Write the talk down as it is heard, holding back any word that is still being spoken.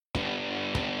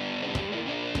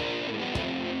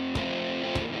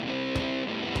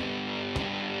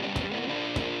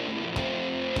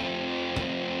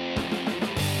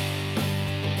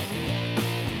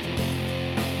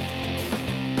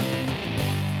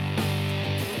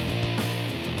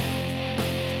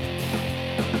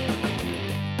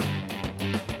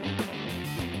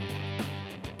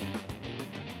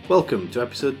Welcome to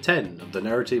episode 10 of the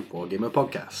Narrative Wargamer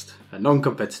podcast, a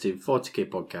non-competitive 40k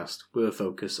podcast with a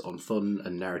focus on fun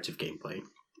and narrative gameplay,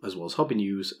 as well as hobby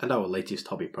news and our latest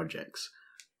hobby projects.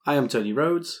 I am Tony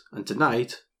Rhodes, and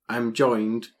tonight I'm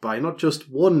joined by not just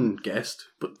one guest,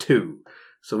 but two.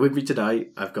 So with me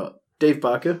tonight, I've got Dave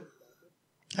Barker.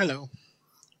 Hello.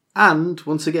 And,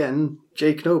 once again,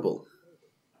 Jake Noble.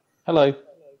 Hello.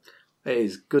 It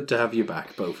is good to have you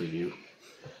back, both of you.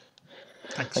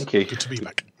 Thanks. Thank you. Good to be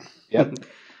back. Yep.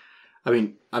 I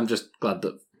mean, I'm just glad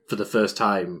that for the first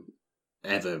time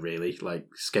ever, really,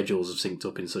 schedules have synced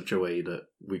up in such a way that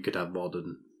we could have more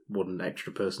than one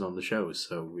extra person on the show.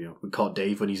 So, we caught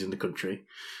Dave when he's in the country.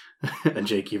 And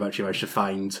Jake, you've actually managed to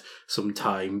find some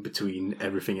time between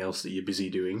everything else that you're busy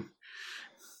doing.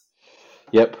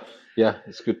 Yep. Yeah,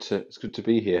 it's good to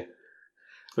be here.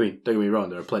 I mean, don't get me wrong,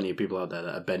 there are plenty of people out there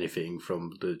that are benefiting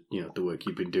from the work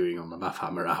you've been doing on the Math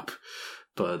Hammer app.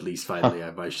 But at least finally I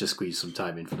managed to squeeze some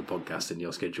time in for the podcast in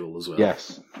your schedule as well.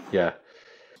 Yes. Yeah.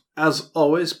 As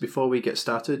always, before we get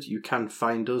started, you can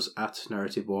find us at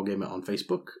Narrative Wargamer on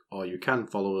Facebook, or you can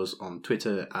follow us on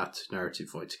Twitter at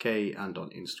Narrative40k and on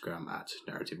Instagram at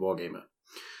Narrative Wargamer.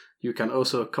 You can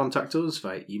also contact us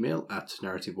via email at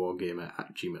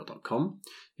narrativewargamer@gmail.com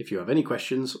if you have any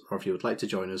questions or if you would like to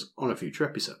join us on a future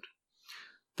episode.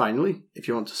 Finally, if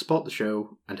you want to support the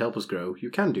show and help us grow, you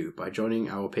can do by joining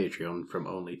our Patreon from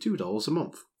only $2 a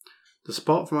month. The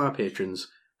support from our patrons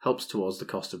helps towards the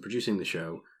cost of producing the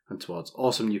show and towards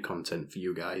awesome new content for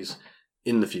you guys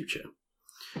in the future.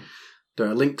 There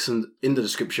are links in the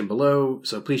description below,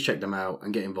 so please check them out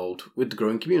and get involved with the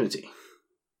growing community.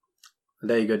 And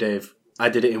there you go, Dave. I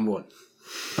did it in one.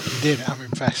 You did. I'm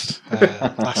impressed.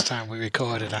 Last time we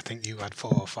recorded, I think you had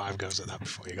 4 or 5 goes at that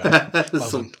before you got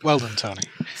it. Well done, Tony.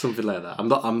 Something like that.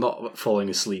 I'm not falling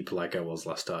asleep like I was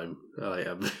last time. I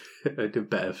am in a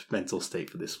better mental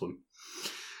state for this one.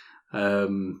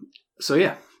 So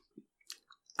yeah.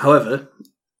 However,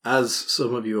 as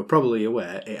some of you are probably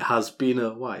aware, it has been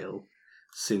a while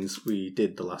since we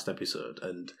did the last episode,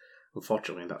 and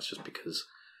unfortunately that's just because,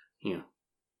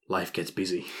 life gets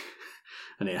busy.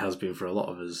 And it has been for a lot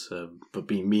of us, but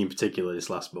being me in particular this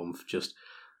last month, just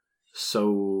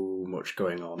so much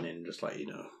going on in just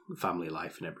family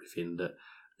life and everything that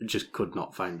I just could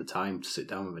not find the time to sit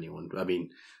down with anyone. I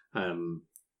mean,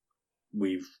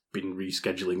 we've been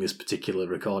rescheduling this particular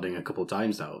recording a couple of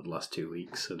times now over the last 2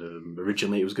 weeks, and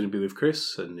originally it was going to be with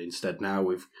Chris, and instead now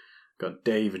we've got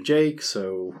Dave and Jake,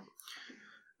 so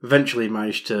eventually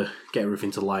managed to get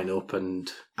everything to line up,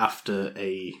 and after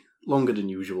a longer than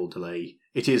usual delay,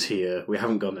 it is here. We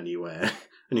haven't gone anywhere.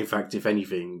 And in fact, if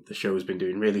anything, the show has been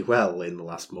doing really well in the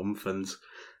last month and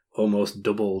almost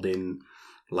doubled in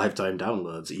lifetime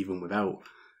downloads, even without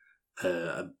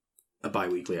a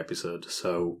bi-weekly episode.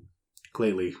 So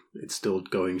clearly it's still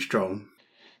going strong.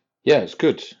 Yeah, it's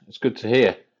good. It's good to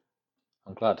hear.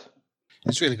 I'm glad.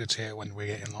 It's really good to hear when we're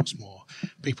getting lots more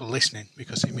people listening,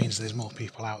 because it means there's more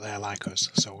people out there like us.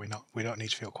 So we don't need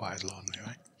to feel quite as lonely,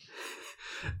 right?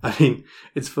 I mean,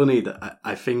 it's funny that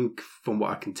I think, from what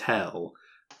I can tell,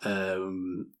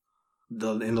 in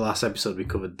the last episode we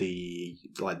covered the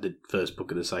first book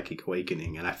of the Psychic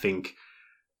Awakening, and I think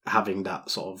having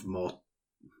that sort of more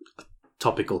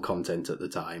topical content at the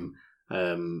time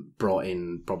brought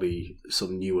in probably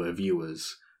some newer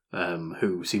viewers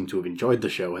who seem to have enjoyed the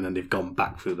show, and then they've gone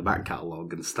back through the back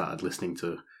catalogue and started listening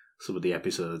to some of the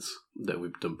episodes that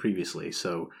we've done previously.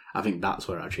 So I think that's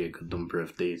where actually a good number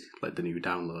of the new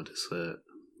downloads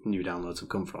have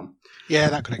come from. Yeah,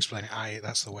 that could explain it.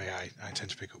 That's the way I tend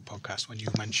to pick up podcasts. When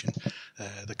you mentioned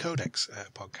the Codex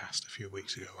podcast a few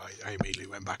weeks ago, I immediately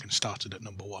went back and started at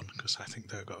number 1, because I think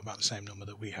they've got about the same number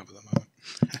that we have at the moment.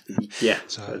 Yeah.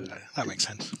 So that makes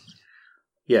sense.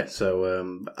 Yeah,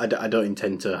 so I don't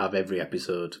intend to have every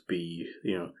episode be,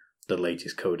 the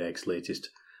latest Codex, latest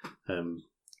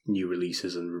new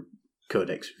releases and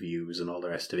Codex reviews and all the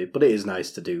rest of it, but it is nice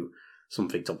to do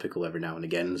something topical every now and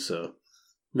again, so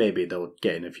maybe they'll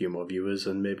get in a few more viewers,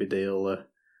 and maybe they'll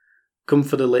come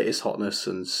for the latest hotness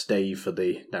and stay for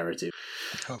the narrative.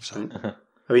 I hope so.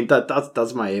 I mean,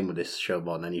 that's my aim with this show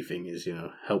more than anything, is,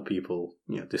 help people,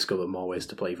 discover more ways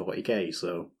to play 40k,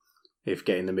 so if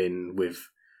getting them in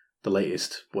with the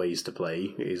latest ways to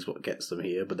play is what gets them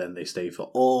here, but then they stay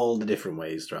for all the different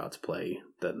ways there are to play,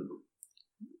 then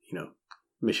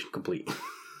mission complete.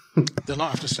 They'll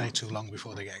not have to stay too long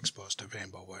before they get exposed to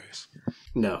Rainbow Warriors.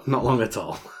 No, not long at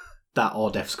all. That or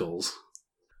Death Skulls.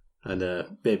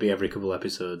 And maybe every couple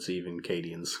episodes, even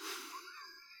Cadians.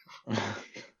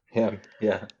 Yeah.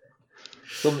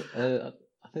 Some, I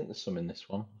think there's some in this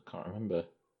one. I can't remember.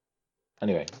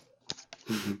 Anyway.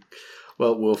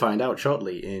 Well, we'll find out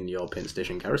shortly in your Paint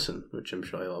Station Garrison, which I'm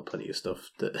sure you'll have plenty of stuff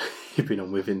that you've been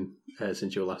on with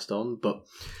since you were last on. But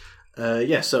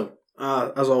so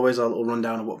as always, a little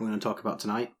rundown of what we're going to talk about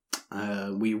tonight.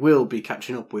 We will be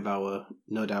catching up with our,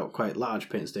 no doubt, quite large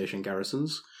Paint Station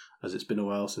Garrisons, as it's been a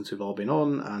while since we've all been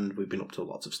on, and we've been up to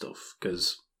lots of stuff.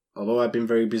 Because although I've been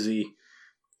very busy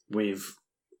with,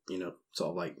 sort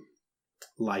of like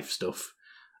life stuff,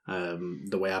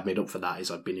 the way I've made up for that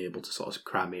is I've been able to sort of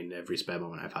cram in every spare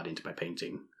moment I've had into my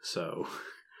painting. So,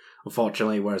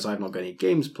 unfortunately, whereas I've not got any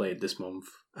games played this month,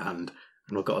 and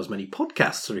I've not got as many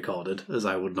podcasts recorded as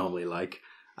I would normally like,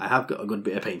 I have got a good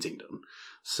bit of painting done.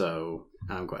 So,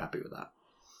 I'm quite happy with that.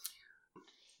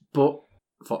 But,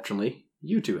 fortunately,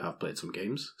 you two have played some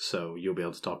games, so you'll be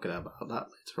able to talk about that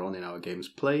later on in our games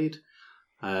played.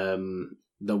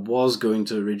 There was going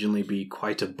to originally be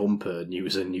quite a bumper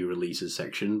news and new releases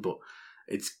section, but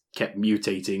it's kept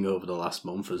mutating over the last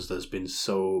month as there's been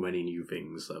so many new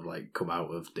things that have come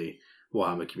out of the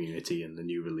Warhammer community and the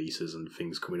new releases and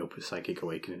things coming up with Psychic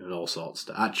Awakening and all sorts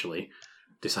that actually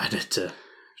decided to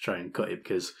try and cut it,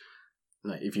 because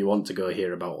if you want to go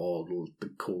hear about all the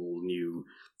cool new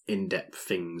in-depth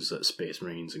things that Space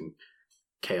Marines and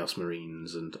Chaos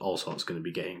Marines and all sorts going to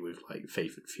be getting with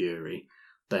Faith and Fury,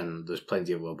 then there's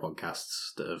plenty of other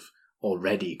podcasts that have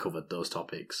already covered those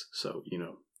topics. So,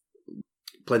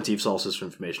 plenty of sources for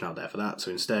information out there for that.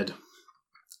 So instead,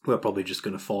 we're probably just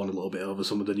going to fawn a little bit over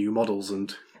some of the new models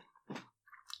and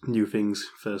new things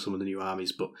for some of the new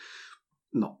armies, but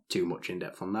not too much in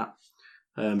depth on that.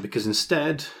 Because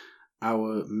instead,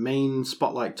 our main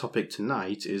spotlight topic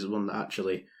tonight is one that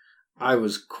actually I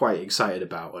was quite excited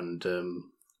about, and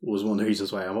was one of the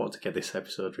reasons why I wanted to get this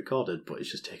episode recorded, but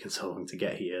it's just taken so long to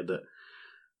get here that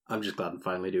I'm just glad I'm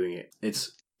finally doing it.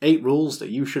 It's 8 rules that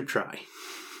you should try.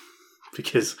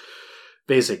 Because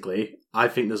basically, I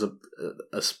think there's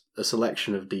a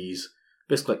selection of these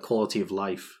basically quality of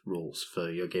life rules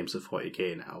for your Games of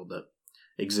 40k now that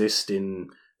exist in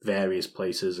various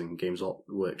places and Games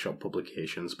Workshop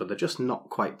publications, but they're just not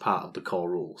quite part of the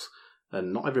core rules.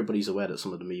 And not everybody's aware that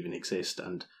some of them even exist,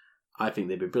 and I think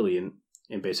they'd be brilliant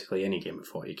in basically any game of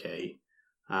 40k,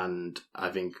 and I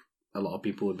think a lot of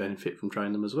people would benefit from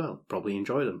trying them as well, probably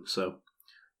enjoy them. So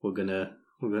we're gonna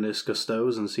discuss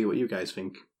those and see what you guys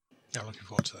think. Yeah, looking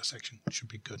forward to that section. It should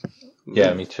be good.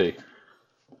 Yeah, me too.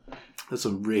 There's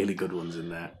some really good ones in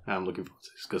there. I'm looking forward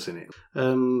to discussing it.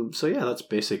 So yeah, that's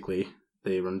basically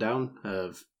the rundown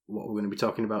of what we're going to be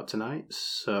talking about tonight.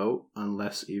 So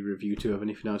unless either of you two have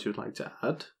anything else you'd like to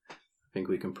add, I think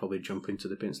we can probably jump into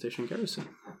the Paint Station Garrison.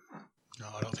 No,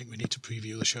 I don't think we need to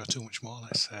preview the show too much more.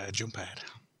 Let's jump ahead.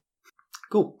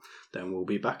 Cool. Then we'll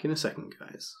be back in a second,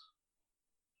 guys.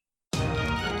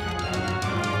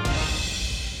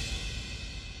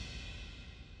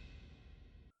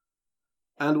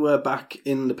 And we're back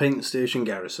in the Paint Station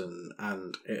Garrison,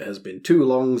 and it has been too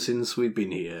long since we've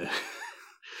been here.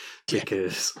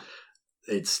 Because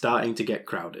it's starting to get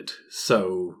crowded.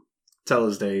 So tell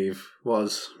us, Dave, what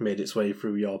has made its way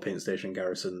through your Paint Station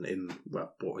Garrison in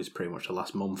what is pretty much the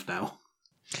last month now?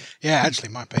 Yeah, actually,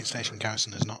 my Paint Station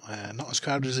Garrison is not as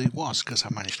crowded as it was, because I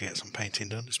managed to get some painting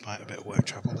done despite a bit of work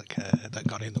travel that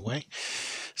got in the way.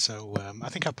 So I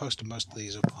think I posted most of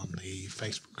these up on the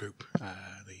Facebook group,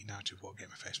 the Narrative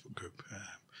Wargamer Facebook group,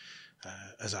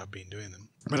 as I've been doing them.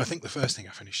 But I think the first thing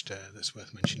I finished that's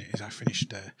worth mentioning is I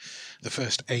finished the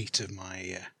first 8 of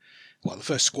my, the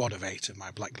first squad of 8 of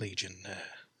my Black Legion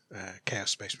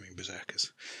Chaos Space Marine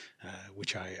Berserkers,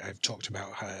 which I've talked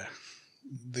about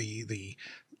the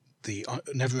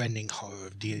never-ending horror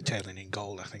of detailing in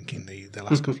gold. I think in the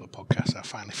last couple of podcasts, I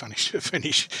finally managed to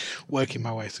finish working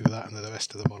my way through that, and the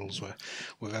rest of the models were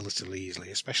relatively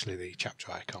easily, especially the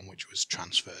chapter icon, which was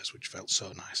transfers, which felt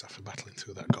so nice after battling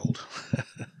through that gold.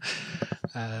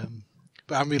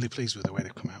 But I'm really pleased with the way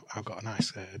they've come out. I've got a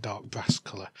nice dark brass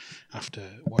colour after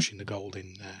washing the gold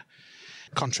in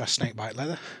contrast snakebite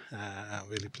leather. I'm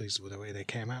really pleased with the way they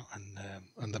came out,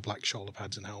 and the black shoulder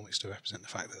pads and helmets to represent the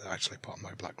fact that they're actually part of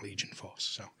my Black Legion force.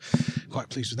 So quite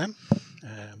pleased with them.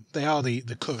 They are the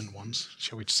current ones,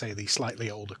 shall we say, the slightly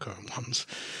older current ones.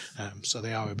 So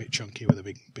they are a bit chunky with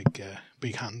the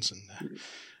big hands. And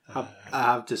I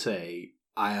have to say,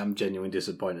 I am genuinely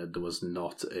disappointed there was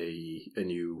not a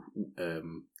new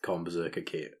Khorne Berserker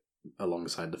kit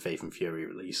alongside the Faith and Fury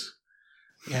release.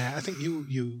 Yeah, I think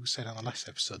you said on the last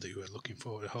episode that you were looking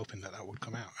forward to hoping that would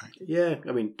come out, right? Yeah,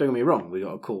 I mean, don't get me wrong, we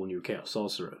got a cool new Chaos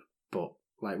Sorcerer, but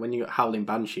when you got Howling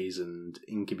Banshees and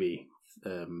Incubi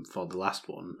for the last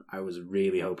one, I was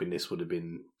really hoping this would have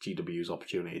been GW's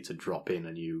opportunity to drop in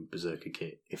a new Berserker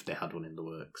kit if they had one in the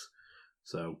works.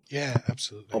 So Yeah,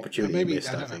 absolutely. opportunity missed,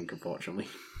 I I don't know. think, unfortunately.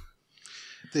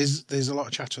 There's a lot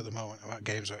of chatter at the moment about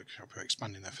Games Workshop are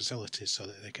expanding their facilities so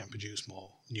that they can produce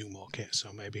more kit. So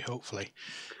hopefully,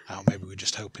 maybe we're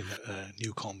just hoping that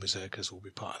New Corn Berserkers will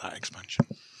be part of that expansion,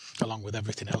 along with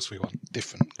everything else we want,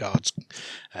 different guards,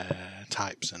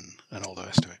 types, and all the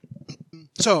rest of it.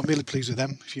 So I'm really pleased with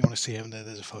them. If you want to see them,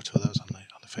 there's a photo of those on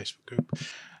the Facebook group.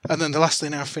 And then the last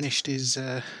thing I've finished is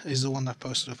the one I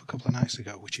posted up a couple of nights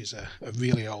ago, which is a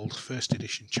really old first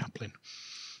edition chaplain.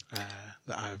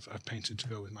 That I've painted to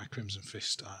go with my Crimson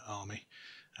Fist army,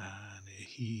 and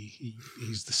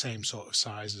he's the same sort of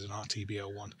size as an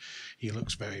RTB01. He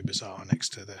looks very bizarre next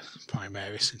to the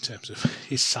Primaris in terms of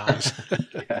his size.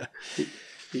 Yeah.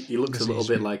 He looks a little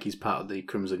bit like he's part of the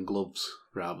Crimson Gloves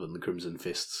rather than the Crimson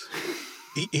Fists.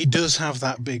 He does have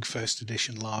that big first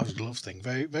edition large glove thing,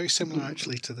 very very similar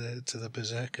actually to the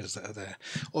Berserkers that are there,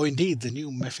 or indeed the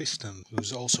new Mephiston,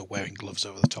 who's also wearing gloves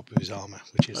over the top of his armour,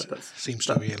 which seems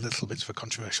to be a little bit of a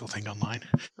controversial thing online.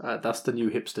 That's the new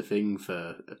hipster thing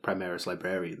for Primaris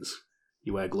librarians.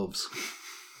 You wear gloves.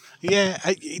 Yeah,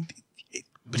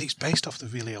 but it's based off the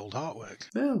really old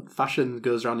artwork. Well, fashion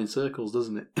goes round in circles,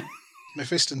 doesn't it?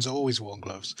 Mephiston's always worn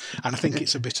gloves, and I think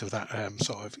it's a bit of that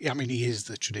sort of. I mean, he is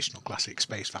the traditional classic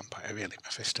space vampire, really,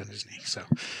 Mephiston, isn't he? So,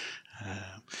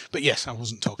 but yes, I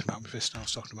wasn't talking about Mephiston. I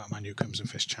was talking about my new Crimson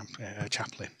Fist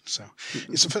chaplain. So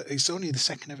it's only the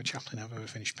second ever chaplain I've ever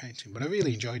finished painting, but I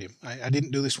really enjoyed him. I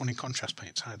didn't do this one in contrast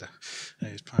paints either.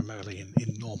 It's primarily in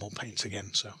normal paints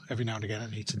again. So every now and again, I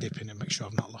need to dip in and make sure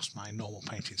I've not lost my normal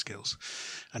painting skills.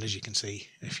 And as you can see,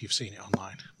 if you've seen it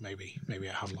online, maybe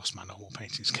I have lost my normal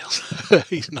painting skills.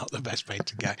 He's not the best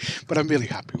painted guy, but I'm really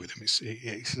happy with him.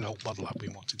 It's an old model I've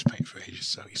been wanting to paint for ages,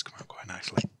 so he's come out quite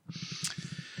nicely.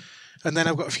 And then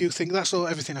I've got a few things. That's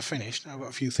everything I've finished. I've got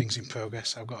a few things in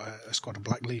progress. I've got a squad of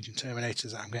Black Legion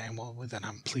Terminators that I'm getting on with, and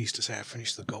I'm pleased to say I've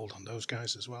finished the gold on those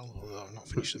guys as well, although I've not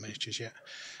finished the miniatures yet.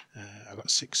 I've got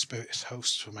 6 Spiritist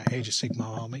hosts for my Age of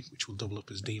Sigmar army, which will double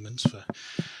up as demons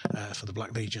for the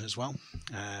Black Legion as well.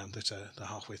 That they're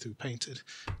halfway through painted.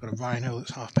 I've got a Rhino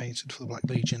that's half painted for the Black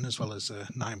Legion, as well as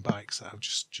 9 bikes that I've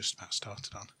just about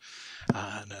started on.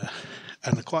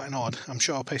 And quite an odd, I'm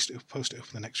sure I'll post it up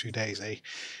in the next few days, a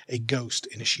ghost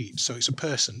in a sheet. So it's a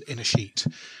person in a sheet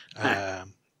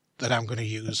that I'm going to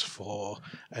use for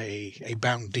a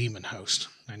bound demon host.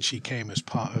 And she came as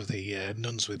part of the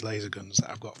nuns with laser guns that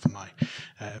I've got for my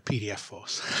PDF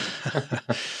force.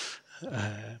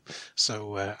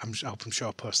 I'm sure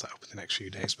I'll post that up in the next few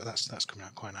days, but that's coming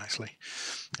out quite nicely.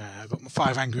 I've got my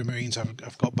 5 Angry Marines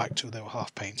I've got back to. They were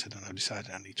half painted, and I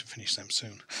decided I need to finish them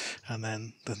soon. And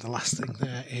then the last thing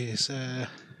there is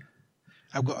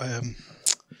I've got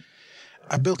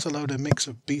I built a load of mix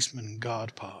of Beastman and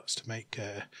Guard parts to make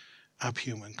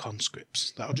Abhuman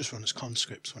conscripts. That'll just run as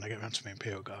conscripts when I get around to my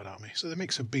Imperial Guard army. So the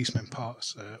mix of Beastmen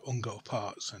parts, Ungol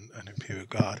parts, and Imperial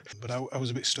Guard. But I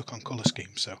was a bit stuck on colour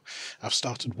scheme, so I've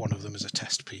started one of them as a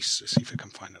test piece to see if I can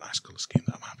find a nice colour scheme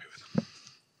that I'm happy with.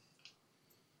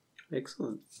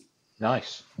 Excellent.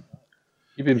 Nice.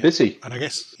 You've been busy. And I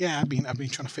guess, I've been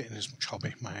trying to fit in as much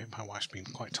hobby. My wife's been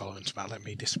quite tolerant about letting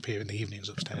me disappear in the evenings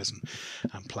upstairs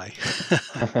and play.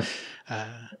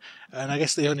 And I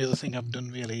guess the only other thing I've done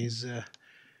really is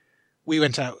we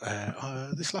went out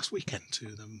this last weekend to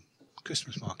the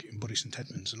Christmas market in Bury St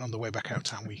Edmunds, and on the way back out of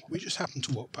town we just happened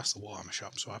to walk past the Warhammer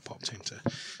shop, so I popped in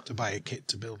to buy a kit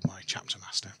to build my Chapter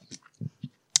Master.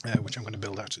 Which I'm going to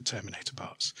build out of Terminator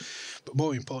parts. But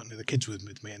more importantly, the kids were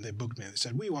with me and they bugged me and they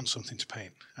said, we want something to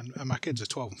paint. And my kids are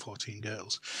 12 and 14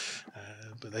 girls,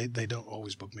 but they don't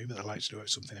always bug me, but they like to do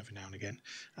something every now and again.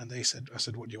 And I said,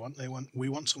 what do you want? We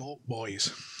want some Orc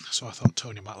boys. So I thought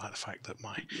Tony might like the fact that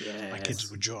my kids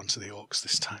were drawn to the Orcs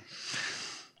this time.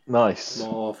 Nice.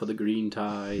 More for the green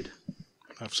tide.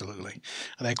 Absolutely,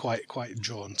 and they're quite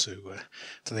drawn to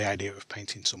the idea of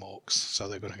painting some Orcs. So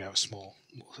they're going to go small.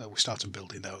 So we started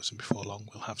building those, and before long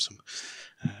we'll have some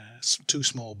 2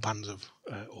 small bands of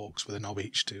Orcs with a knob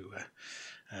each to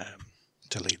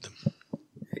lead them.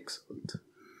 Excellent.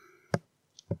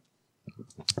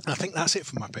 I think that's it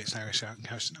for my paints and Irish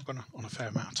House. I've gone on a fair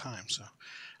amount of time, so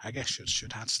I guess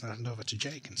should hand over to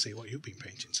Jake and see what you've been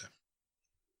painting, sir.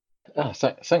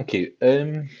 Thank you.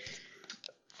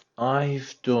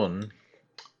 I've done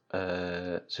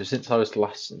so since I was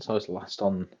last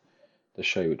on the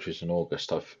show, which was in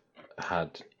August. I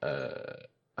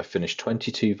finished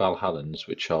 22 Valhallans,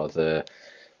 which are the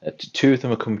 2 of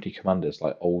them are company commanders,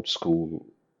 like old school.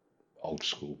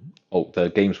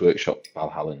 The Games Workshop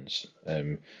Valhallans,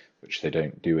 which they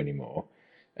don't do anymore,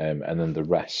 and then the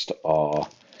rest are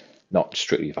not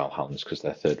strictly Valhallans because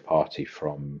they're third party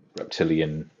from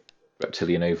Reptilian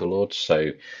Reptilian Overlords.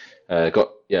 So got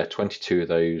 22 of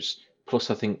those. Plus,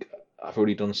 I think I've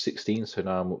already done 16, so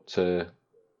now I'm up to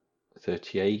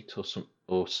 38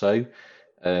 or so.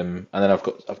 And then I've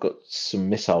got some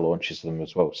missile launches of them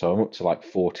as well. So I'm up to like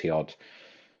 40 odd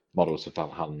models of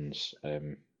Valhallans.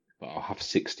 But I'll have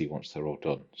 60 once they're all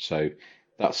done. So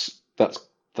that's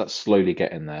slowly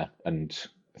getting there, and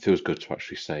it feels good to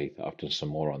actually say that I've done some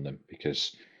more on them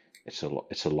because it's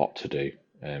a lot to do.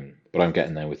 But I'm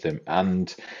getting there with them,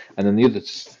 and then the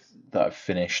others that I've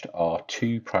finished are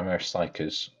 2 Primaris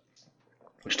Psykers,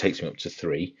 which takes me up to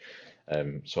 3.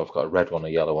 So I've got a red one, a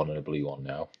yellow one, and a blue one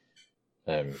now.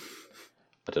 I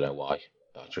don't know why.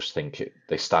 I just think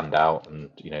they stand out, and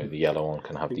the yellow one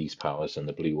can have these powers, and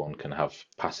the blue one can have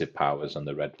passive powers, and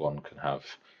the red one can have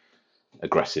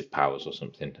aggressive powers or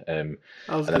something.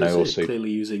 I was and then also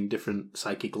clearly using different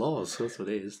psychic laws. That's what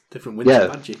it is. Different winter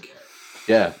magic.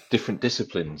 Yeah, different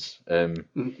disciplines. And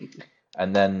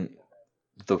then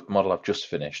the model I've just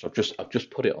finished, I've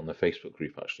just put it on the Facebook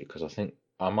group actually, because I think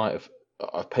I might have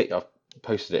I've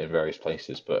posted it in various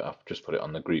places, but I've just put it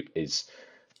on the group. Is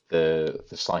the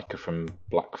Psyker from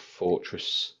Black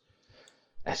Fortress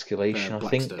Escalation, I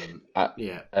think.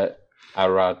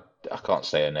 Arad, I can't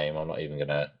say her name. I'm not even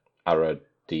gonna.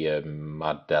 Aradia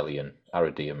Madelian.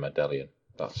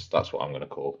 That's what I'm gonna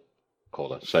call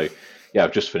her. So yeah,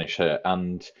 I've just finished her,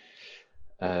 and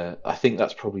I think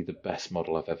that's probably the best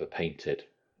model I've ever painted.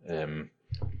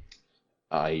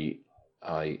 I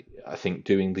think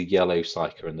doing the yellow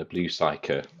Psyker and the blue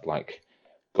Psyker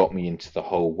got me into the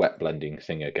whole wet blending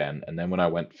thing again. And then when I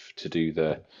went to do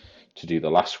the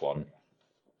last one,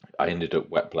 I ended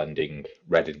up wet blending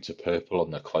red into purple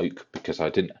on the cloak because I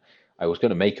was going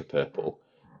to make a purple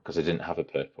because I didn't have a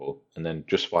purple, and then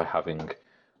just by having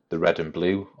the red and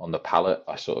blue on the palette,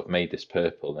 I sort of made this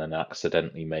purple and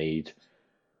accidentally made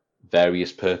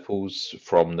various purples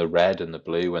from the red and the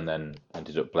blue, and then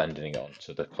ended up blending it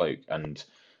onto the cloak, and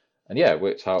yeah, it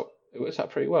worked out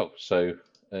pretty well. So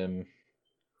it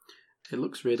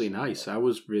looks really nice. I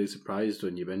was really surprised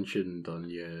when you mentioned on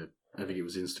your, I think it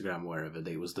was Instagram, wherever,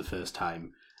 that it was the first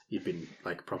time you'd been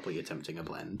properly attempting a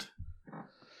blend.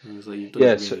 I was like, you've done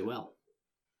it really well.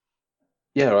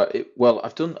 Yeah, right. Well,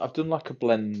 I've done like a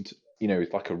blend,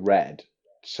 with like a red,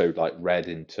 so like red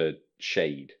into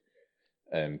shade,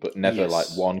 but never like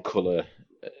one color,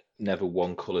 never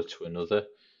one color to another.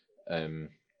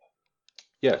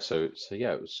 Yeah, so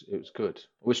yeah, it was good. I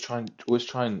always try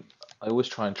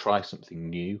and try something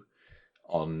new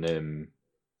on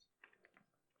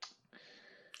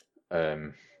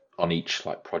each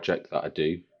project that I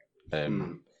do.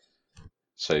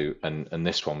 So and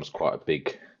this one was quite a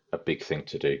big thing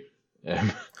to do.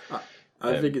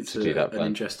 I think it's an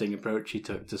interesting approach you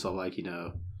took to sort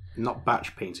of not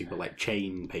batch painting, but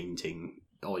chain painting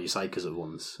all your Psykers at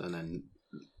once, and then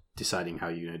deciding how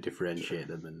you differentiate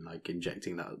them, and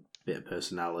injecting that bit of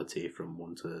personality from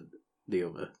one to the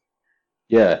other.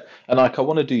 Yeah, and I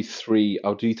want to do 3.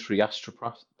 I'll do 3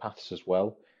 astropaths as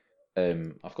well.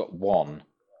 I've got 1,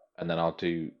 and then I'll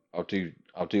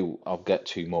get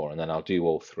 2 more, and then I'll do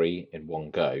all 3 in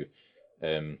one go.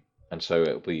 And so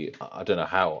it'll be, I don't know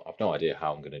how, I've no idea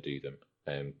how I'm going to do them.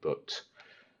 But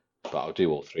I'll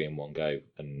do all 3 in one go,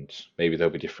 and maybe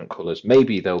there'll be different colours.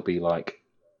 Maybe they'll be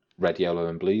red, yellow,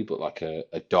 and blue, but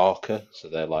a darker, so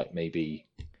they're maybe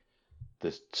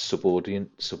the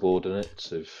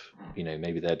subordinates of,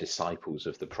 maybe they're disciples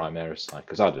of the Primaris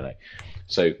Psykers. I don't know.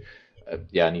 So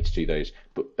yeah, I need to do those.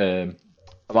 But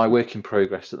my work in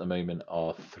progress at the moment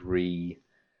are 3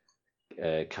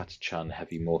 Catachan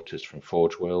heavy mortars from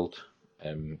Forge World.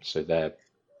 So they're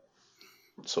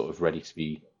sort of ready to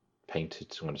be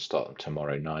painted. So I'm going to start them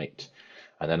tomorrow night,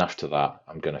 and then after that,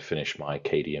 I'm going to finish my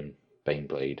Cadian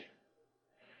Baneblade,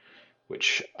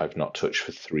 which I've not touched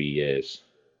for 3 years.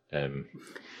 So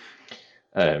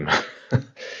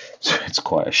it's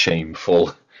quite a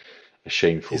shameful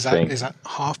thing. Is that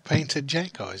half painted,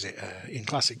 Jake, or is it in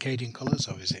classic Cadian colours,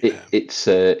 or is it?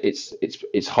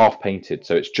 It's half painted,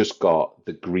 so it's just got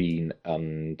the green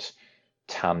and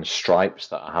tan stripes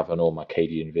that I have on all my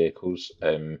Cadian vehicles.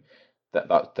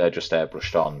 That they're just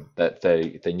airbrushed on. That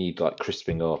they need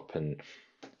crisping up, and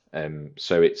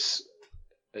so it's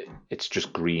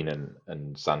just green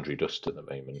and Zandri dust at the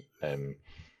moment.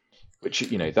 Which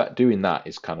that doing that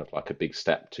is kind of a big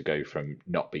step to go from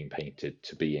not being painted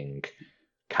to being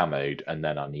camoed, and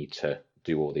then I need to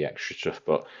do all the extra stuff.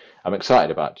 But I'm excited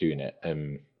about doing it,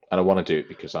 and I want to do it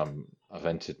because I've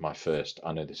entered my first.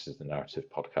 I know this is the narrative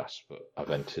podcast, but I've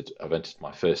entered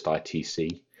my first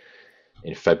ITC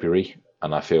in February,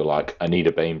 and I feel like I need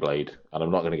a Baneblade, and I'm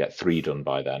not going to get 3 done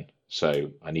by then.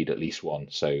 so I need at least one.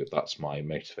 So that's my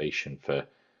motivation for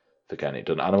getting it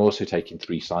done. And I'm also taking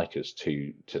 3 psychers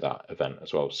to that event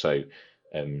as well. So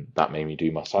that made me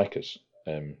do my psychers.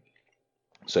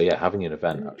 So yeah, having an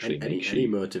event actually makes any you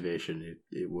motivation.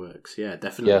 It works. Yeah,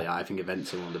 definitely. yeah. I think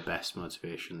events are one of the best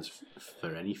motivations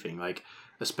for anything. Like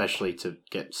especially to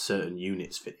get certain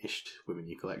units finished within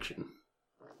your collection.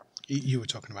 You were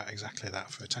talking about exactly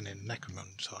that for attending the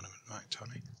Necromund tournament, right,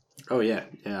 Tony? Oh yeah.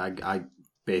 I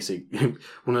basically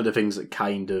one of the things that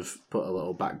kind of put a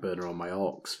little back burner on my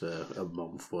orcs for a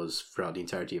month was throughout the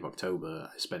entirety of October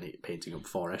I spent it painting up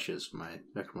 4 Esches for my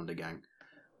Necromunda gang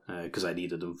because I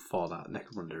needed them for that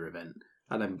Necromunda event,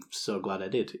 and I'm so glad I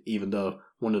did, even though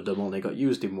one of them only got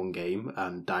used in one game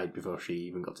and died before she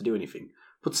even got to do anything.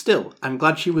 But still, I'm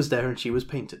glad she was there and she was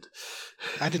painted.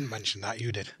 I didn't mention that,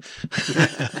 you did.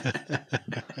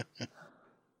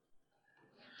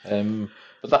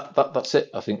 But that's it,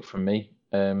 I think, from me.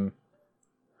 I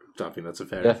think that's a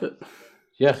fair Yeah. effort.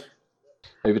 Yeah.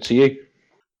 Over to you.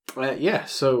 Yeah,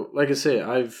 so like I say,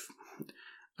 I've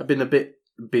been a bit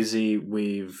busy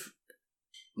with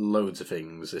loads of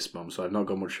things this month, so I've not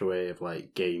got much away of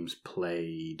like games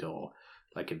played or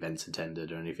like events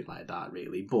attended or anything like that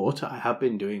really. But I have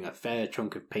been doing a fair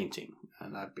chunk of painting,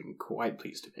 and I've been quite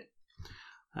pleased with it.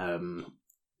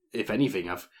 If anything,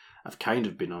 I've kind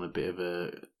of been on a bit of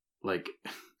a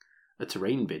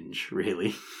terrain binge,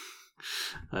 really.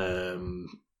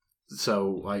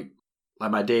 So like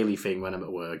my daily thing when I'm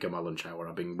at work at my lunch hour,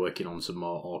 I've been working on some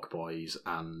more Orc Boys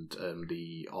and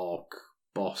the Orc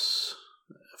boss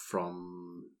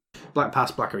from Black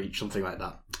Pass, Black Reach, something like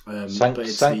that. But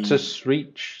it's Sanctus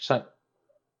Reach.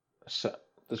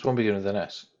 There's one beginning with an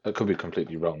S. I could be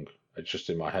completely wrong. It's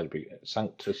just in my head.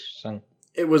 Sanctus.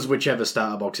 It was whichever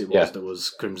starter box it was Yeah. that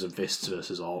was Crimson Fists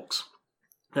versus Orcs.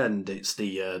 And it's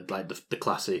the the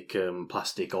classic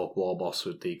plastic Orc war boss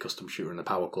with the custom shooter and the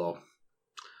power claw.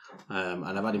 And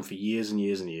I've had him for years and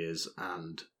years and years,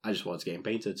 and I just wanted to get him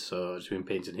painted, so I've just been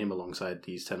painting him alongside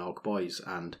these 10 Orc Boys,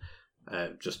 and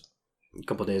just a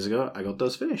couple of days ago I got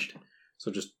those finished. So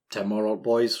just 10 more Orc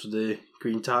Boys for the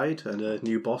Green Tide and a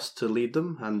new boss to lead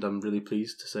them, and I'm really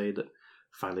pleased to say that I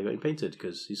finally got him painted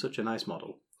because he's such a nice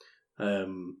model.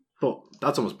 But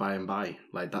that's almost by and by.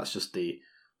 Like that's just the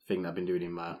thing that I've been doing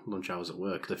in my lunch hours at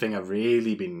work. The thing I've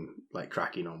really been like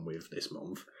cracking on with this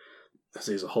month is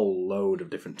there's a whole load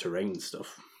of different terrain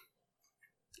stuff.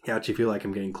 I actually feel like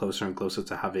I'm getting closer and closer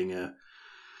to having a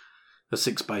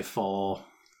 6x4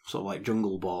 sort of like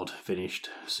jungle board finished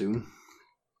soon.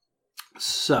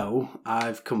 So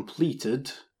I've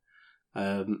completed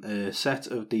a set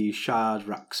of the Shard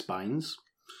Rack Spines,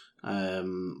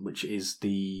 which is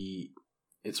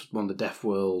it's one of the Death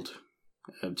World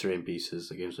terrain pieces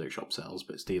that Games Workshop sells,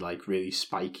 but it's the like really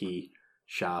spiky,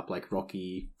 sharp, like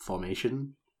rocky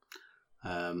formation.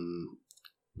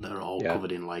 They're all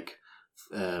covered in like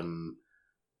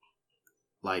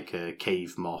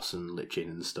cave moss and lichen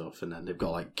and stuff, and then they've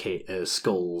got like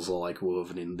skulls all like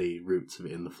woven in the roots of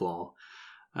it in the floor.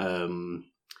 And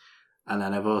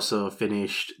then I've also I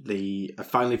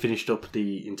finally finished up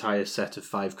the entire set of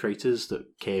 5 craters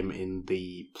that came in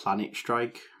the Planet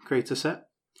Strike crater set.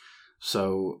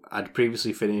 So I'd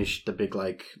previously finished the big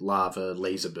like lava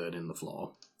laser burn in the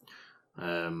floor,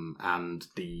 and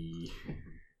I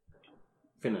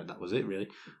think that was it really.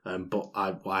 But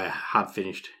what I have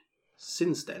finished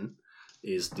since then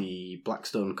is the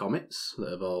Blackstone comets that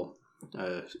have all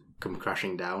come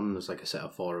crashing down. There's like a set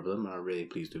of 4 of them, and I'm really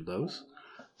pleased with those.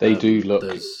 They do look.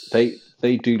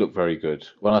 They do look very good.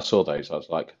 When I saw those, I was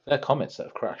like, "They're comets that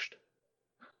have crashed."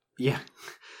 Yeah,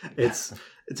 it's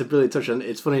a brilliant touch, and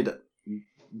it's funny that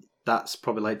that's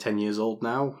probably like 10 years old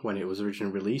now when it was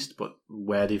originally released. But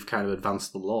where they've kind of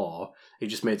advanced the lore, it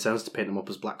just made sense to paint them up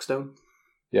as Blackstone.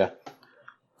 Yeah,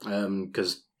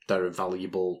 because they're a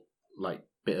valuable like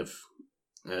bit of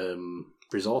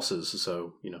resources,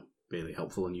 so really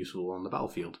helpful and useful on the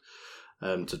battlefield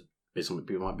to basically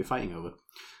people might be fighting over.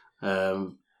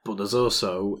 But there's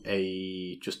also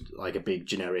just like a big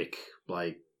generic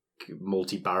like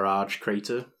multi-barrage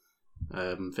crater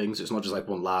thing. So it's not just like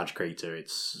one large crater,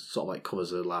 it's sort of like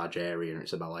covers a large area, and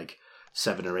it's about like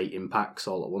 7 or 8 impacts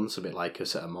all at once, a bit like a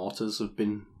set of mortars have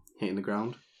been hitting the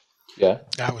ground. Yeah.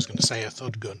 I was going to say a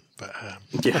thud gun, but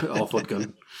yeah, or thud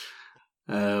gun.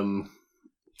 And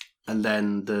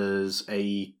then there's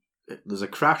a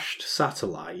crashed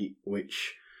satellite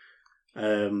which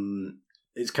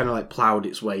it's kind of like ploughed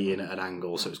its way in at an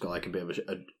angle, so it's got like a bit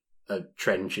of a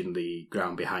trench in the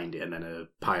ground behind it, and then a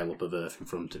pile up of earth in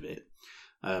front of it.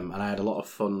 And I had a lot of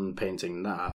fun painting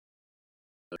that.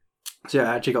 So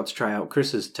yeah, I actually got to try out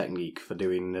Chris's technique for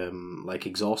doing like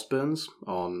exhaust burns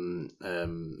on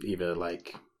either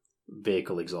like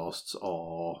vehicle exhausts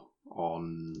or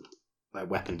on like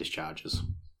weapon discharges.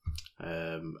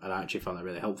 And I actually found that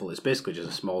really helpful. It's basically just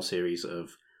a small series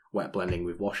of wet blending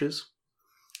with washes.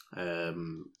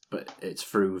 But it's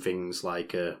through things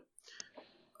like a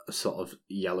sort of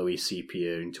yellowy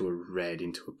sepia into a red,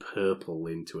 into a purple,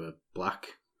 into a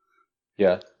black.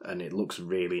 Yeah. And it looks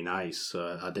really nice.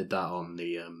 So I did that on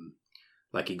the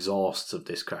like exhausts of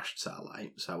this crashed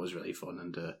satellite. So that was really fun.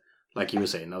 And like you were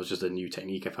saying, that was just a new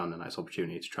technique. I found a nice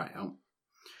opportunity to try out.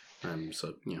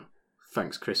 So, you know,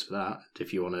 thanks, Chris, for that.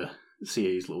 If you want to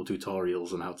see his little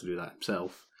tutorials on how to do that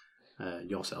himself,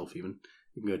 yourself even,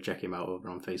 you can go check him out over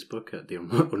on Facebook at the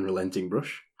Unrelenting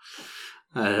Brush.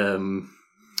 But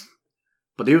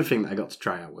the other thing that I got to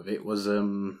try out with it was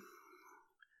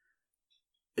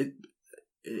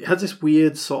it has this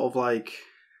weird sort of like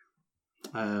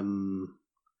not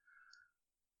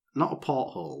a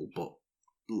porthole, but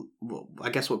I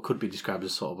guess what could be described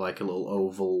as sort of like a little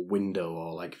oval window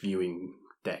or like viewing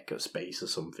deck of space or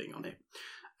something on it.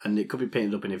 And it could be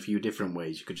painted up in a few different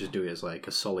ways. You could just do it as like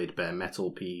a solid bare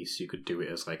metal piece. You could do it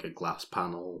as like a glass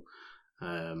panel.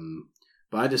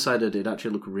 But I decided it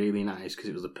actually looked really nice because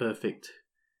it was the perfect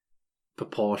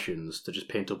proportions to just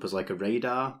paint up as like a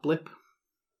radar blip.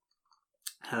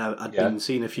 And I'd been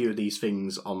seeing a few of these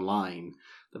things online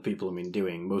that people have been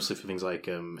doing, mostly for things like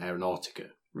Aeronautica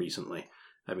recently.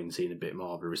 I've been seeing a bit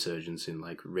more of a resurgence in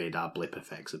like radar blip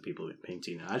effects that people have been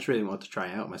painting. And I just really wanted to try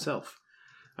it out myself.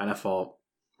 And I thought,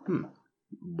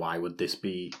 why would this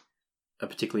be a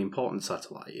particularly important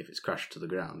satellite if it's crashed to the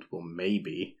ground? Well,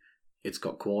 maybe it's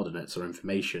got coordinates or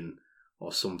information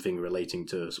or something relating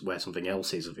to where something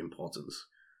else is of importance.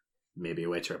 Maybe a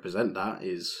way to represent that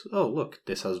is, oh, look,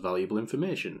 this has valuable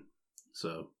information.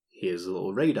 So here's a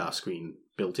little radar screen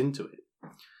built into it.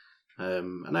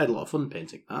 And I had a lot of fun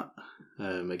painting that.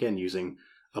 Again, using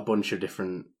a bunch of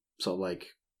different sort of like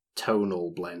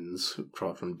tonal blends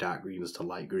from dark greens to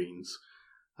light greens.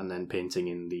 And then painting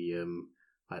in the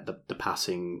like the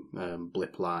passing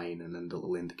blip line and then the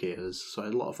little indicators. So I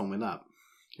had a lot of fun with that.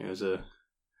 It was a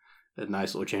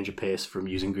nice little change of pace from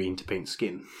using green to paint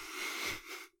skin.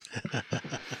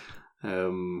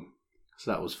 So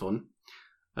that was fun.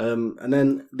 And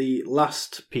then the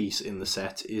last piece in the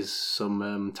set is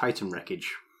some Titan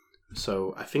wreckage.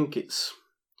 So I think it's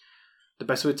the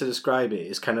best way to describe it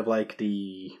is kind of like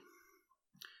the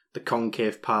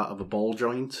concave part of a ball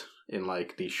joint in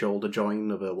like the shoulder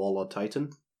joint of a Warlord Titan.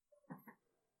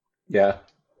 Yeah.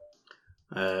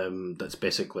 That's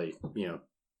basically, you know,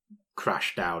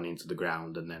 crashed down into the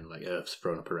ground and then like Earth's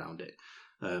thrown up around it.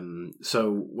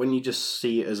 So when you just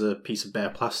see it as a piece of bare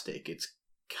plastic, it's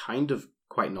kind of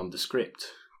quite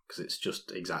nondescript because it's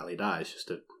just exactly that. It's just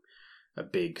a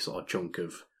big sort of chunk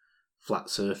of flat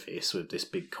surface with this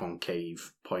big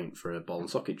concave point for a ball and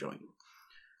socket joint.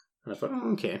 And I thought,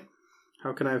 okay,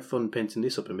 how can I have fun painting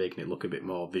this up and making it look a bit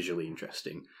more visually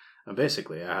interesting? And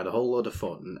basically, I had a whole load of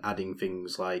fun adding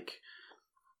things like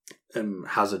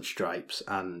hazard stripes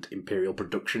and Imperial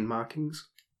production markings.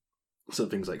 So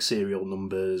things like serial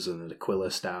numbers and an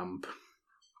Aquila stamp,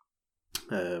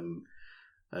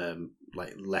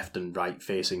 like left and right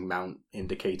facing mount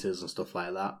indicators and stuff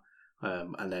like that.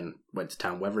 And then went to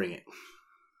town weathering it.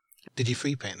 Did you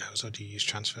free paint those or do you use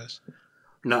transfers?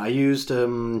 No, I used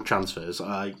transfers.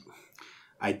 I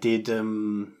did.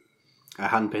 I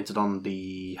hand painted on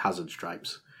the hazard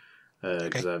stripes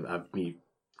because I've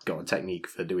got a technique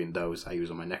for doing those. I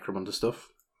use on my Necromunda stuff.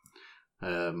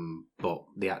 But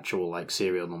the actual like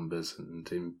serial numbers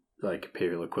and like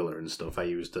Imperial Aquila and stuff, I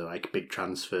used like big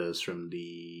transfers from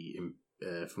the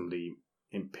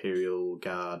Imperial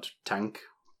Guard tank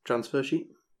transfer sheet.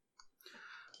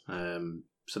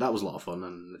 So that was a lot of fun,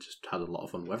 and I just had a lot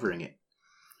of fun weathering it.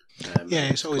 Yeah,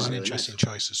 it's always an really interesting nice.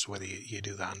 choice as to whether you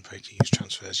do that and to use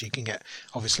transfers. You can get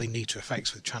obviously neater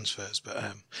effects with transfers,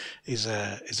 but is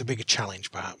a bigger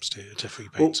challenge perhaps to free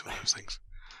paint some of those things.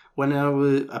 When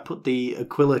I put the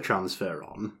Aquila transfer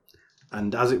on,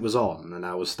 and as it was on, and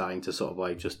I was starting to sort of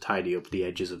like just tidy up the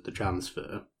edges of the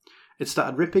transfer, it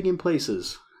started ripping in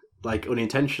places, like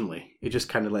unintentionally. It just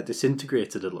kind of like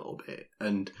disintegrated a little bit,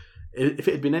 and if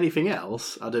it had been anything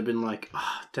else, I'd have been like,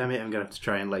 damn it, I'm going to have to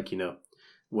try and like, you know,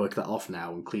 work that off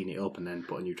now and clean it up and then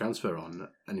put a new transfer on.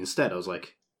 And instead I was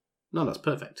like, no, that's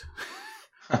perfect.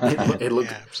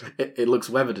 It looks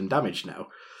weathered and damaged now.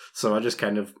 So I just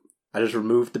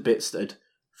removed the bits that had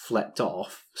flecked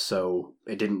off, so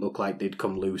it didn't look like they'd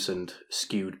come loose and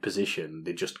skewed position.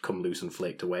 They'd just come loose and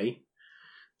flaked away.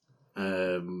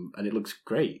 And it looks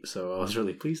great, so I was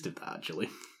really pleased with that, actually.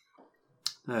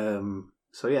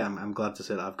 So yeah, I'm glad to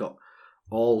say that I've got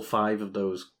all 5 of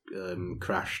those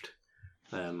crashed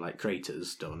like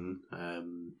craters done,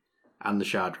 and the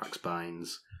Shardrak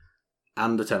spines,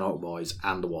 and the 10 Orc boys,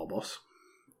 and the war boss,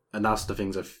 and that's the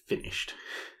things I've finished.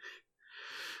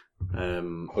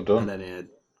 Well done.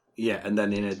 And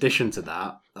then in addition to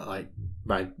that, like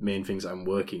my main things I'm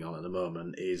working on at the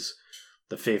moment is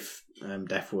the 5th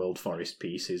Deathworld Forest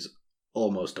piece is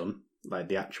almost done. Like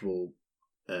the actual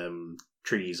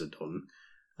trees are done.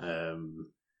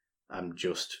 I'm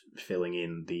just filling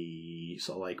in the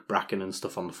sort of like bracken and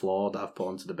stuff on the floor that I've put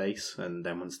onto the base, and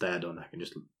then once they're done, I can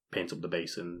just paint up the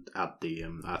base and add the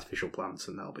artificial plants,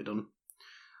 and that'll be done.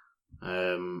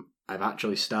 I've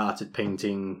actually started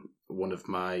painting one of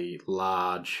my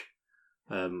large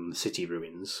city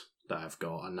ruins that I've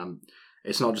got, and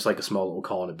it's not just like a small little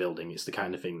corner building, it's the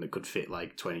kind of thing that could fit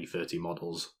like 20-30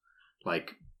 models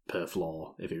like per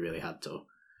floor if it really had to.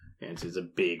 And it's a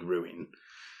big ruin.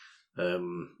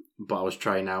 But I was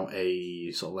trying out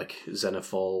a sort of like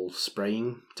Xenophall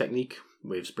spraying technique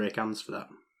with spray cans for that.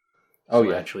 Oh, so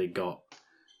yeah. I actually got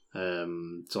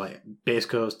so like base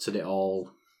coated it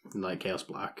all in like Chaos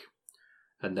Black,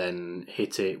 and then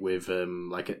hit it with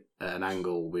like an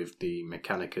angle with the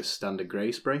Mechanicus Standard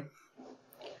Grey spray,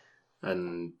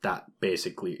 and that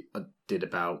basically did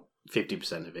about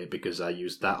 50% of it because I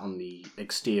used that on the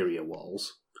exterior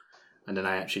walls, and then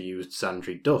I actually used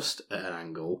Sandry Dust at an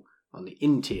angle on the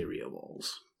interior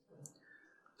walls,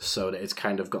 so that it's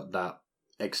kind of got that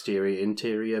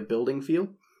exterior-interior building feel.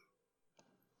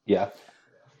 Yeah.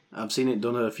 I've seen it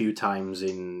done a few times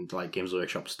in like Games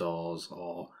Workshop stores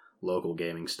or local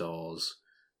gaming stores,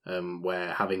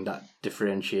 where having that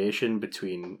differentiation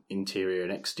between interior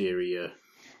and exterior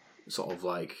sort of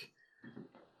like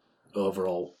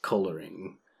overall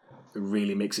colouring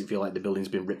really makes it feel like the building's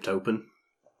been ripped open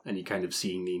and you're kind of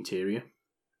seeing the interior.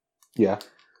 Yeah.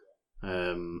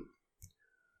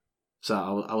 So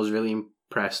I was really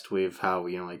impressed with how,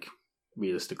 like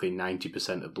realistically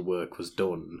 90% of the work was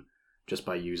done just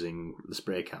by using the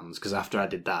spray cans, because after I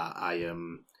did that,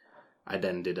 I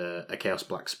then did a Chaos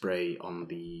Black spray on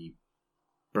the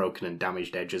broken and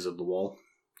damaged edges of the wall.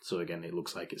 So again, it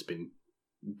looks like it's been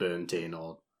burnt in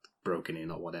or broken in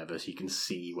or whatever, so you can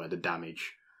see where the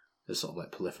damage has sort of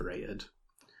like proliferated.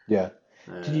 Yeah.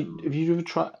 Have you ever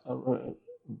tried...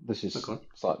 this is... Okay.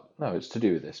 It's like, no, it's to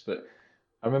do with this, but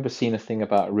I remember seeing a thing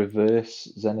about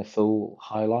reverse zenithal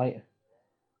highlight,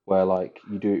 where like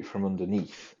you do it from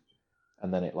underneath,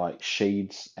 and then it like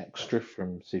shades extra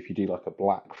from... So if you do like a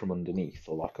black from underneath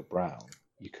or like a brown,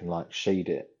 you can like shade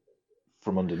it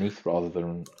from underneath rather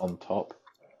than on top.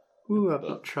 Ooh, I've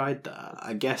not tried that.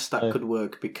 I guess that could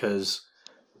work because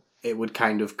it would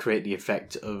kind of create the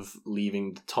effect of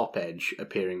leaving the top edge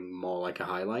appearing more like a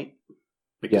highlight,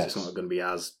 because it's not going to be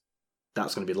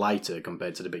that's going to be lighter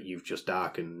compared to the bit you've just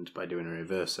darkened by doing a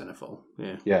reverse zenithal.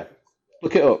 Yeah. Yeah.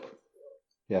 Look it up.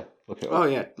 Yeah, look it up. Oh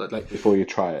yeah, like before you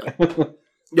try it.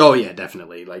 Oh yeah,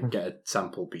 definitely. Like get a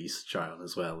sample piece to try on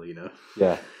as well.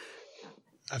 Yeah.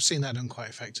 I've seen that done quite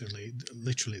effectively,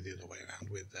 literally the other way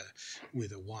around,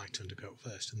 with a white undercoat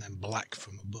first and then black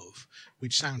from above,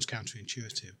 which sounds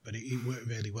counterintuitive, but it worked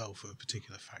really well for a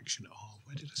particular faction. Oh,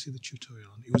 where did I see the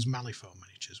tutorial on? It was Malifaux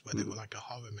miniatures, where they were like a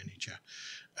horror miniature.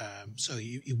 So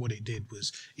what it did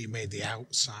was it made the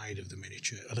outside of the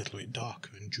miniature a little bit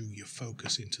darker and drew your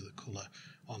focus into the colour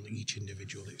on each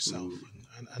individual itself,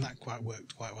 and that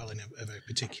worked quite well in a very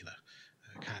particular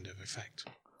kind of effect.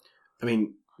 I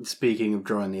mean, speaking of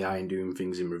drawing the eye and doing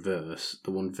things in reverse,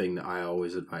 the one thing that I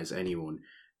always advise anyone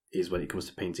is when it comes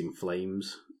to painting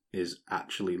flames is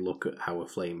actually look at how a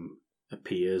flame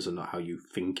appears and not how you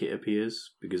think it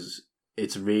appears, because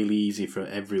it's really easy for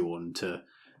everyone to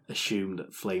assume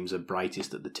that flames are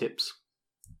brightest at the tips,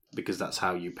 because that's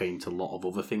how you paint a lot of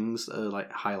other things that are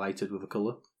like highlighted with a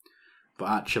colour. But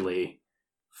actually,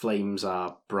 flames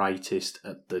are brightest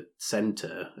at the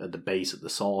centre, at the base, at the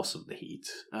source of the heat,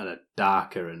 and are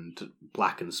darker and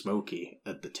black and smoky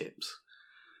at the tips.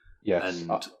 Yes,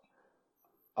 and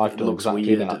I've it done looks exactly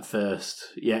weird that. at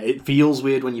first. Yeah, it feels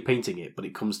weird when you're painting it, but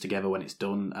it comes together when it's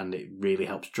done, and it really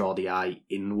helps draw the eye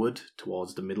inward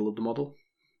towards the middle of the model.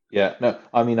 Yeah, no,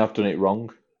 I mean I've done it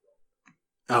wrong.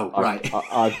 Right.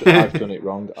 I've done it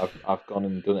wrong. I've gone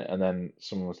and done it, and then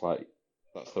someone was like,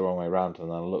 "That's the wrong way around," and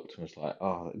then I looked and was like,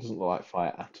 "Oh, it doesn't look like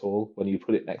fire at all." When you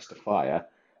put it next to fire,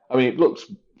 I mean, it looks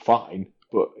fine,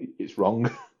 but it's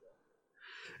wrong.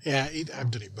 Yeah,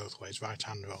 I've done it both ways, right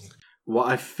and wrong. What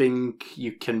I think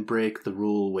you can break the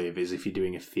rule with is if you're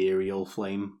doing ethereal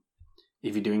flame,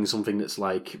 if you're doing something that's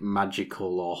like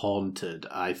magical or haunted,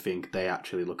 I think they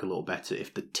actually look a little better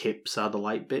if the tips are the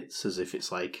light bits, as if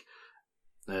it's like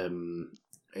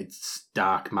it's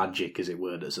dark magic, as it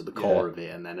were, that's at the core of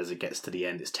it, and then as it gets to the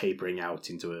end, it's tapering out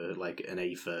into an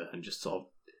aether and just sort of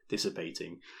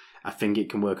dissipating. I think it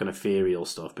can work on ethereal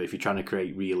stuff, but if you're trying to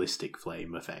create realistic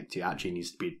flame effect, it actually needs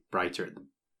to be brighter at the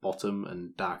bottom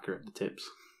and darker at the tips.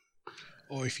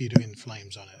 Or if you're doing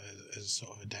flames on it as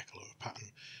sort of a decal or a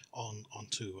pattern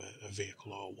onto a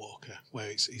vehicle or a walker, where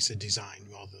it's a design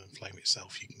rather than flame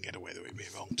itself, you can get away with it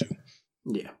being wrong too.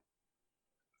 Yeah.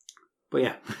 But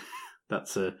yeah,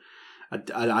 that's I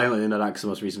only know that because the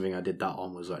most recent thing I did that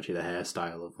on was actually the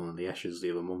hairstyle of one of the Eshers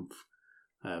the other month.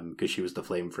 Because she was the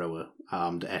flamethrower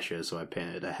armed Escher, so I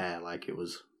painted her hair like it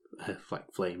was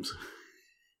like flames.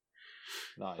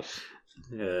 Nice.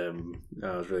 I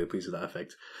was really pleased with that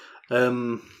effect.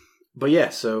 But yeah,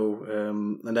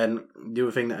 so and then the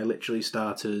other thing that I literally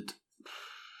started,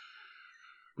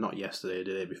 not yesterday,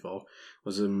 the day before,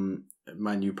 was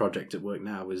my new project at work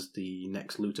now is the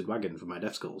next looted wagon for my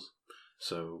Death Skulls.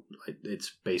 So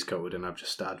it's base coated, and I've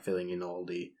just started filling in all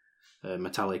the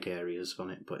metallic areas on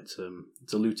it. But it's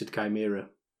a looted Chimera.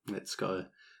 It's got a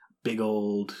big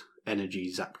old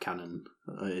energy zap cannon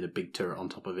in a big turret on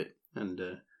top of it, and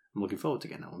I'm looking forward to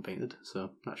getting that one painted.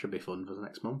 So that should be fun for the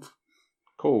next month.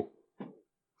 Cool.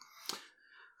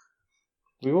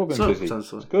 We've all been busy.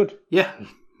 Sounds it's good. Yeah,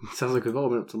 sounds like we've all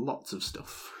been up to lots of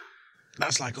stuff.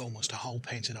 That's like almost a whole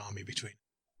painted army between.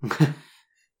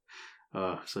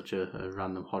 Such a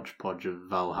random hodgepodge of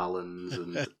Valhallans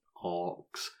and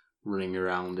orcs running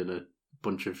around in a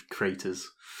bunch of craters.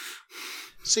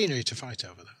 Scenery to fight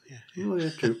over, though. Yeah. Oh,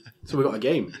 yeah, true. So we've got a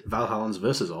game, Valhallans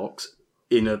versus orcs,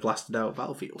 in a blasted out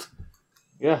battlefield.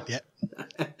 Yeah.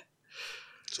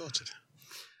 Sorted.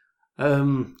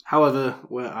 However,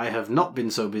 where I have not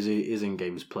been so busy is in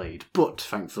games played, but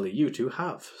thankfully you two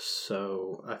have.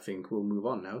 So I think we'll move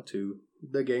on now to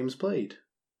the games played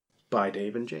by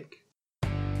Dave and Jake.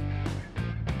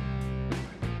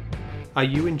 Are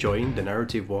you enjoying the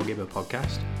Narrative Wargamer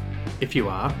podcast? If you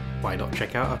are, why not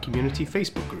check out our community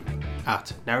Facebook group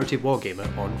at Narrative Wargamer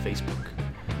on Facebook.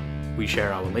 We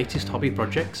share our latest hobby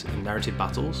projects and narrative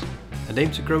battles and aim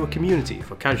to grow a community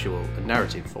for casual and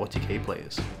narrative 40k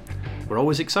players. We're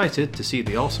always excited to see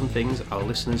the awesome things our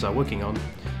listeners are working on,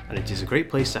 and it is a great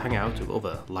place to hang out with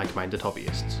other like-minded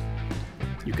hobbyists.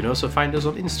 You can also find us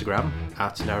on Instagram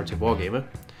at Narrative Wargamer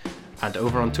and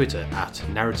over on Twitter at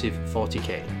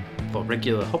Narrative40k for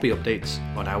regular hobby updates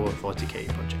on our 40k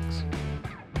projects.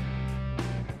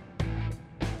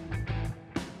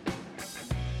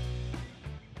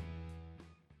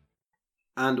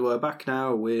 And we're back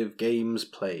now with games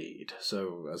played.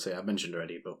 So, as I mentioned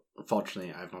already, but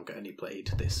unfortunately I've not got any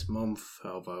played this month,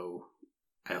 although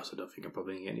I also don't think I'm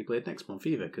probably going to get any played next month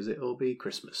either, because it'll be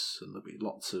Christmas and there'll be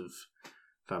lots of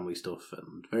family stuff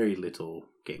and very little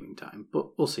gaming time.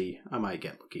 But we'll see, I might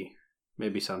get lucky.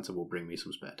 Maybe Santa will bring me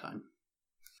some spare time.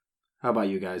 How about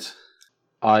you guys?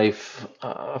 I've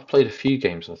played a few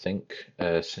games, I think,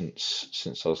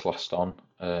 since I was last on.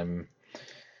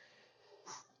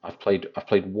 I've played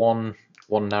one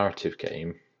narrative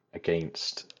game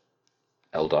against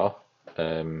Eldar,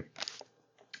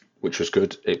 which was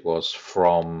good. It was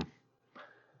from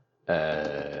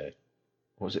what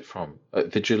was it from?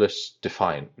 Vigilus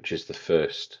Defiant, which is the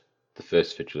first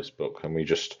Vigilus book, and we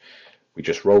just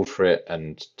rolled for it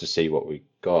and to see what we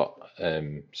got.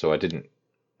 So we didn't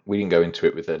go into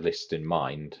it with a list in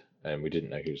mind, and we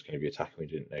didn't know who was going to be attacking, we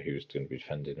didn't know who was going to be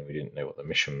defending, and we didn't know what the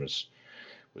mission was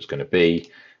going to be.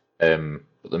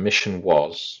 But the mission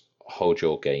was hold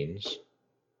your gains.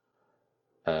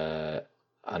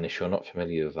 And if you're not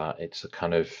familiar with that, it's a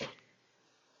kind of...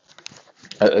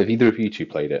 have either of you two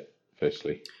played it,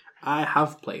 firstly? I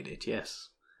have played it, yes.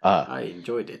 I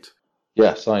enjoyed it.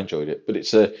 Yes, I enjoyed it. But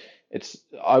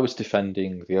I was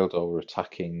defending, the Eldar were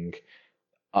attacking.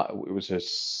 It was a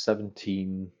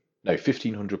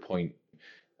 1,500 point.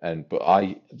 But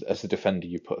as a defender,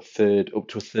 you put up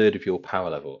to a third of your power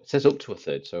level. It says up to a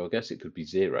third, so I guess it could be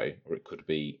 0, or it could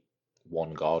be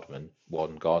one guardsman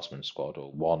squad,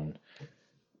 or one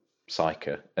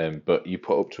psyker. But you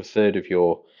put up to a third of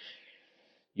your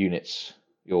units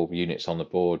on the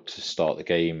board to start the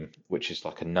game, which is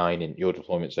like your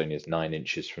deployment zone is 9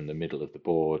 inches from the middle of the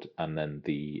board, and then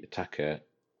the attacker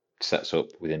sets up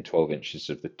within 12 inches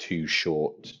of the 2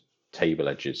 short table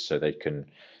edges, so they can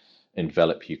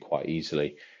envelop you quite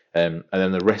easily, and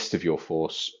then the rest of your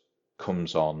force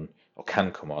comes on, or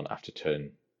can come on, after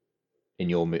turn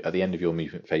at the end of your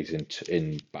movement phase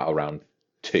in battle round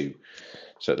 2.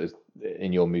 So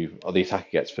in your move, or the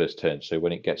attacker gets first turn. So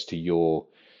when it gets to your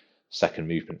second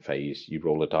movement phase, you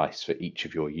roll a dice for each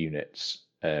of your units,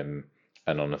 and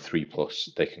on a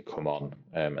 3+, they can come on,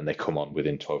 and they come on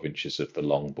within 12 inches of the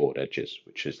long board edges,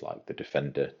 which is like the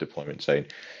defender deployment zone.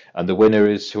 And the winner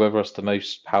is whoever has the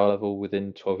most power level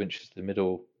within 12 inches of the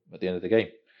middle at the end of the game.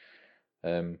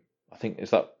 I think is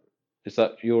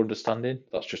that your understanding?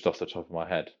 That's just off the top of my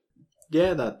head.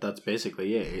 Yeah, that's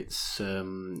basically it. It's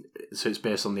so it's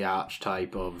based on the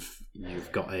archetype of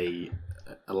you've got a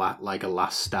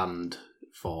last stand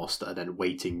force that are then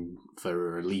waiting for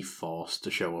a relief force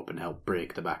to show up and help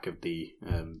break the back of the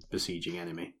besieging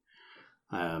enemy.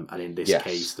 And in this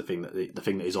case, the thing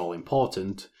that is all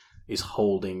important is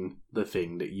holding the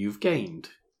thing that you've gained.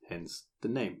 Hence the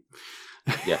name.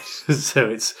 Yes. So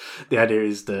it's the idea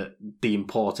is that the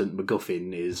important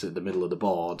MacGuffin is at the middle of the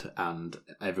board, and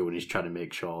everyone is trying to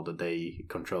make sure that they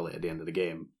control it at the end of the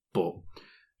game. But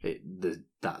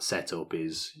that setup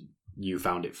is you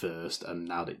found it first, and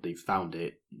now that they've found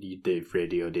it, they've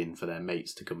radioed in for their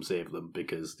mates to come save them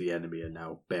because the enemy are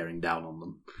now bearing down on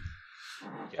them.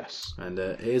 Yes. And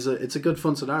it's a good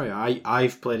fun scenario.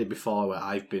 I've played it before where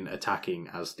I've been attacking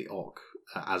as the orc,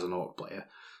 as an orc player.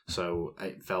 So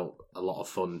it felt a lot of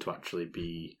fun to actually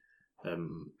be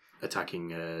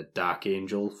attacking a Dark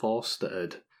Angel force that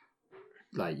had,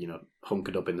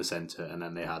 hunkered up in the centre, and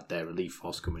then they had their relief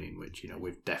force coming in, which,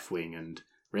 with Deathwing and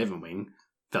Ravenwing,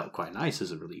 felt quite nice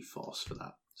as a relief force for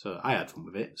that. So I had fun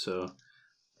with it. So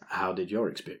how did your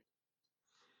experience?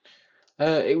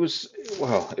 It was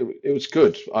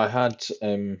good. I had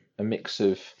a mix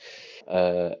of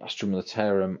Astra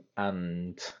Militarum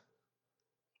and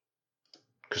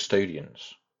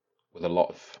Custodians with a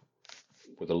lot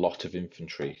of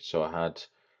infantry. So I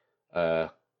had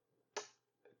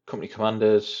company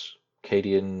commanders,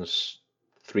 Cadians,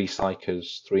 3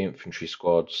 Psykers, 3 infantry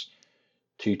squads,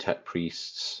 2 tech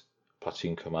priests,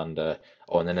 platoon commander.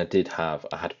 Oh, and then I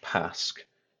had Pask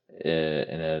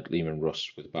in a Lehman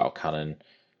Russ with battle cannon,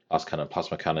 las cannon,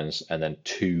 plasma cannons, and then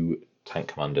 2 tank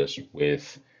commanders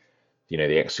with,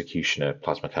 the executioner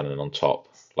plasma cannon on top,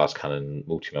 las cannon,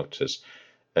 multi-motors.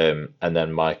 And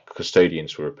then my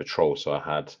custodians were a patrol, so I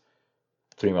had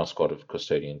 3-man squad of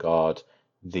custodian guard,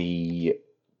 the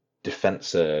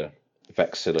Defensor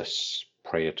Vexillus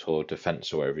Praetor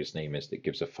Defensor, whatever his name is, that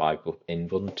gives a 5+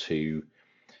 invuln to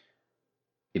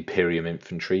Imperium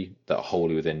infantry that are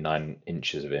wholly within 9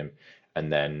 inches of him,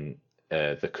 and then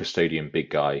the custodian big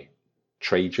guy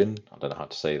Trajan. I don't know how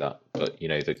to say that, but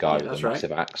the guy with the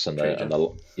massive axe and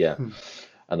the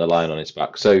lion on his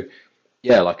back. So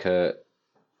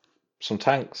some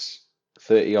tanks,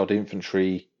 30 odd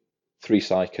infantry, 3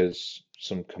 psychers,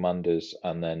 some commanders,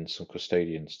 and then some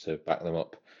custodians to back them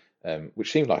up,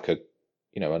 which seemed like a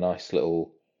nice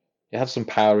little. It had some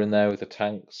power in there with the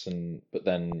tanks, but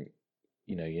then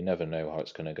you never know how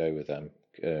it's going to go with them.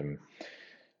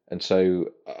 And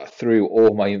so I threw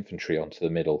all my infantry onto the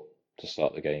middle to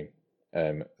start the game,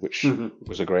 which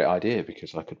was a great idea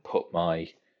because I could put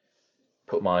my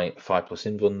 5+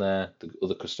 invuln there. The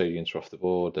other custodians were off the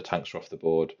board, the tanks were off the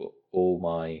board, but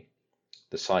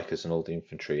the psychers and all the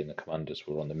infantry and the commanders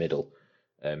were on the middle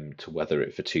to weather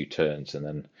it for 2 turns,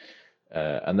 and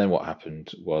then what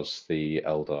happened was the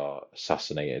Eldar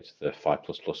assassinated the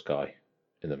 5++ guy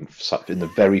in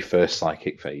the very first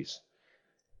psychic phase.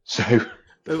 So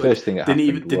the first thing that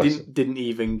didn't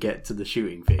even get to the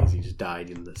shooting phase. He just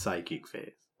died in the psychic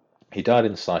phase. He died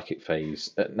in the psychic phase.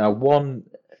 Now,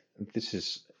 this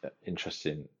is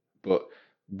interesting, but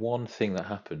one thing that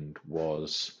happened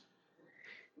was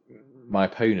my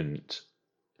opponent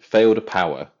failed a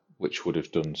power which would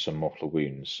have done some mortal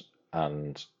wounds,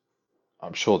 and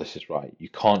I'm sure this is right. You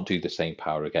can't do the same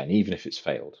power again, even if it's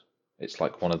failed. It's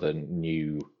like one of the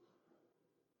new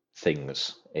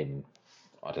things in,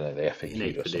 I don't know, the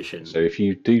FAQ or something. So if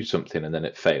you do something and then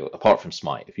it failed, apart from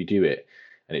Smite, if you do it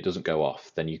and it doesn't go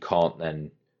off, then you can't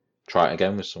then try it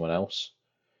again with someone else.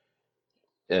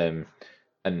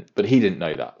 But he didn't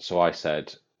know that, so I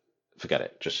said, forget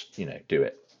it, just do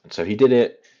it. And so he did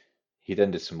it. He then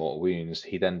did some mortal wounds.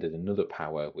 He then did another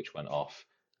power which went off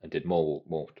and did more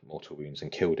mortal wounds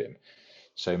and killed him.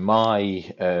 So my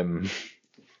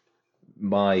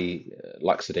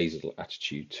lackadaisical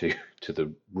attitude to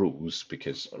the rules,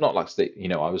 because not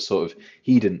lackadaisical, I was sort of,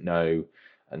 he didn't know,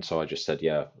 and so I just said,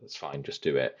 yeah, that's fine, just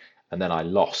do it. And then I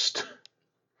lost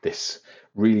this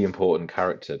really important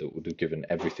character that would have given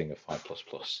everything a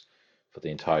 5++ for the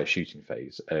entire shooting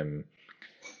phase.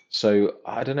 So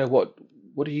I don't know, what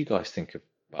do you guys think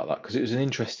about that? Because it was an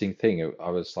interesting thing. I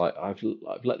was like, I've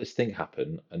let this thing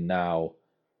happen, and now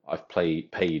I've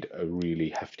paid a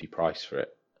really hefty price for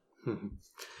it.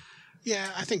 Yeah,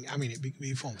 I think, I mean,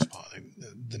 it forms part of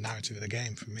the narrative of the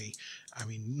game for me. I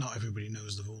mean, not everybody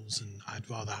knows the rules, and I'd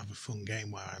rather have a fun game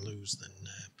where I lose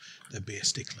than be a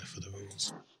stickler for the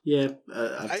rules. Yeah,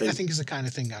 I think it's the kind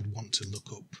of thing I'd want to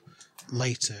look up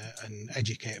later and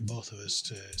educate both of us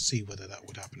to see whether that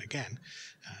would happen again,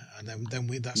 and then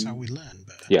that's how we learn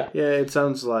better. Yeah, it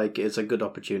sounds like it's a good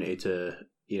opportunity to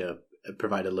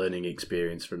provide a learning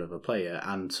experience for another player,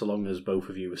 and so long as both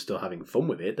of you are still having fun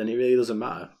with it, then it really doesn't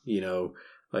matter.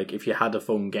 Like if you had a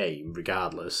fun game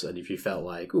regardless, and if you felt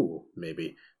like, oh,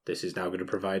 maybe this is now going to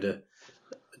provide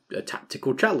a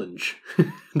tactical challenge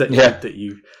that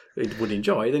you would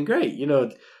enjoy, then great.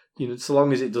 So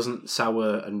long as it doesn't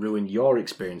sour and ruin your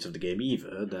experience of the game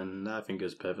either, then I think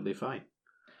it's perfectly fine.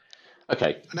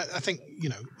 Okay. And I think,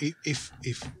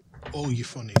 if all your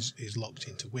fun is locked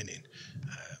into winning,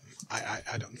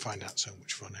 I don't find that so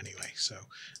much fun anyway. So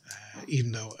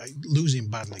even though losing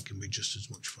badly can be just as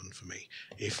much fun for me,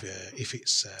 if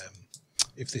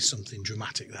there's something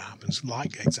dramatic that happens,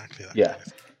 like exactly that. Yeah. Kind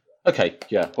of thing. Okay.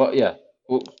 Yeah. Well. Yeah.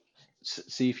 Well.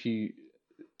 See if you.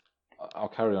 I'll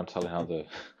carry on telling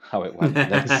how it went,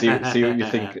 and then see what you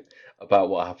think about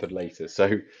what happened later.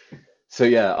 So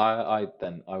yeah, I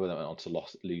went on to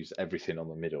lose everything on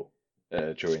the middle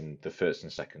during the first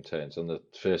and second turns. On the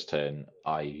first turn,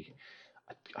 I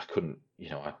couldn't,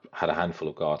 I had a handful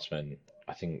of guardsmen.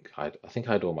 I think I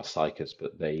had all my psychers,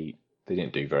 but they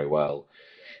didn't do very well.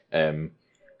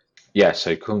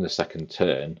 So come the second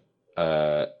turn,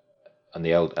 and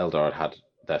the Eldar had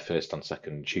their first and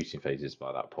second shooting phases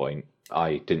by that point.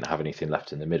 I didn't have anything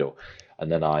left in the middle, and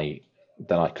then I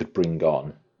could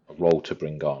roll to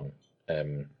bring on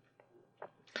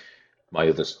my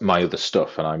other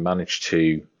stuff, and I managed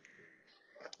to.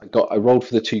 I rolled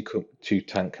for the two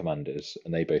tank commanders,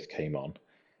 and they both came on.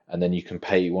 And then you can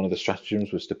pay. One of the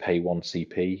stratagems was to pay 1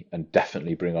 CP and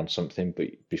definitely bring on something, but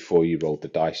before you rolled the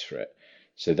dice for it.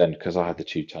 So then, because I had the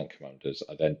 2 tank commanders,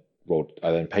 I then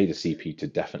paid a CP to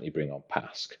definitely bring on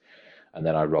Pask, and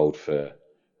then I rolled for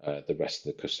the rest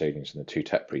of the custodians and the 2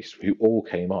 tech priests, who all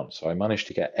came on. So I managed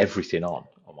to get everything on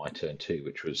my turn 2,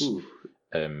 which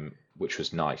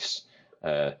was nice.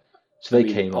 So they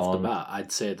came off on. the bat.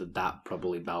 I'd say that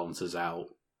probably balances out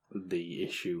the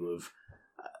issue of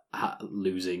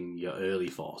losing your early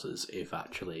forces if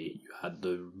actually you had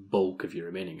the bulk of your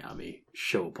remaining army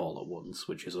show up all at once,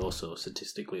 which is also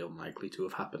statistically unlikely to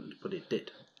have happened, but it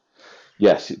did.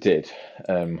 Yes, it did.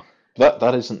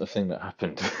 That isn't the thing that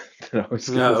happened. That I was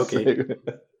okay.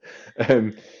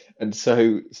 And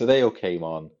so they all came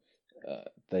on.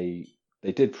 They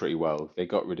did pretty well. They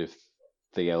got rid of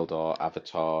the Eldar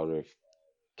avatar of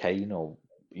Kane, or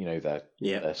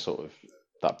they're sort of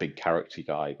that big character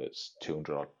guy that's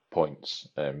 200 odd points.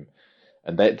 And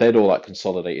they'd all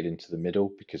consolidated into the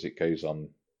middle because it goes on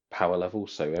power level.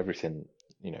 So everything,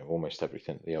 almost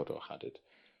everything that the Eldar had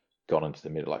gone into the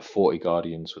middle. Like 40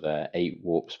 Guardians were there, 8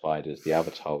 Warp Spiders, the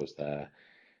Avatar was there.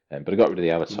 But I got rid of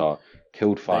the Avatar,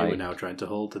 killed 5. They were now trying to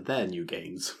hold their new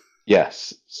gains.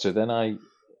 Yes. So then I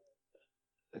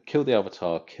killed the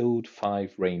Avatar, killed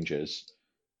 5 Rangers,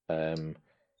 and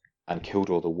killed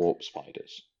all the Warp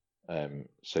Spiders.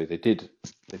 So they did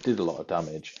a lot of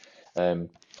damage. And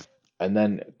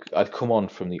then I'd come on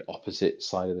from the opposite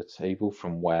side of the table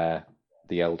from where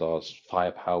the Eldar's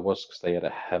firepower was, because they had a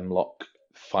Hemlock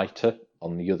fighter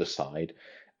on the other side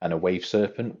and a Wave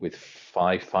Serpent with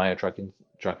 5 Fire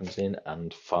Dragons in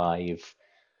and 5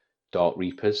 Dark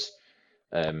Reapers.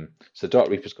 So Dark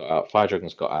Reapers got out, Fire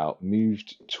Dragons got out,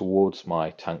 moved towards my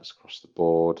tanks across the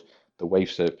board. The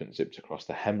Wave Serpent zipped across.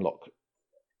 The Hemlock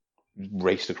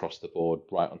raced across the board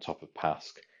right on top of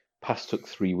Pask. Pask took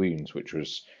 3 wounds, which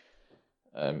was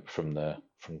from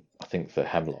I think the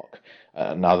Hemlock.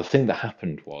 Now the thing that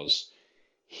happened was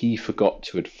he forgot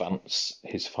to advance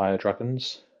his Fire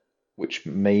Dragons, which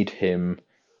made him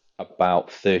about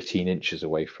 13 inches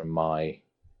away from my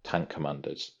tank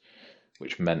commanders,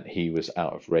 which meant he was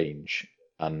out of range,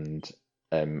 and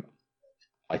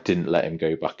I didn't let him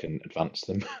go back and advance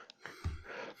them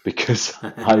because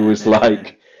I was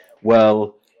like,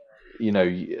 well,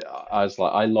 I was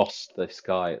like, I lost this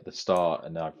guy at the start,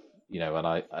 and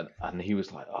and he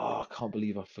was like, oh, I can't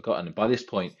believe I've forgotten. And by this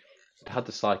point, it had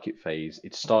the psychic phase,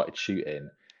 it started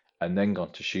shooting, and then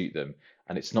gone to shoot them,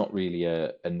 and it's not really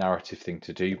a narrative thing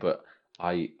to do, but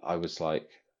I was like,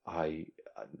 I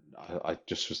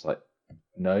just was like,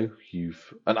 no,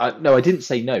 I didn't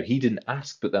say no. He didn't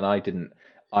ask, but then I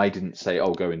didn't say,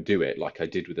 oh, go and do it like I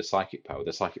did with the psychic power.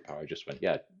 The psychic power, I just went,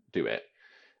 yeah, do it.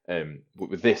 But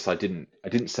with this, I didn't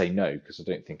say no because I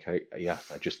don't think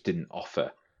I just didn't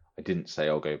offer. I didn't say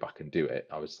I'll go back and do it.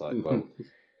 I was like, well,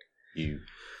 you're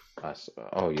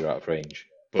out of range.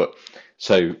 But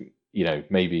so,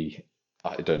 maybe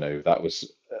I don't know. That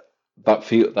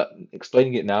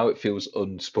explaining it now, it feels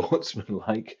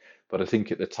unsportsmanlike. But I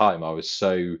think at the time I was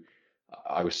so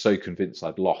convinced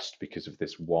I'd lost because of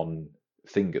this one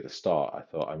thing at the start. I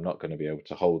thought I'm not going to be able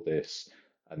to hold this,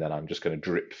 and then I'm just going to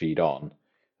drip feed on.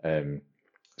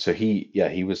 So he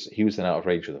was then out of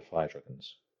range with the fire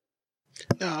dragons.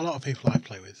 No, a lot of people I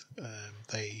play with,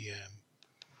 they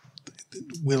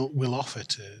will offer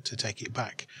to take it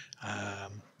back,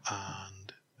 and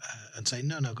say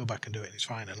no, go back and do it. It's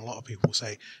fine. And a lot of people will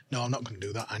say, no, I'm not going to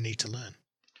do that. I need to learn.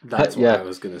 That's what I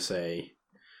was going to say.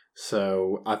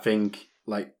 So I think,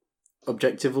 like,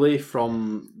 objectively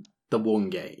from the one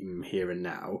game here and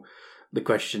now, the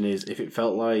question is if it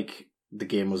felt like the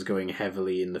game was going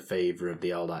heavily in the favour of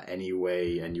the Eldar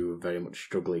anyway, and you were very much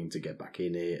struggling to get back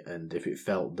in it, and if it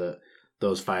felt that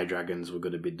those fire dragons were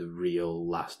going to be the real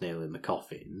last nail in the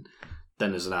coffin,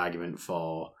 then there's an argument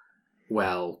for,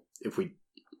 well, if we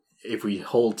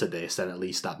hold to this, then at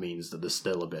least that means that there's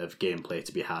still a bit of gameplay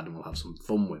to be had and we'll have some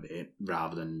fun with it,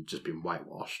 rather than just being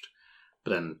whitewashed.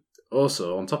 But then,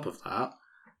 also, on top of that,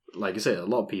 like I say, a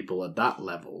lot of people at that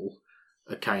level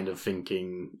are kind of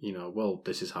thinking, well,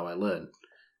 this is how I learn.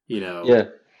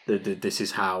 This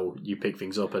is how you pick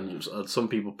things up, and some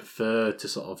people prefer to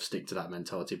sort of stick to that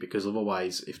mentality, because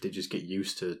otherwise, if they just get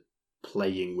used to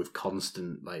playing with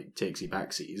constant, like,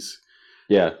 takesy-backsies,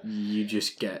 you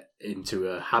just get into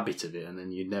a habit of it, and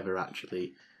then you never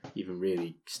actually even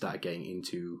really start getting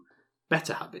into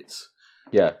better habits.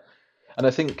 Yeah, and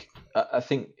I think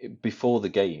before the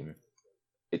game,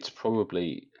 it's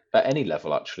probably at any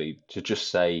level actually to just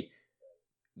say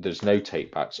there's no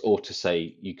take backs, or to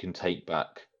say you can take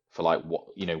back for like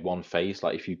one phase.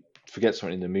 Like if you forget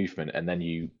something in the movement and then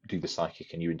you do the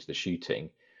psychic and you're into the shooting,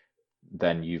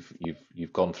 then you've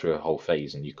gone through a whole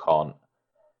phase and you can't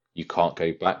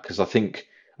go back. Because I think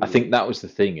that was the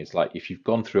thing, is like if you've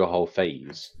gone through a whole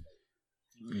phase,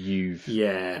 the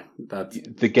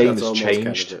game has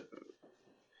changed. Kind of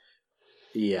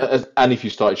yeah, and if you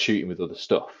started shooting with other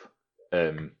stuff,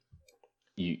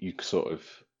 you sort of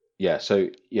So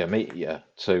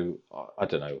So I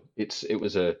don't know.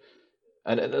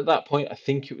 And at that point, I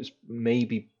think it was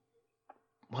maybe.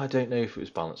 I don't know if it was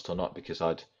balanced or not, because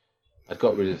I'd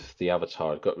got rid of the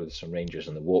Avatar, I'd got rid of some Rangers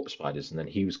and the Warp Spiders, and then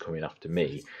he was coming after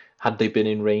me. Had they been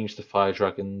in range, the Fire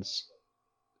Dragons,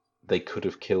 they could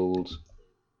have killed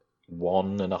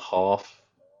 1.5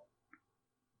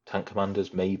 tank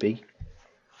commanders, maybe.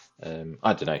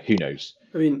 I don't know. Who knows?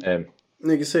 I mean,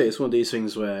 like I say, it's one of these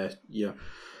things where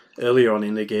earlier on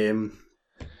in the game,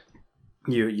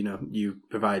 you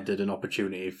provided an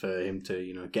opportunity for him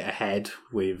to get ahead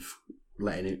with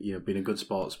letting it being a good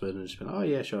sportsman and just being, oh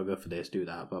yeah, sure, I'll go for this, do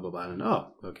that, blah blah blah, and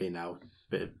okay, now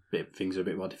things are a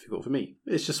bit more difficult for me.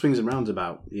 It's just swings and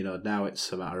roundabout. Now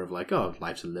it's a matter of like,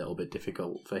 life's a little bit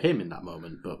difficult for him in that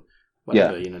moment, but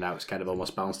whatever. Now it's kind of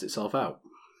almost balanced itself out.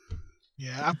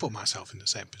 Yeah, I've put myself in the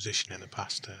same position in the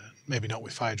past. Maybe not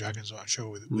with fire dragons, but I'm sure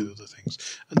with other things.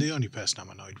 And the only person I'm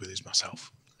annoyed with is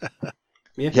myself.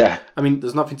 Yeah. I mean,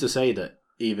 there's nothing to say that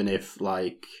even if,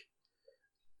 like,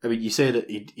 you say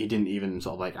that he didn't even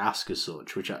sort of like ask as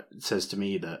such, which says to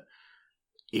me that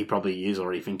he probably is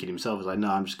already thinking himself, is like,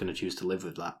 no, I'm just going to choose to live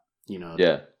with that.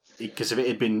 Yeah. Because if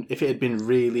it had been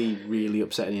really, really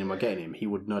upsetting him or getting him, he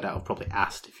would no doubt have probably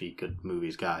asked if he could move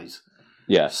his guys.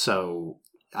 Yeah. So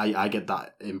I get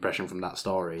that impression from that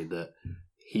story that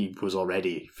he was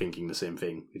already thinking the same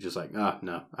thing. He's just like, no,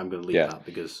 I'm going to leave that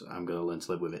because I'm going to learn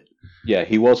to live with it. Yeah,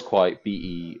 he was quite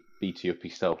beaty up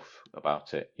himself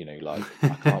about it. Like, I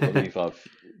can't believe I've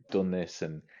done this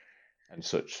and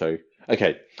such. So,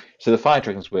 okay. So the Fire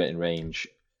Dragons weren't in range.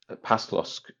 Pask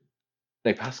lost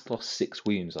 6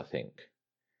 wounds, I think.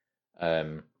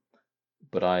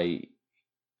 But I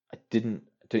don't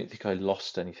think I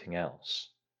lost anything else.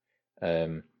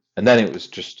 And then it was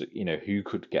just, who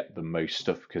could get the most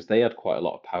stuff, because they had quite a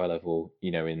lot of power level,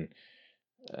 in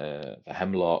the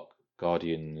Hemlock,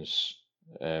 Guardians,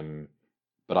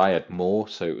 but I had more,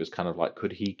 so it was kind of like,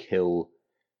 could he kill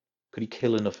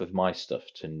enough of my stuff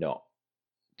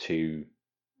to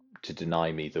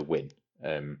deny me the win?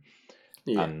 And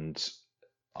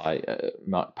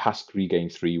Pask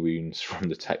regained 3 wounds from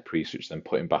the Tech Priest, which then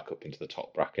put him back up into the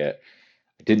top bracket.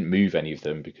 I didn't move any of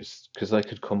them because they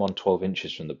could come on 12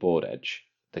 inches from the board edge.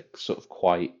 They're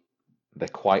quite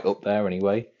up there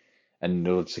anyway, and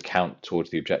in order to count towards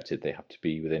the objective, they have to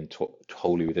be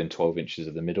wholly within 12 inches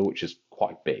of the middle, which is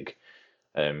quite big.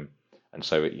 And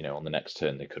so on the next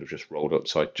turn they could have just rolled up.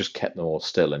 So I just kept them all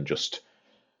still and just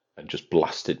and just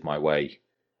blasted my way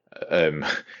um,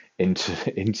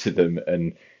 into them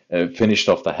and finished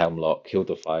off the Hemlock, killed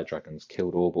the Fire Dragons,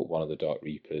 killed all but one of the Dark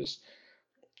Reapers,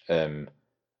 um,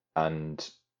 and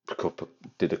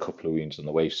did a couple of wounds on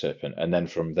the Wave Serpent. And then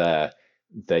from there,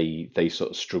 they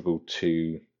sort of struggled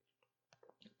to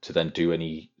then do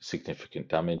any significant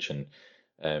damage.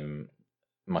 And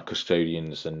my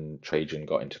Custodians and Trajan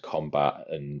got into combat,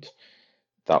 and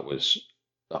that was.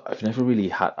 I've never really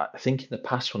had. I think in the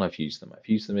past when I've used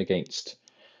them against,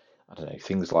 I don't know,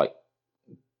 things like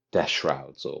Death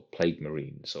Shrouds or Plague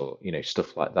Marines or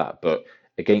stuff like that. But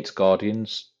against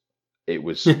Guardians, it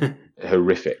was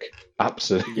horrific,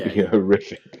 absolutely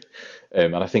horrific.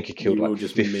 And I think it killed you like will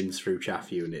just 50, mince through chaff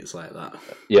units like that.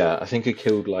 Yeah, I think it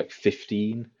killed like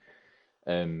 15.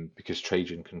 Because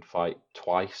Trajan can fight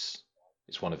twice.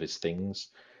 It's one of his things.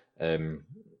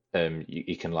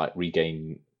 He can like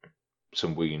regain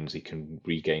some wounds, he can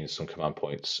regain some command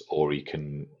points, or he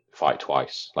can fight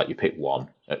twice. Like you pick one,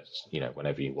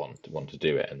 whenever you want to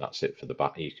do it, and that's it for the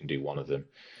battle. You can do one of them.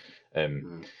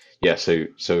 Yeah. So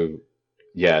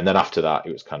yeah, and then after that,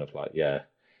 it was kind of like, yeah,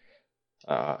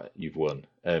 you've won.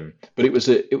 But it was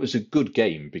a good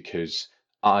game because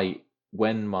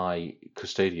when my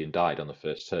Custodian died on the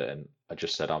first turn, I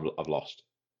just said I've lost,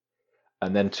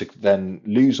 and then to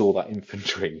lose all that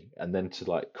infantry and then to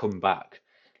like come back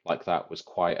like that was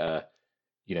quite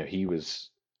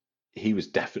he was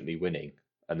definitely winning,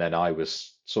 and then I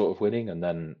was sort of winning, and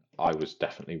then I was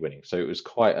definitely winning. So it was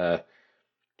quite a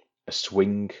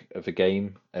swing of a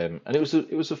game, and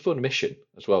it was a fun mission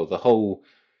as well. The whole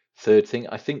third thing,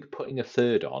 I think putting a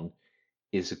third on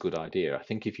is a good idea. I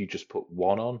think if you just put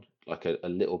one on, like a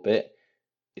little bit,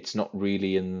 it's not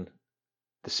really in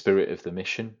the spirit of the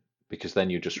mission, because then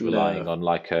you're just relying on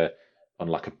like a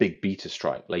big beta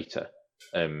strike later,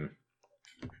 and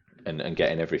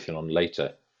getting everything on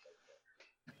later.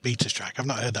 Beta strike. I've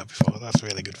not heard that before. That's a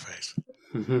really good phrase.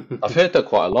 I've heard that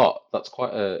quite a lot. That's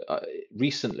quite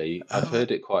recently. I've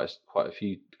heard it quite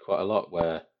a lot.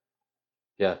 Where,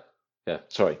 yeah.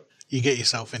 Sorry. You get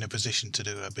yourself in a position to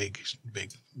do a big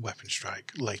weapon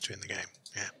strike later in the game.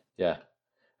 Yeah.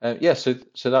 So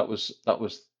that was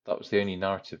the only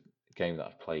narrative game that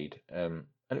I've played, and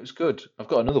it was good. I've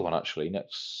got another one actually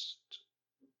next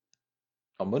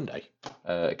on Monday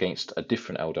against a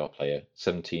different Eldar player,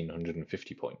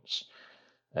 1,750 points,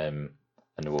 and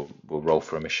we'll roll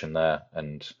for a mission there,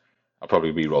 and I'll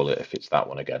probably re-roll it if it's that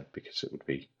one again, because it would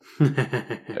be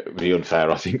unfair,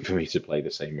 I think, for me to play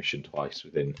the same mission twice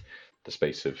within the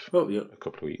space of a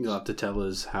couple of weeks. You'll have to tell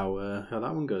us how that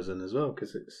one goes in as well,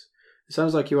 because it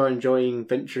sounds like you are enjoying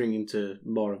venturing into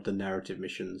more of the narrative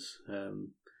missions.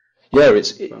 Yeah,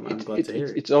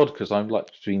 it's odd because I'm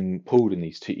like being pulled in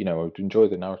these two. I would enjoy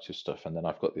the narrative stuff, and then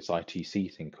I've got this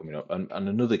ITC thing coming up, and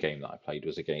another game that I played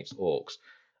was against Orcs,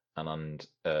 and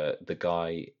the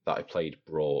guy that I played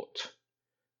brought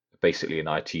basically an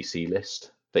ITC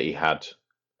list that he had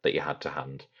to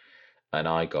hand, and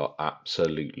I got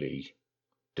absolutely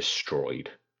destroyed.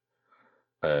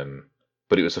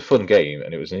 But it was a fun game,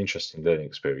 and it was an interesting learning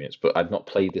experience. But I'd not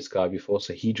played this guy before,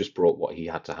 so he just brought what he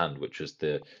had to hand, which was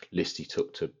the list he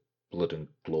took to Blood and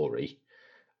Glory.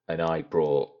 And I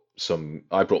brought my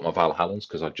Valhallans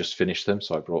because I'd just finished them.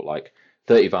 So I brought like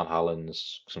 30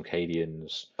 Valhallans, some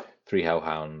Cadians, 3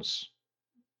 Hellhounds,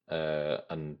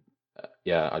 and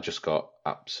I just got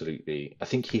absolutely. I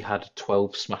think he had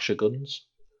 12 Smasher guns.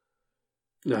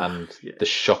 And the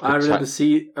shock attack.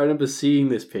 I remember seeing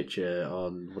this picture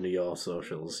on one of your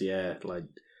socials. Yeah, like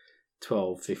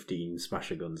 12, 15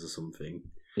 Smasher guns or something.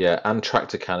 Yeah, and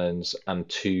tractor cannons and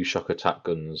 2 shock attack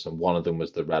guns, and one of them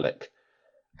was the Relic.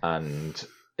 And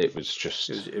it was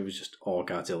just Orc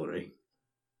artillery.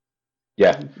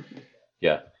 Yeah.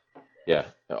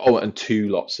 Oh, and 2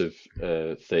 lots of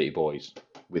 30 boys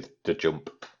with the jump.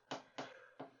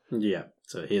 Yeah.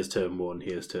 So here's turn 1,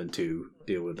 here's turn 2.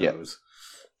 Deal with those.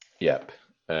 Yep.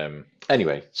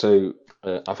 Anyway, so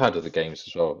I've had other games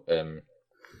as well,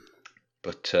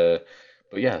 but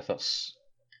yeah, that's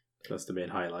the main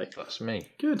highlight. That's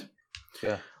me. Good.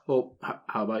 Yeah. Well,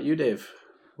 how about you, Dave?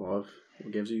 What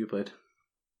games have you played?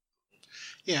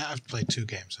 Yeah, I've played 2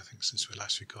 games, I think, since we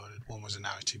last recorded. One was a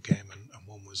narrative game, and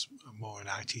one was more an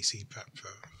ITC prep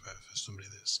for somebody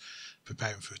that's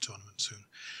preparing for a tournament soon.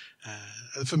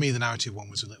 For me, the narrative one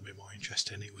was a little bit more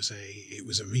interesting. It was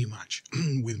a rematch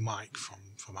with Mike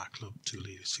from our club, 2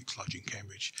 Leaders 6 Lodge in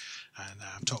Cambridge, and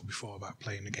I've talked before about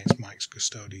playing against Mike's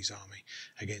Custodes army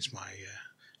against my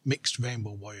mixed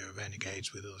Rainbow Warrior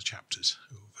Renegades with other chapters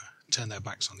who've turn their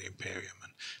backs on the Imperium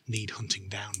and need hunting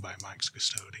down by Mike's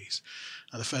Custodes.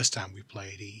 And the first time we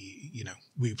played,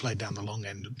 we played down the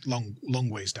long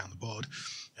ways down the board,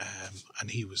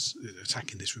 and he was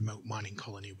attacking this remote mining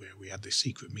colony where we had this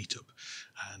secret meetup,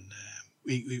 and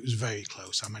it was very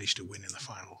close. I managed to win in the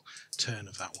final turn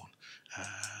of that one,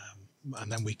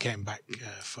 and then we came back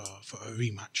for a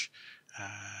rematch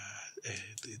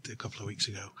a couple of weeks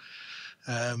ago.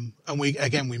 And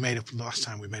we made up last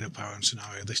time. We made up our own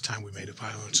scenario. This time we made up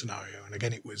our own scenario, and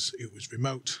again it was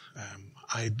remote.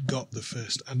 I'd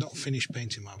not finished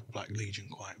painting my Black Legion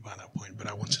quite by that point, but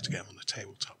I wanted to get them on the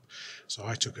tabletop. So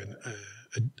I took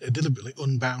a deliberately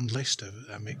unbound list of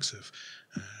a mix of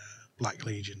Black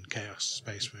Legion, Chaos,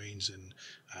 Space Marines, and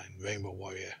Rainbow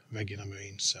Warrior regular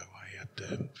Marines. So I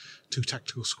had 2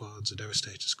 tactical squads, a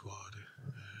Devastator squad,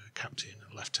 a captain,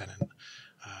 a lieutenant,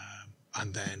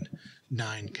 and then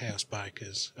 9 Chaos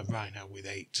Bikers, a Rhino with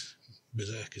 8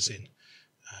 Berserkers in,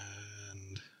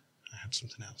 and I had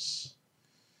something else.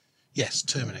 Yes,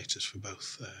 Terminators for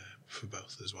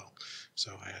both as well.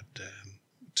 So I had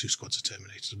 2 squads of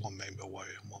Terminators, 1 Rainbow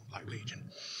Warrior and 1 Black Legion,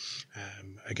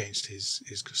 against his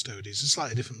Custodes. A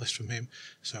slightly different list from him.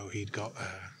 So he'd got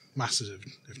masses of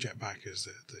jet bikers,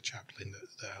 the chaplain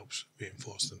that helps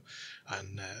reinforce them,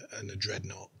 and a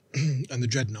Dreadnought. And the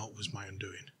Dreadnought was my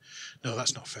undoing. No,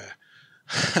 that's not fair.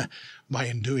 My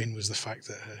undoing was the fact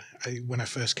that when I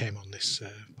first came on this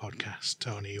podcast,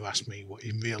 Tony, you asked me what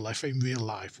in real life,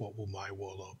 what will my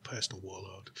personal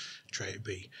warlord trait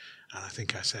be? And I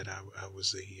think I said I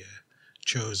was the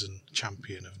chosen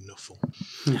champion of Nuffle.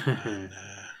 And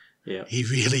yeah, he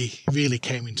really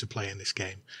came into play in this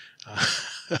game.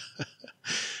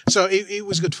 So it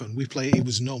was good fun. It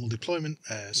was normal deployment,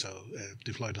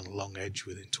 deployed on the long edge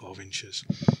within 12 inches.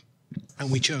 And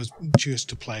we chose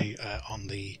to play on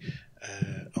the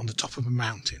top of a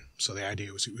mountain. So the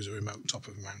idea was it was a remote top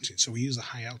of a mountain. So we used the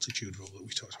high altitude rule that we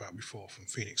talked about before from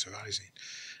Phoenix Rising.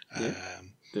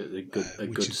 A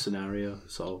good scenario,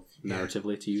 sort of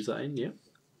narratively to use that in. Yeah.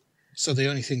 So the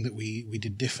only thing that we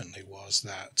did differently was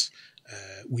that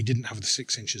we didn't have the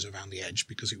 6 inches around the edge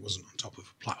because it wasn't on top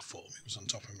of a platform. It was on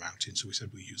top of a mountain. So we said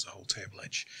we use the whole table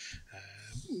edge.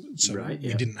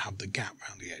 We didn't have the gap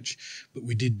around the edge, but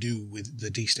we did do with the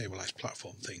destabilized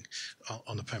platform thing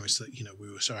on the premise that we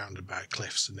were surrounded by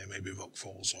cliffs and there may be rock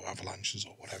falls or avalanches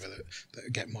or whatever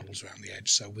that get models around the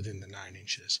edge. So within the 9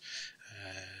 inches,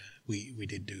 we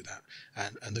did do that,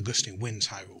 and the gusting winds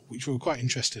high rule, which we were quite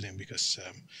interested in because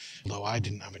although I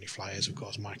didn't have any flyers, of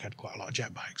course Mike had quite a lot of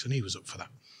jet bikes and he was up for that.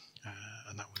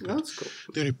 And that was good. That's cool.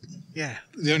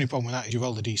 The only problem with that is you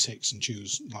roll the d6 and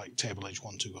choose like table edge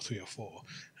 1, 2, or 3, or 4,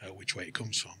 which way it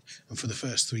comes from. And for the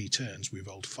first 3 turns, we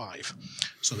rolled 5,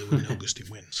 so there were no gusting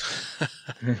winds.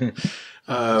 Okay.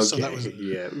 So that was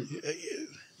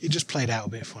it just played out a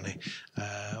bit funny,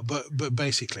 but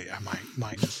basically,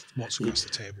 Mike just walks across the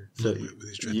table with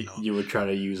his Dreadnought. You were trying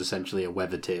to use essentially a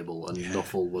weather table, and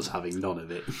Nuffle was having none of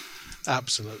it.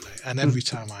 Absolutely, and every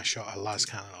time I shot a las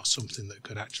cannon or something that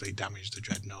could actually damage the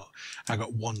Dreadnought, I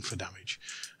got 1 for damage,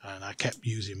 and I kept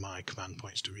using my command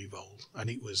points to re-roll, and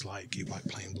it was like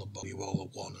playing Blood Bowl. You roll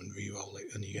a 1 and re-roll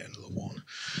it, and you get another 1,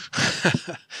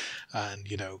 and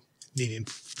needing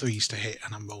 3s to hit,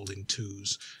 and I'm rolling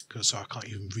 2s, so I can't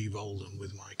even re-roll them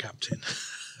with my captain.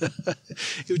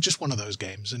 It was just one of those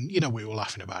games, and we were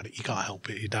laughing about it. You can't help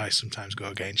it. Your dice sometimes go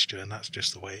against you, and that's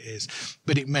just the way it is.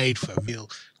 But it made for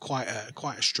quite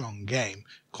a strong game.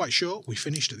 Quite short. We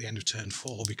finished at the end of turn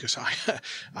 4 because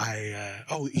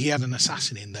he had an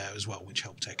assassin in there as well, which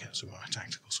helped take out some of my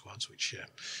tactical squads, which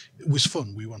was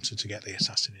fun. We wanted to get the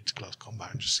assassin into close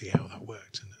combat and just see how that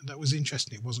worked, and that was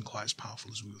interesting. It wasn't quite as powerful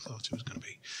as we thought it was going to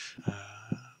be,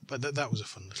 but that was a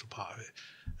fun little part of it.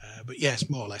 But yes,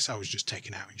 more or less, I was just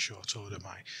taking out in short order.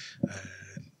 My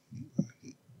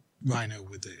Rhino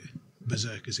with the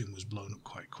Berserkers in was blown up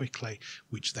quite quickly,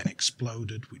 which then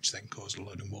exploded, which then caused a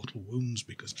load of mortal wounds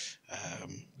because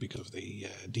of the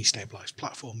destabilized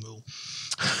platform rule.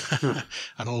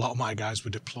 And a lot of my guys were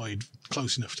deployed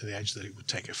close enough to the edge that it would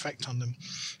take effect on them.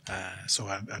 So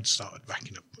I'd started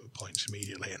racking up points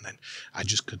immediately, and then I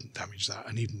just couldn't damage that.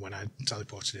 And even when I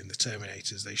teleported in the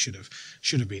Terminators, they should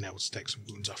have been able to take some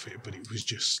wounds off it, but it was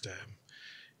just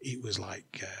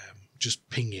just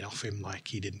pinging off him like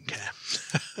he didn't care.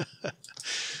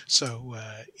 So,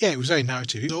 it was very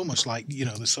narrative. It's almost like,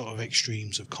 the sort of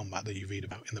extremes of combat that you read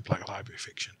about in the Black Library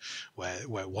fiction, where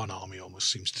one army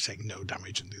almost seems to take no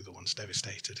damage and the other one's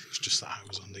devastated. It's just that I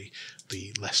was on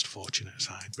the less fortunate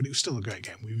side. But it was still a great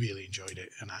game. We really enjoyed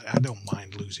it. And I don't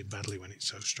mind losing badly when it's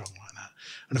so strong like that.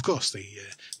 And of course, the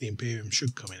Imperium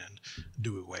should come in and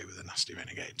do away with the nasty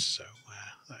renegades. So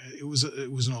it was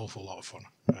an awful lot of fun.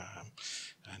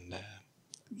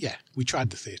 We tried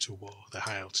the Theatre War, the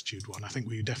high altitude one. I think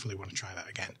we definitely want to try that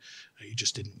again. It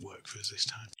just didn't work for us this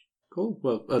time. Cool.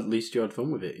 Well, at least you had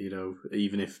fun with it,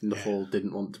 even if Nuffle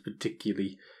didn't want to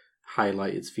particularly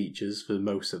highlight its features for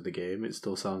most of the game, it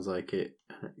still sounds like it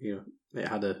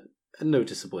had a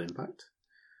noticeable impact.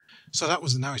 So that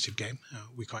was the narrative game.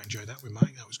 We quite enjoyed that with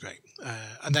Mike. That was great.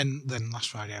 And then last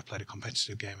Friday I played a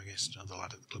competitive game against another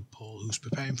lad at the club, Paul, who's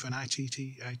preparing for an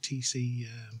ITC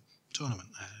tournament,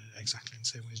 exactly in the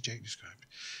same way as Jake described.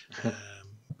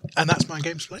 And that's my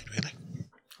games played, really.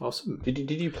 Awesome.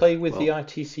 Did you play with the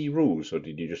ITC rules, or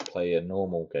did you just play a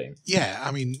normal game? Yeah,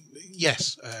 I mean,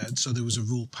 yes. So there was a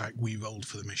rule pack we rolled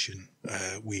for the mission.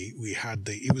 We had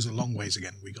it was a long ways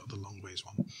again. We got the long ways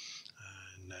one.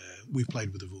 And we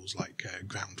played with the rules like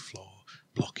ground floor,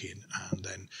 blocking, and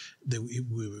then we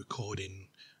were recording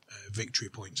victory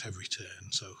points every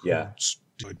turn. So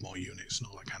destroyed more units and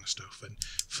all that kind of stuff, and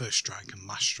first strike and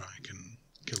last strike, and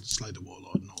slay the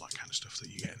warlord and all that kind of stuff that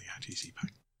you get in the ITC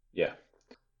pack. Yeah,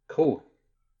 cool.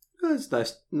 It's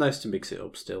nice to mix it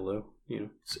up still, though.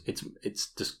 It's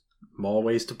just more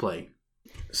ways to play.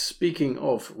 Speaking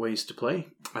of ways to play,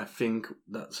 I think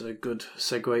that's a good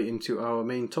segue into our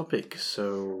main topic.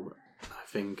 So I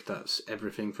think that's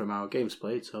everything from our games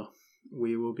played. So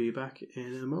we will be back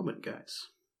in a moment, guys.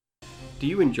 Do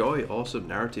you enjoy awesome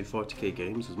narrative 40k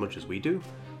games as much as we do?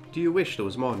 Do you wish there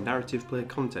was more narrative play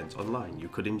content online you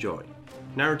could enjoy?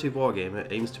 Narrative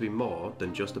Wargamer aims to be more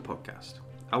than just a podcast.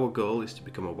 Our goal is to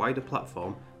become a wider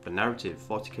platform for narrative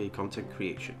 40k content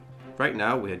creation. Right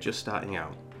now we are just starting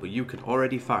out, but you can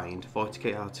already find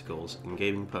 40k articles and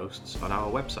gaming posts on our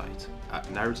website at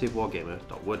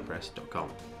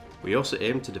narrativewargamer.wordpress.com. We also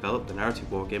aim to develop the Narrative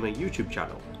Wargamer YouTube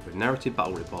channel with narrative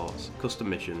battle reports, custom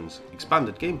missions,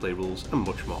 expanded gameplay rules and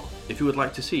much more. If you would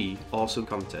like to see awesome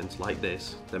content like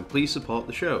this, then please support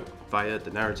the show via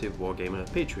the Narrative Wargamer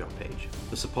Patreon page.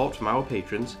 The support from our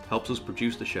patrons helps us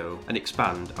produce the show and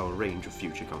expand our range of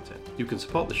future content. You can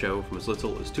support the show from as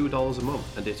little as $2 a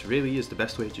month, and it really is the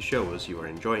best way to show us you are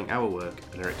enjoying our work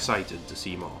and are excited to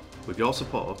see more. With your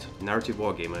support, Narrative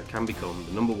Wargamer can become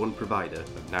the #1 provider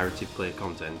of narrative play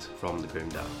content from the Grim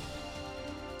Dark.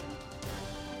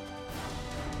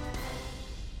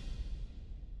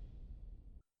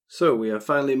 So we have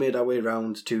finally made our way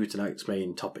round to tonight's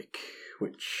main topic,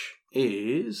 which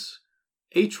is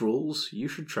 8 rules you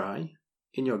should try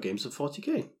in your games of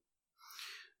 40k.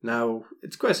 Now,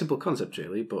 it's quite a simple concept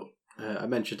really, but I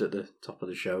mentioned at the top of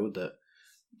the show that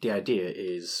the idea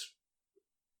is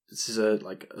this is a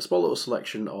small little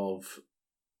selection of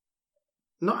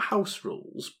not house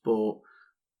rules, but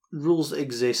rules that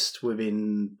exist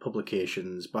within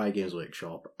publications by Games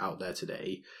Workshop out there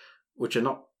today, which are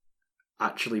not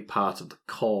actually part of the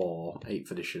core 8th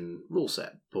edition rule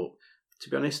set, but to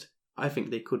be honest, I think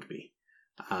they could be.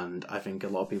 And I think a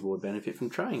lot of people would benefit from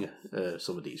trying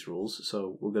some of these rules,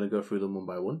 so we're going to go through them one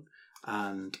by one,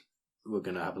 and we're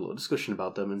going to have a little discussion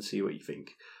about them and see what you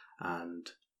think. And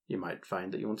you might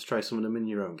find that you want to try some of them in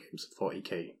your own games of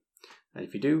 40k. And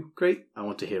if you do, great, I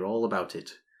want to hear all about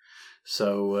it.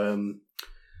 So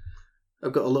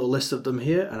I've got a little list of them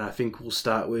here, and I think we'll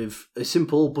start with a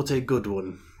simple but a good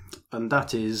one. And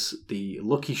that is the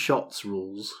Lucky Shots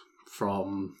rules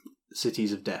from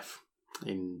Cities of Death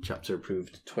in Chapter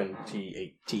Approved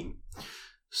 2018.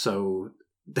 So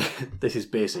this is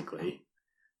basically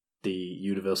the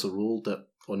universal rule that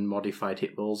unmodified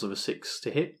hit rolls of a 6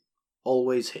 to hit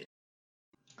always hit.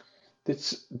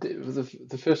 It's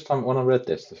the first time when I read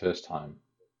this the first time,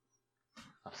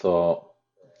 I thought,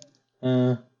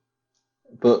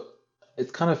 but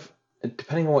it's kind of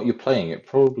depending on what you're playing. It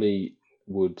probably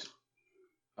would.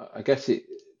 I guess it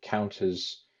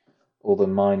counters all the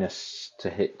minus to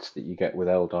hits that you get with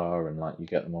Eldar, and you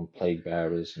get them on Plague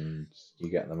Bearers, and you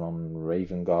get them on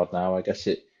Raven Guard now. I guess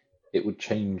it would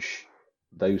change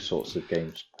those sorts of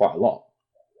games quite a lot.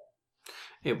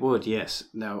 It would, yes.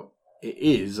 Now, it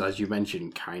is, as you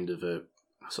mentioned, kind of a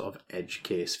sort of edge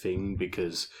case thing,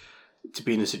 because to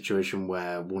be in a situation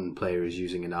where one player is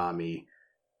using an army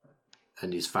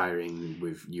and is firing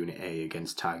with Unit A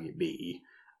against Target B,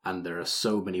 and there are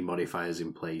so many modifiers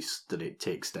in place that it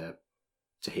takes their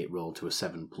to hit roll to a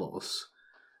 7+,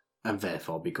 and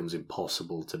therefore becomes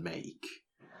impossible to make.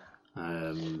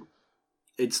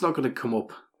 It's not going to come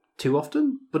up too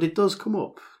often, but it does come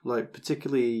up. Like,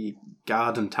 particularly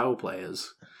guard and Tau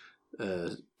players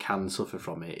can suffer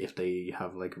from it if they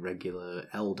have like regular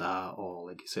Eldar or,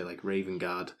 like you say, like Raven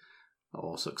Guard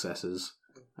or successors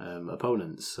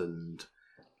opponents. And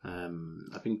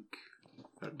I think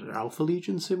are Alpha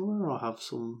Legion similar or have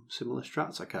some similar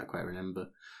strats? I can't quite remember.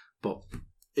 But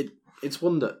it's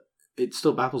one that it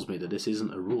still baffles me that this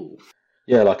isn't a rule.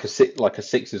 Yeah, like a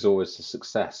 6 is always a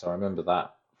success. I remember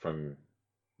that from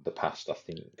the past, I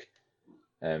think.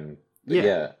 But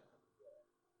yeah.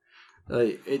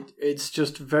 It's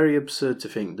just very absurd to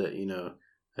think that, you know,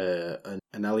 an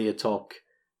Aliotok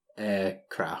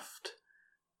aircraft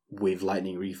with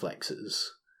lightning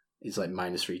reflexes is like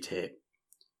 -3 to hit.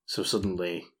 So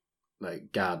suddenly,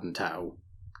 like, Guard and Tau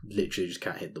literally just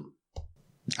can't hit them.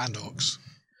 And Orcs.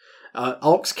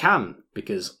 Orcs can,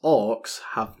 because Orcs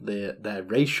have their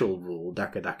racial rule,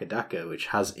 Daka Daka Daka, which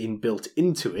has inbuilt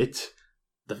into it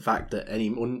the fact that any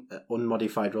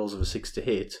unmodified rolls of a 6 to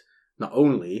hit not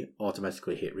only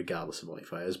automatically hit regardless of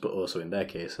modifiers, but also in their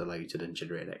case allow you to then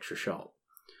generate an extra shot.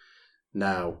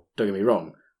 Now, don't get me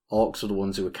wrong, Orcs are the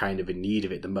ones who are kind of in need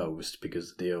of it the most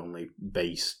because they only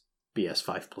base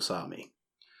BS5 plus army.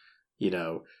 You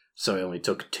know, so it only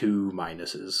took 2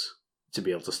 minuses to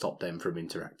be able to stop them from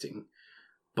interacting.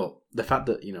 But the fact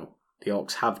that, you know, the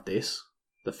Orcs have this,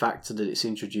 the fact that it's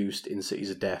introduced in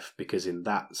Cities of Death, because in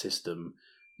that system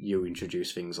you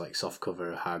introduce things like soft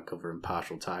cover, hard cover, and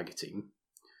partial targeting,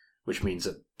 which means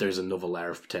that there's another layer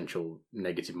of potential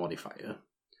negative modifier.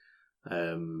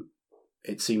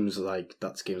 It seems like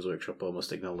that's Games Workshop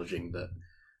almost acknowledging that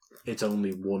it's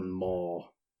only one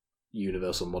more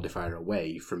universal modifier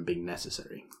away from being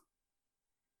necessary.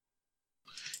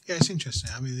 Yeah, it's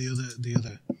interesting. I mean,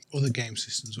 the other game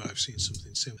systems where I've seen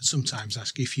something similar sometimes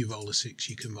ask if you roll a 6,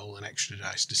 you can roll an extra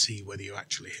dice to see whether you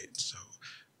actually hit. So,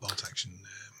 bolt action,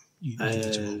 you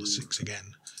need to roll a 6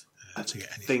 again to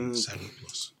get anything 7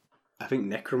 plus. I think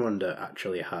Necromunda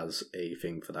actually has a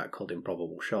thing for that called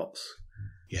improbable shots.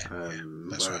 Yeah,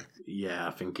 that's right. Yeah,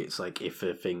 I think it's like if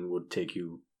a thing would take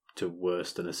you to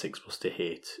worse than a 6 plus to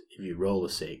hit, if you roll a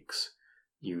 6,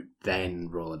 you then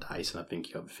roll a dice, and I think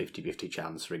you have a 50-50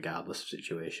 chance, regardless of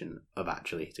situation, of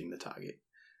actually hitting the target.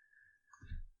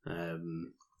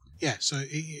 Yeah, so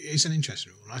it's an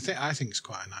interesting rule. I think it's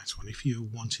quite a nice one. If you're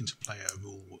wanting to play a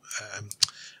rule,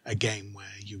 a game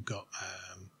where you've got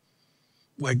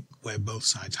where both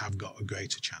sides have got a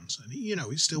greater chance, and you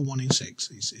know it's still 1 in 6.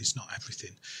 It's not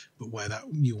everything, but where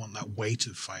that you want that weight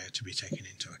of fire to be taken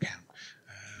into account.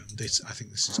 I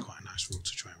think this is quite a nice rule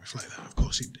to try and reflect that. Of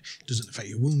course, it doesn't affect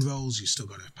your wound rolls. You still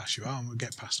got to pass your armor,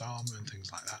 get past armor, and things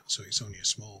like that. So it's only a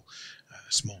small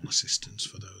assistance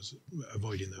for those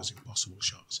avoiding those impossible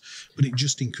shots. But it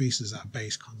just increases that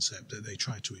base concept that they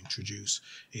try to introduce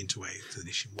into 8th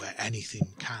edition, where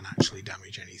anything can actually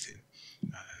damage anything,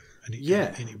 and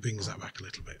it brings that back a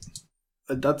little bit.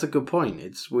 That's a good point.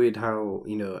 It's weird how,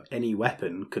 you know, any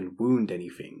weapon can wound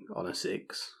anything on a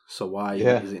 6. So why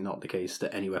is it not the case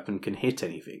that any weapon can hit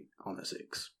anything on a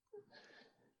 6?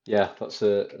 Yeah, that's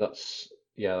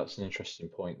an interesting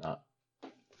point. That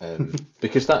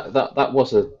because that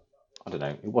was I don't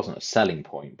know, it wasn't a selling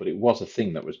point, but it was a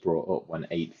thing that was brought up when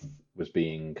 8th was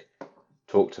being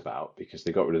talked about, because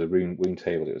they got rid of the wound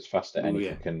table. It was faster.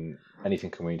 Anything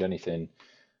can wound anything.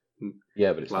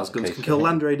 Yeah, but it's las guns can kill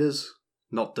land raiders.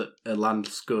 Not that a land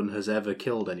gun has ever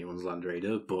killed anyone's land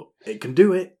raider, but it can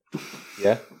do it.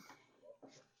 Yeah.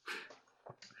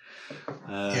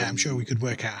 Yeah, I'm sure we could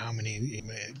work out how many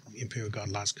Imperial Guard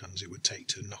las guns it would take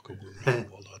to knock a wound on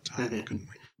Warlord time, couldn't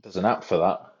we? There's an app for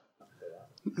that.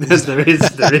 Yes, there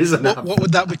is an app. What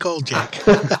would that be called, Jake?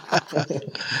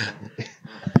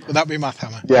 Would that be Math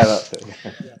Hammer? Yeah, that's it.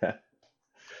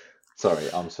 Sorry,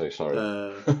 I'm so sorry.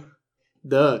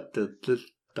 No,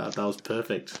 that was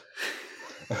perfect.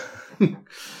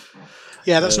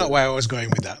 Yeah, that's not where I was going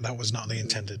with that. That was not the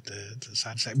intended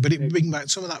side effect. But it brings back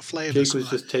some of that flavour. Jake was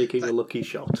just taking a lucky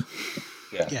shot.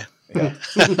 Yeah. Yeah.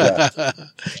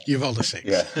 You've rolled a 6.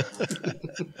 Yeah.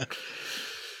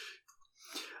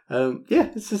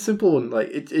 It's a simple one. Like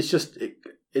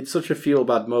it's such a feel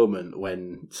bad moment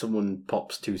when someone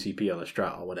pops 2 CP on a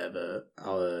strat or whatever,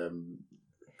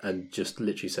 and just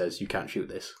literally says you can't shoot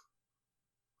this.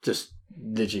 Just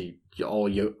literally,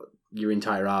 your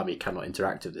entire army cannot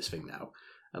interact with this thing now,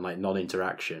 and like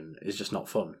non-interaction is just not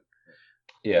fun.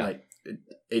 Yeah, like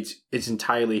it's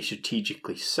entirely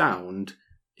strategically sound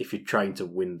if you're trying to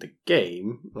win the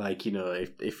game. Like, you know,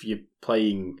 if you're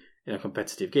playing in a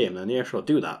competitive game, then yeah, sure,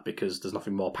 do that, because there's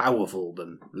nothing more powerful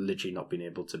than literally not being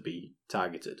able to be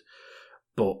targeted.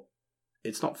 But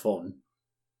it's not fun,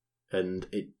 and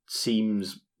it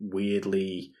seems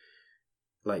weirdly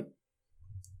like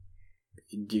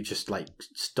you just like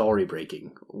story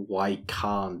breaking. Why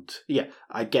can't? Yeah,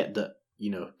 I get that.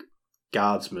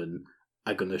 Guardsmen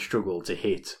are going to struggle to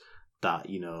hit that.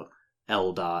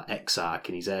 Eldar Exarch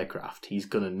in his aircraft. He's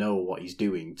going to know what he's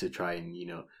doing to try and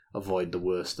avoid the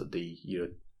worst that the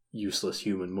useless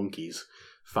human monkeys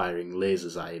firing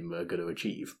lasers at him are going to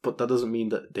achieve. But that doesn't mean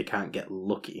that they can't get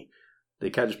lucky. They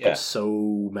can't just put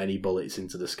so many bullets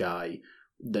into the sky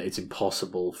that it's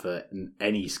impossible for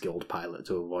any skilled pilot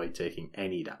to avoid taking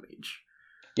any damage.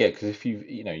 Yeah, because if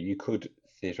you could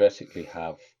theoretically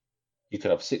have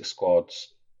 6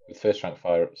 squads with first rank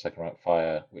fire, second rank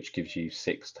fire, which gives you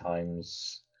 6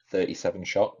 times 37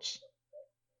 shots,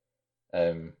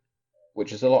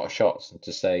 which is a lot of shots. And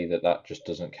to say that just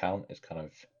doesn't count is kind of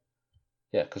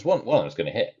because one of them is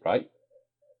going to hit, right?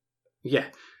 Yeah,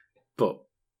 but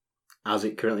as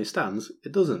it currently stands,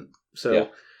 it doesn't. So. Yeah.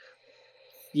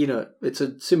 It's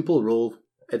a simple rule.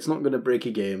 It's not going to break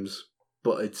your games,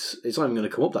 but it's not even going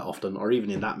to come up that often, or even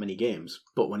in that many games.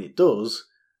 But when it does,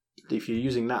 if you're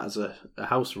using that as a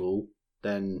house rule,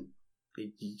 then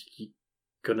you're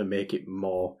going to make it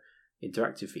more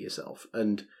interactive for yourself.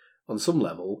 And on some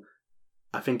level,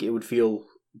 I think it would feel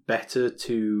better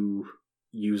to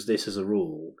use this as a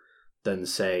rule than,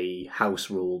 say, house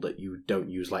rule that you don't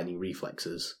use lightning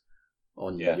reflexes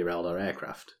on your Eldar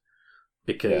aircraft.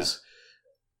 Because...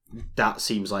 that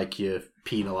seems like you're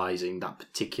penalising that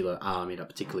particular army, that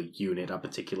particular unit, that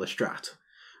particular strat.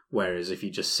 Whereas if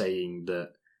you're just saying that,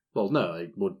 well, no,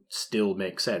 it would still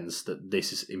make sense that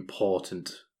this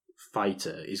important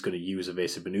fighter is going to use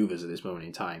evasive manoeuvres at this moment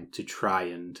in time to try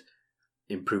and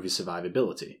improve his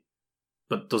survivability,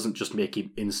 but doesn't just make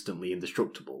him instantly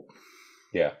indestructible.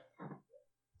 Yeah.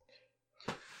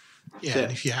 Yeah,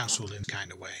 and if you house rule in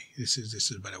kind of way, this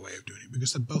is a better way of doing it,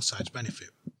 because then both sides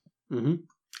benefit. Mm-hmm.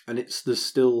 And there's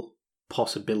still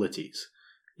possibilities.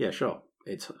 Yeah, sure.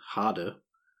 It's harder,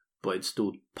 but it's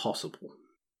still possible.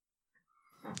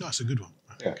 That's a good one.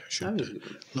 I think I should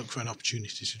look for an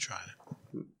opportunity to try it.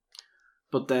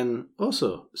 But then,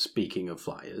 also, speaking of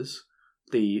flyers,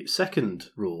 the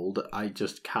second rule that I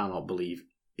just cannot believe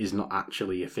is not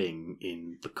actually a thing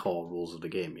in the core rules of the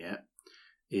game yet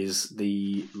is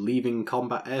the leaving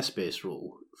combat airspace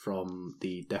rule from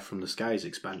the Death from the Skies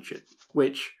expansion,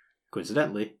 which...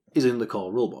 coincidentally, is in the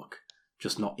core rulebook,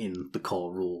 just not in the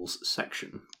core rules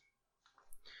section.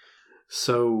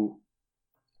 So,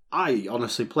 I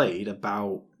honestly played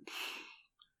about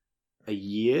a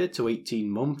year to 18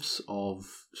 months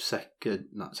of 8th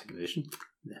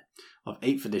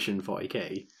edition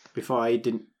 40k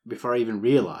before I even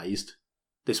realised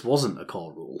this wasn't a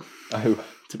core rule. Oh,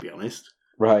 to be honest,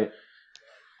 right.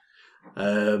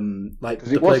 Like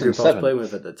the playgroup I was playing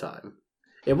with at the time.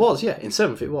 It was, yeah. In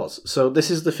 7th it was. So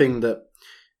this is the thing that,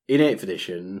 in 8th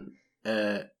edition,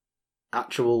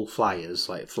 actual flyers,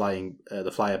 like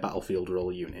the flyer battlefield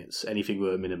role units, anything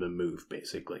with a minimum move,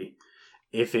 basically,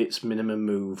 if its minimum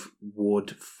move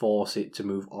would force it to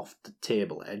move off the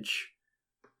table edge,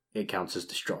 it counts as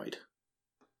destroyed.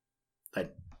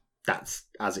 Like, that's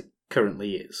as it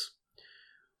currently is.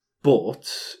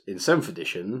 But, in 7th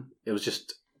edition, it was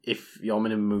just... if your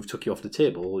minimum move took you off the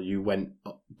table, you went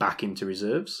back into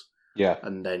reserves. Yeah.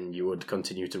 And then you would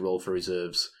continue to roll for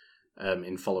reserves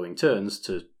in following turns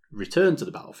to return to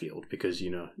the battlefield because,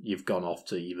 you've gone off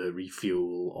to either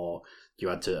refuel or you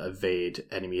had to evade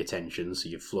enemy attention, so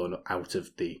you've flown out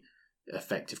of the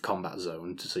effective combat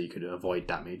zone so you could avoid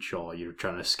damage, or you're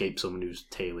trying to escape someone who's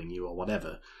tailing you or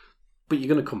whatever. But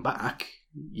you're going to come back.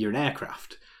 You're an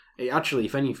aircraft. It actually,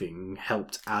 if anything,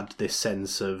 helped add this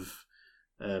sense of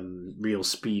real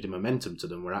speed and momentum to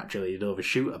them, where actually they'd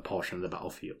overshoot a portion of the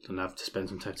battlefield and have to spend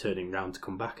some time turning around to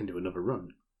come back and do another run.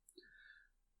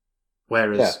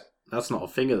 Whereas that's not a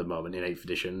thing at the moment in 8th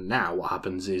edition. Now what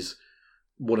happens is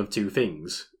one of two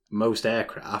things. Most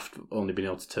aircraft, only being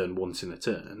able to turn once in a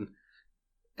turn,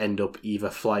 end up either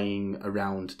flying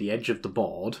around the edge of the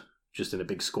board, just in a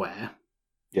big square,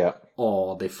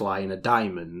 or they fly in a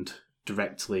diamond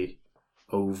directly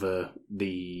over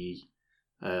the...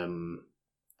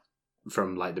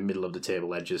 from like the middle of the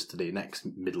table edges to the next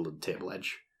middle of the table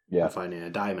edge. Yeah. Finding a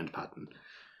diamond pattern.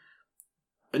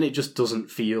 And it just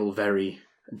doesn't feel very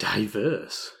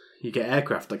diverse. You get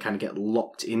aircraft that kind of get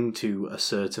locked into a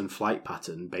certain flight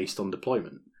pattern based on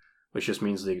deployment, which just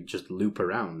means they just loop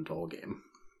around all game.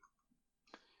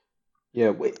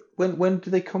 Yeah, when do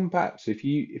they come back? So if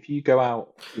you go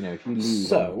out, if you lose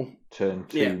turn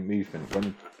 2 movement,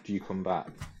 when do you come back?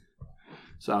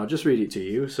 So I'll just read it to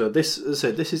you. So this, as I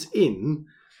said, this is in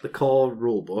the core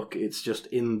rulebook. It's just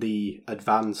in the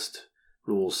advanced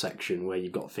rules section where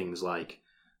you've got things like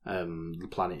the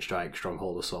Planet Strike,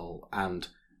 Stronghold Assault, and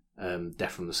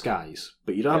Death from the Skies.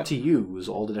 But you don't have to use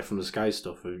all the Death from the Skies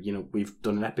stuff. We've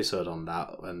done an episode on that,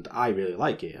 and I really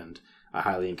like it, and I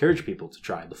highly encourage people to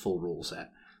try the full rule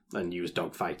set and use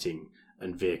dogfighting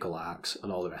and vehicle arcs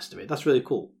and all the rest of it. That's really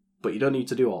cool. But you don't need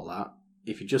to do all that.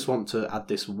 If you just want to add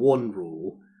this one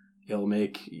rule, it'll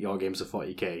make your games of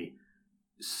 40k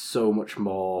so much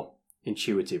more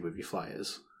intuitive with your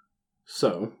flyers.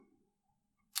 So,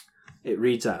 it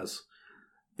reads as,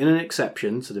 in an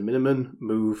exception to the minimum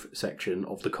move section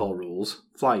of the core rules,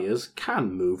 flyers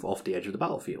can move off the edge of the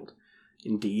battlefield.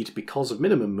 Indeed, because of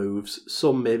minimum moves,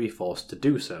 some may be forced to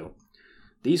do so.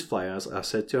 These flyers are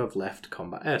said to have left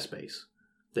combat airspace.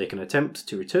 They can attempt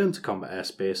to return to combat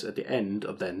airspace at the end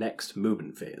of their next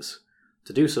movement phase.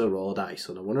 To do so, roll a dice.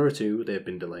 On a 1 or a 2, they have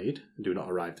been delayed and do not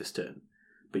arrive this turn.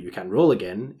 But you can roll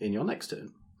again in your next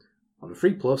turn. On a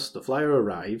 3+, the flyer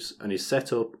arrives and is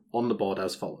set up on the board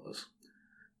as follows.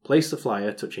 Place the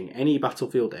flyer touching any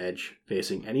battlefield edge,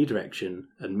 facing any direction,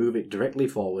 and move it directly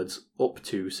forwards up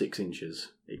to 6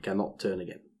 inches. It cannot turn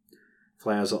again.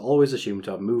 Flyers are always assumed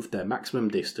to have moved their maximum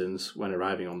distance when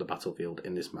arriving on the battlefield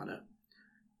in this manner.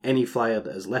 Any flyer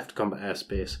that has left combat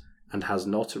airspace and has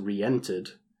not re-entered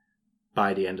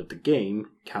by the end of the game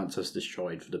counts as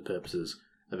destroyed for the purposes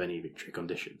of any victory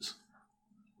conditions.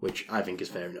 Which I think is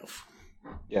fair enough.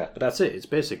 Yeah. But that's it. It's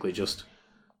basically just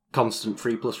constant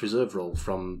 3+ reserve roll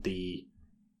from the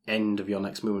end of your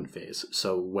next movement phase.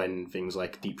 So when things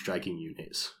like deep striking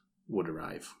units would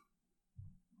arrive.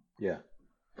 Yeah.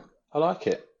 I like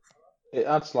it. It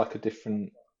adds like a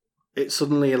different... It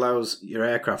suddenly allows your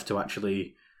aircraft to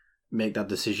actually make that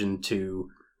decision to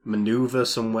maneuver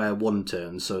somewhere one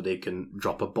turn so they can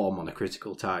drop a bomb on a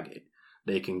critical target.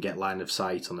 They can get line of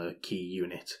sight on a key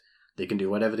unit. They can do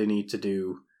whatever they need to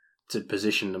do to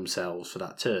position themselves for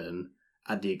that turn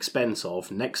at the expense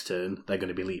of next turn they're going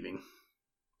to be leaving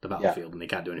the battlefield and they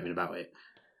can't do anything about it.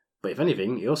 But if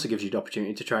anything, it also gives you the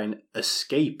opportunity to try and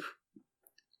escape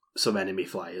some enemy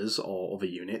flyers or other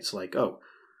units, like, oh,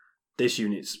 this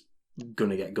unit's going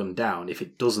to get gunned down if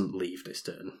it doesn't leave this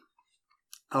turn.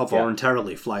 I'll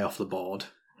voluntarily fly off the board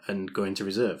and go into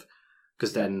reserve,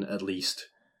 because then at least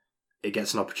it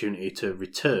gets an opportunity to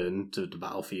return to the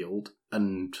battlefield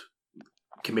and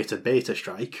commit a beta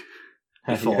strike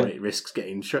before it risks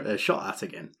getting shot at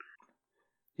again.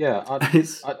 Yeah,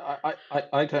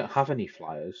 I don't have any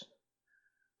flyers.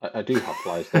 I do have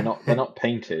flyers. They're not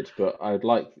painted, but I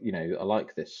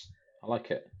like this. I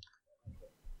like it.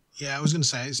 Yeah, I was going to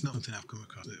say it's not something I've come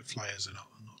across. Flyers are not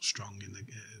strong in the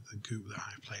group that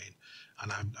I play in,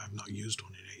 and I've not used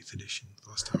one in 8th edition. The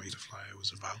last time I used a flyer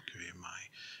was a Valkyrie in my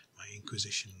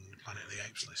Inquisition Planet of the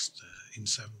Apes list in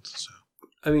 7th. So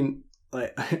I mean,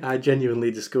 I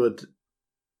genuinely discovered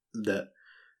that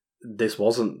this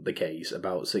wasn't the case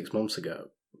about 6 months ago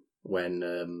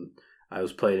when I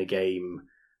was playing a game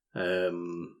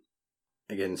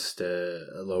against a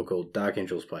local Dark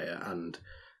Angels player, and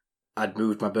I'd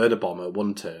moved my Birder Bomber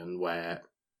one turn where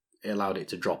it allowed it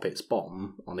to drop its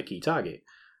bomb on a key target.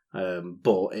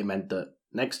 But it meant that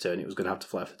next turn it was going to have to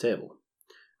fly off the table.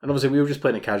 And obviously we were just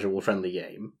playing a casual, friendly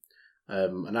game.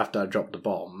 And after I dropped the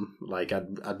bomb,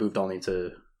 I'd moved on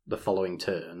into the following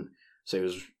turn. So it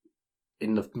was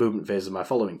in the movement phase of my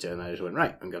following turn, I just went,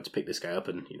 right, I'm going to pick this guy up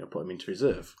and put him into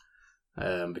reserve.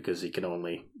 Because he can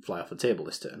only fly off the table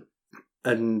this turn.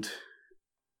 And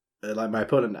my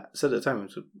opponent said at the time,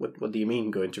 what do you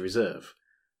mean go into reserve?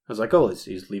 I was like, oh,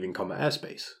 he's leaving combat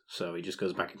airspace. So he just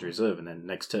goes back into reserve, and then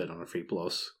next turn on a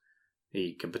 3+,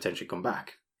 he can potentially come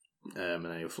back. And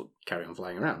then he'll carry on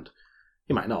flying around.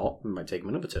 He might not. It might take him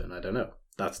another turn. I don't know.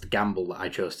 That's the gamble that I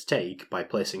chose to take by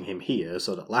placing him here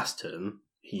so that last turn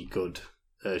he could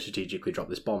strategically drop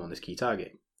this bomb on this key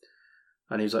target.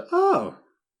 And he was like, oh,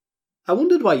 I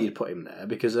wondered why you'd put him there,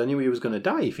 because I knew he was going to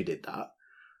die if he did that.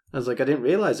 I was like, I didn't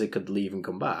realise it could leave and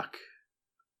come back.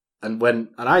 And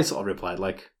I sort of replied,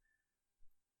 like,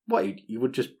 what, you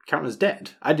would just count as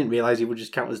dead? I didn't realise he would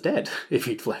just count as dead if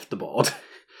he'd left the board.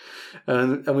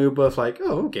 and we were both like,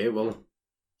 oh, okay, well,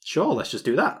 sure, let's just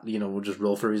do that. We'll just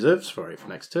roll for reserves for it for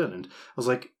next turn. And I was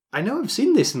like, I know I've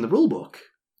seen this in the rulebook.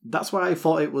 That's why I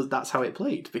thought that's how it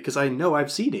played, because I know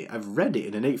I've seen it. I've read it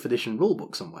in an 8th edition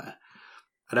rulebook somewhere.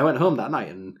 And I went home that night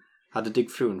and had to dig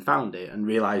through and found it and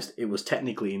realised it was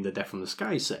technically in the Death from the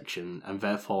Sky section and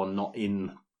therefore not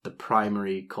in the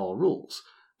primary core rules.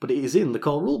 But it is in the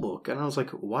core rulebook. And I was like,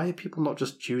 why are people not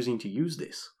just choosing to use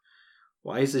this?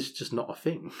 Why is this just not a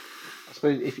thing? I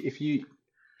suppose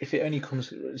if it only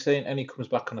comes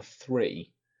back on a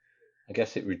 3, I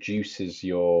guess it reduces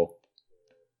your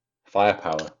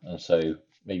firepower, and so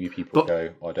maybe people But-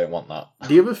 go, "Oh, I don't want that."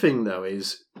 The other thing, though,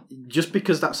 is just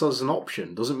because that's as an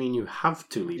option doesn't mean you have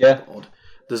to leave Yeah. the board.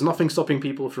 There's nothing stopping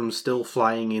people from still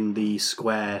flying in the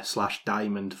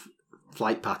square/diamond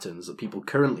flight patterns that people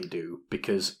currently do,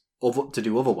 because to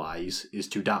do otherwise is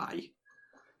to die.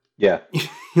 Yeah,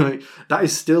 That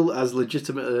is still as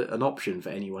legitimate an option for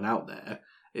anyone out there,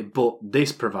 but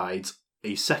this provides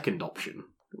a second option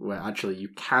where actually you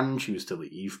can choose to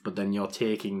leave, but then you're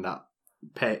taking that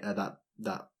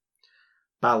that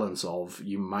balance of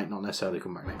you might not necessarily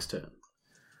come back next turn.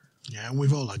 Yeah, and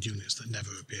we've all had units that never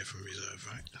appear from reserve,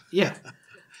 right? Yeah.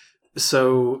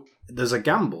 So there's a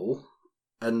gamble,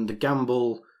 and the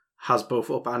gamble has both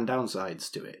up and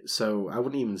downsides to it. So I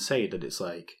wouldn't even say that it's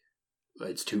like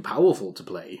it's too powerful to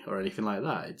play or anything like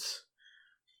that.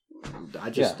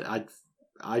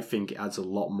 I think it adds a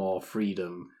lot more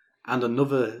freedom and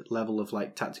another level of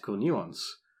like tactical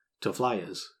nuance to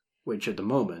flyers, which at the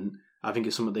moment I think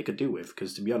is something they could do with,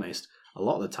 because to be honest, a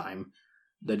lot of the time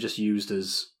they're just used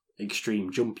as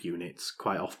extreme jump units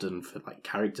quite often for like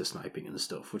character sniping and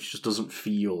stuff, which just doesn't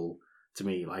feel to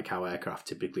me like how aircraft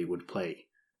typically would play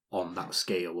on that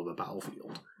scale of a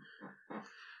battlefield.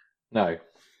 no,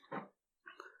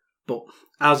 But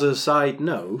as a side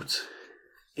note,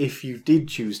 if you did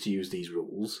choose to use these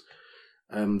rules,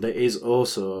 there is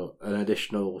also an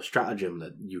additional stratagem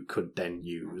that you could then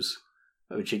use,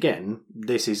 which again,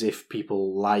 this is if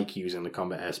people like using the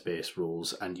combat airspace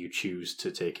rules and you choose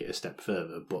to take it a step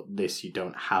further, but this you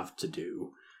don't have to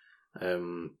do.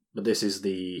 But this is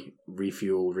the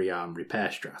refuel, rearm,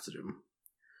 repair stratagem,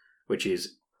 which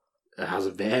has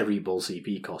a variable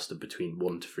CP cost of between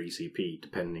 1 to 3 CP,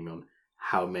 depending on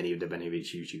how many of the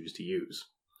benefits you choose to use.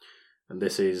 And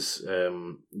this is,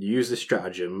 you use this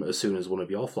stratagem as soon as one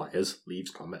of your flyers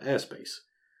leaves combat airspace.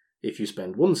 If you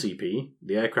spend 1 CP,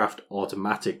 the aircraft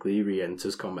automatically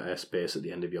re-enters combat airspace at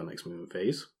the end of your next movement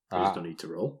phase. There's no need to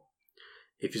roll.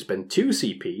 If you spend 2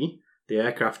 CP, the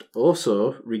aircraft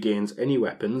also regains any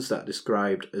weapons that are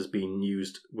described as being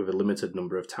used with a limited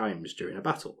number of times during a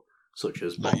battle, such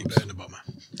as Like bombs. you burn a bomber.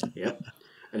 Yeah.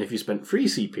 And if you spent 3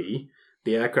 CP,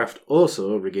 the aircraft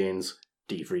also regains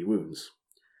D3 wounds.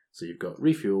 So you've got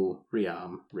refuel,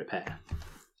 rearm, repair.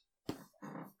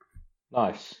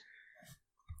 nice.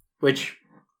 Which,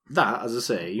 that, as I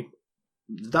say,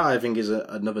 that I think is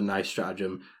another nice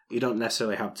stratagem. You don't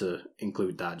necessarily have to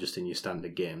include that just in your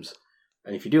standard games.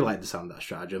 And if you do like the sound of that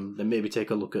stratagem, then maybe take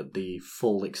a look at the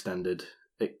full extended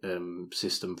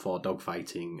system for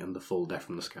dogfighting and the full Death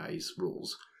from the Skies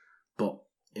rules. But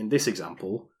in this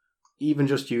example, even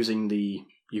just using the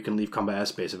you can leave combat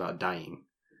airspace without dying,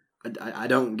 I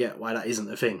don't get why that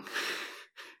isn't a thing.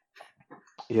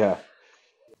 Yeah,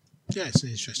 Yeah, it's an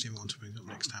interesting one to bring up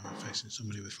next time I'm facing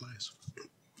somebody with flyers.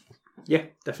 Yeah,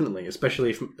 definitely.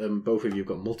 Especially if both of you have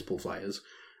got multiple flyers,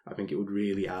 I think it would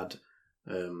really add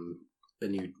a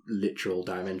new literal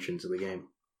dimension to the game.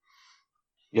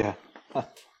 yeah,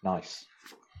 nice.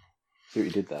 See what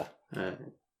you did there.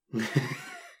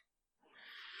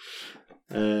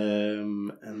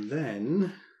 And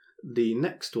then the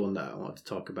next one that I wanted to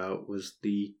talk about was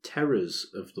the Terrors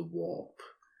of the Warp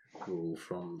rule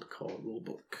from the core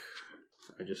rulebook.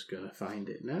 I'm just going to find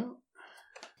it now.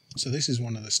 So this is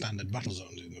one of the standard battle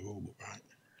zones in the rulebook, right?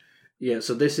 Yeah,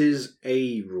 so this is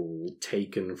a rule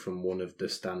taken from one of the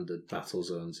standard battle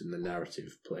zones in the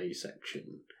narrative play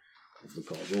section of the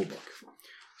core rulebook.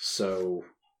 So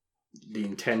the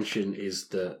intention is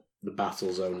that the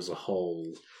battle zone as a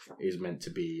whole is meant to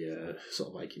be sort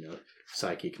of like,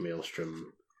 Psychic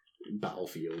Maelstrom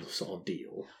battlefield sort of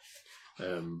deal.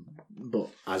 But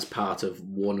as part of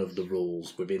one of the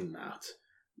rules within that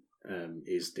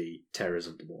is the Terrors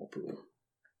of the Warp rule.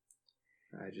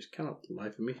 I just cannot for the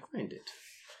life of me find it.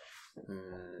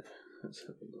 Let's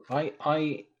have a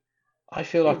look. I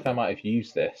feel like I might have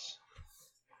used this.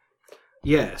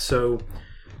 Yeah, so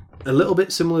a little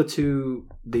bit similar to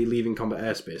the leaving combat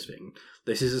airspace thing.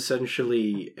 This is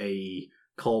essentially a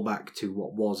callback to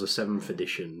what was a 7th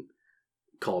edition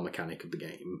core mechanic of the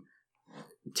game,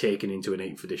 taken into an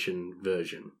 8th edition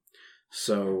version.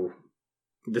 So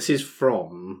this is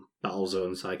from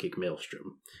Battlezone Psychic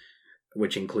Maelstrom,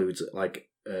 which includes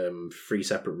 3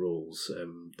 separate rules: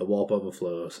 the Warp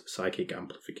Overflow, Psychic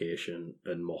Amplification,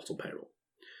 and Mortal Peril.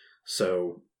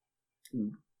 So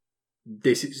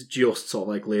this is just sort of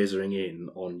like lasering in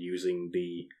on using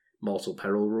the Mortal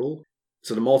Peril rule.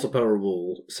 So the Mortal Peril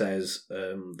rule says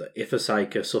that if a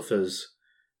Psyker suffers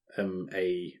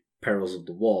a Perils of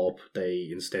the Warp, they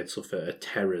instead suffer a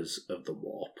Terrors of the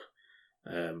Warp,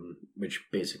 which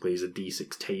basically is a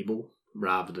D6 table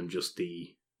rather than just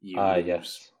the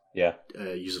yes. Yeah.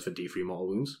 user for D3 mortal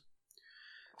wounds.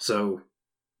 So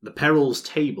the perils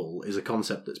table is a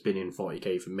concept that's been in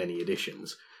 40k for many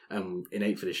editions. In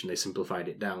 8th edition, they simplified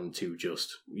it down to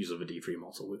just user for D3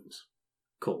 mortal wounds.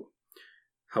 Cool.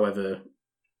 However,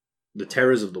 the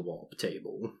Terrors of the Warp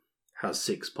table has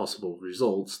 6 possible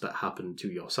results that happen to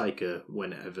your Psyker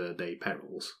whenever they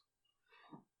perils.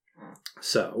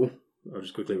 So, I'll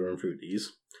just quickly run through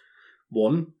these.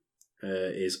 1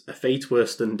 is a fate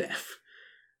worse than death.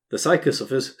 The Psyker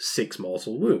suffers 6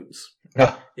 mortal wounds.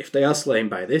 If they are slain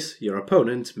by this, your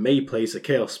opponent may place a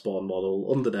Chaos Spawn model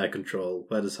under their control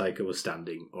where the Psyker was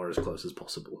standing or as close as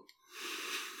possible.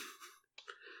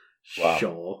 Wow.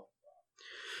 Sure.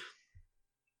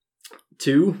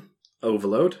 2,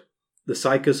 Overload. The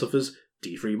Psyker suffers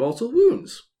D3 mortal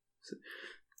wounds.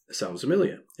 Sounds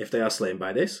familiar. If they are slain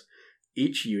by this,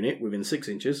 each unit within 6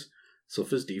 inches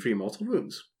suffers D3 mortal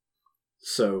wounds.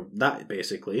 So that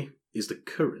basically is the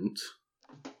current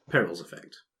perils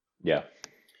effect. Yeah.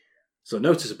 So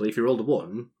noticeably, if you roll a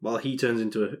 1, while he turns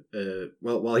into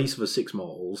while he suffers 6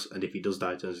 mortals, and if he does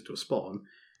die, turns into a spawn.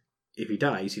 If he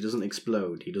dies, he doesn't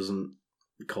explode. He doesn't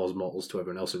cause mortals to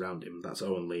everyone else around him. That's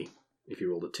only if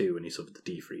you rolled a 2 and he suffered the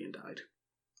D3 and died.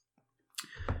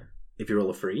 If you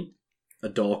roll a 3, a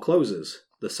door closes.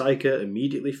 The Psyker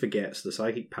immediately forgets the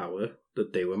psychic power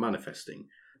that they were manifesting.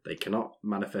 They cannot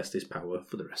manifest this power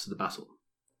for the rest of the battle.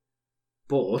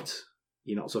 But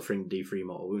you're not suffering D3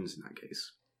 mortal wounds in that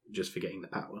case. You're just forgetting the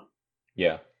power.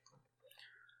 Yeah.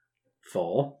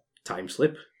 4, Time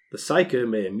Slip. The Psyker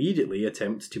may immediately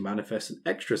attempt to manifest an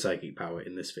extra psychic power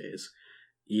in this phase,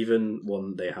 even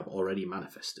one they have already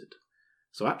manifested.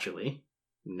 So actually,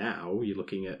 now you're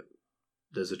looking at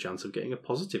there's a chance of getting a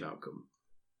positive outcome.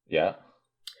 Yeah.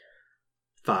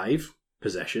 5,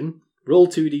 Possession. Roll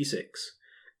 2d6.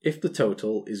 If the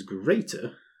total is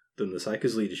greater than the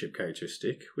Psyker's leadership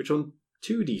characteristic, which on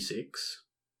 2d6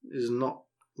 is not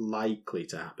likely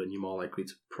to happen, you're more likely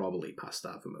to probably pass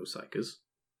that for most Psykers.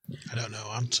 I don't know.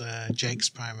 Aren't Jake's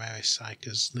Primaris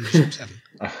Psykers leadership 7?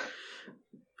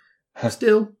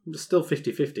 Still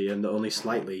 50-50 and only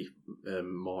slightly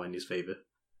more in his favour.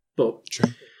 But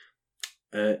True.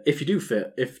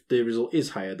 if the result is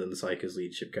higher than the Psyker's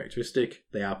leadership characteristic,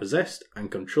 they are possessed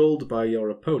and controlled by your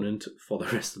opponent for the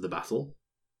rest of the battle.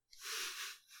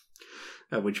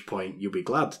 At which point you'll be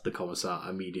glad the Commissar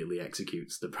immediately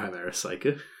executes the Primaris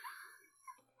Psyker.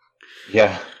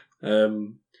 Yeah.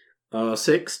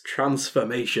 6,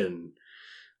 Transformation.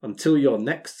 Until your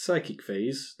next psychic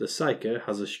phase, the Psyker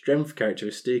has a strength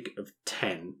characteristic of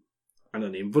 10 and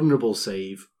an invulnerable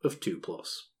save of 2+.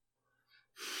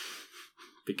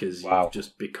 Because you've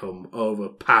just become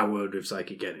overpowered with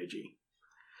psychic energy.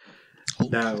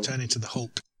 Hulk, now, turn into the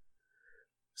Hulk.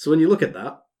 So when you look at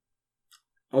that,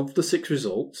 of the 6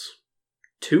 results,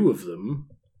 2 of them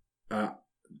are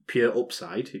pure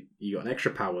upside. You got an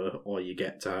extra power, or you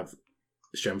get to have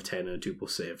strength 10 and a 2+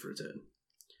 save for a turn.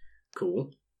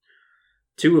 Cool.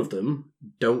 2 of them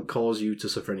don't cause you to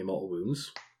suffer any mortal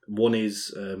wounds. 1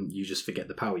 is you just forget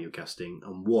the power you're casting,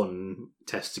 and 1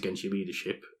 tests against your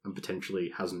leadership and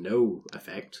potentially has no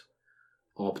effect,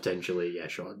 or potentially,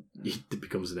 it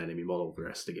becomes an enemy model for the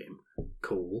rest of the game.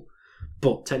 Cool.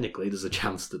 But technically, there's a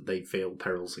chance that they fail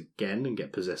perils again and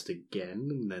get possessed again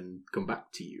and then come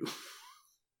back to you.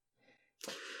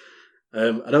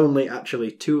 And only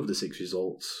actually 2 of the 6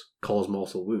 results cause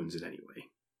mortal wounds in any way.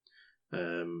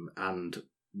 And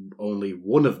only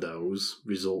 1 of those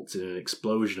results in an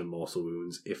explosion of mortal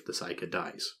wounds if the Psyker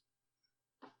dies.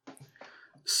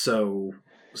 So,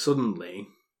 suddenly,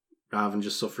 rather than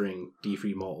just suffering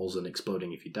D3 mortals and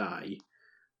exploding if you die,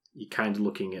 you're kind of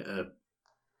looking at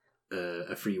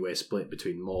a three-way split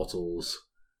between mortals,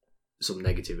 some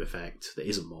negative effect that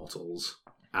isn't mortals,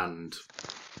 and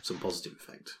some positive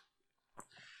effect.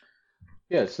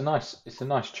 Yeah, it's a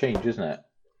nice change, isn't it?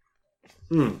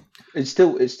 Mm. It's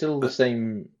still the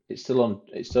same. It's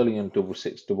only on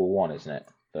 611, isn't it?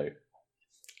 Though.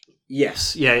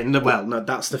 Yes, yeah. No,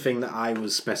 that's the thing that I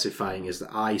was specifying is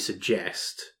that I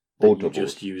suggest that you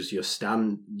just use your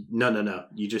No.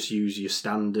 You just use your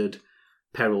standard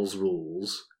perils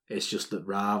rules. It's just that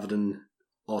rather than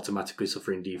automatically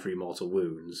suffering D3 mortal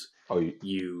wounds,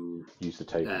 you use the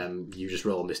table. You just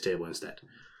roll on this table instead,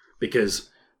 because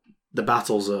the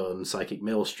Battle Zone Psychic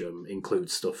Maelstrom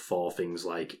includes stuff for things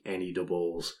like any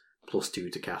doubles,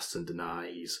 +2 to casts and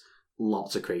denies,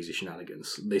 lots of crazy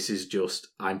shenanigans. This is just,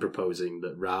 I'm proposing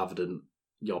that rather than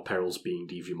your perils being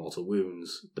D3 mortal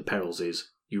wounds, the perils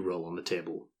is you roll on the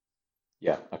table.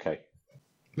 Yeah, okay.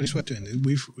 But it's worth doing.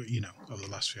 We've, over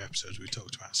the last few episodes, we've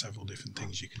talked about several different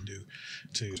things you can do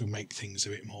to make things a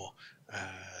bit more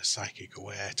psychic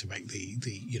aware, to make the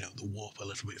warp a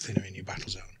little bit thinner in your battle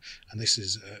zone. And this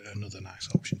is another nice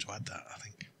option to add that, I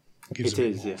think. It gives a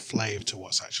bit more flavour to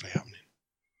what's actually happening.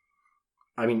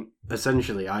 I mean,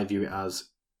 essentially, I view it as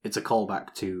it's a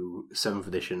callback to 7th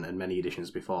edition and many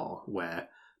editions before, where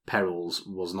Perils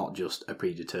was not just a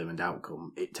predetermined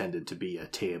outcome, it tended to be a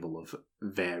table of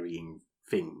varying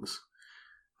things.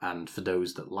 And for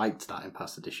those that liked that in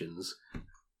past editions,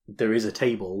 there is a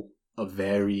table of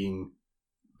varying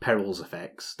Perils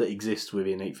effects that exist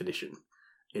within 8th edition.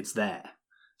 It's there.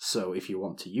 So if you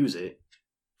want to use it,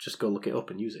 just go look it up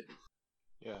and use it.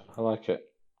 Yeah, I like it.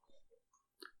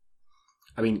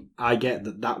 I mean, I get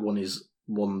that one is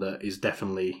one that is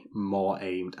definitely more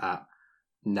aimed at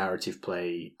narrative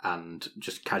play and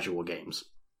just casual games.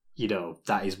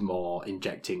 That is more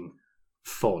injecting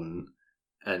fun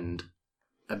and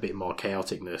a bit more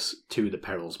chaoticness to the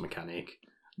Perils mechanic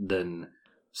than,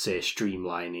 say,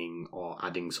 streamlining or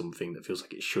adding something that feels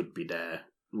like it should be there,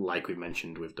 like we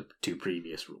mentioned with the 2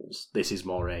 previous rules. This is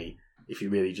more if you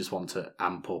really just want to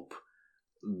amp up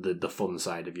the fun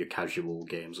side of your casual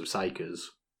games of Psykers,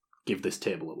 give this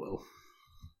table a whirl.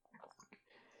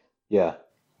 Yeah.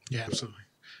 Yeah, absolutely.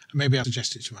 Maybe I'll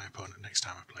suggest it to my opponent next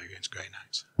time I play against Grey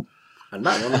Knights. And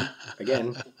that one,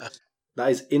 again,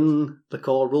 that is in the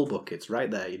core rulebook. It's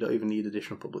right there. You don't even need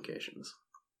additional publications.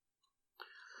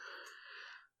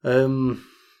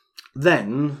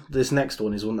 Then, this next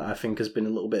one is one that I think has been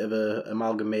a little bit of an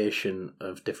amalgamation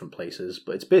of different places,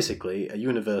 but it's basically a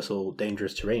universal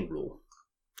dangerous terrain rule.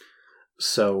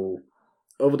 So,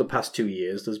 over the past 2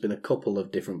 years, there's been a couple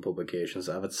of different publications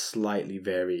that have had slightly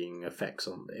varying effects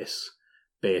on this,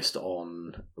 based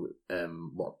on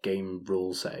what game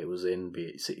rules set it was in, be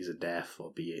it Cities of Death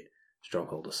or be it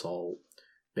Stronghold Assault,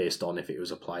 based on if it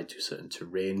was applied to certain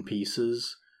terrain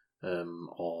pieces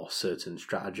or certain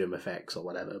stratagem effects or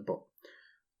whatever. But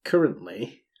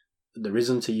currently, there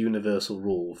isn't a universal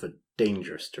rule for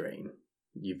dangerous terrain.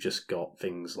 You've just got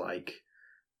things like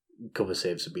cover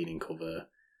saves for being in cover.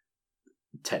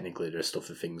 Technically, there's stuff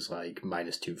for things like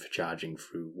 -2 for charging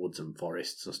through woods and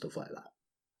forests and stuff like that,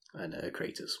 and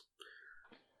craters.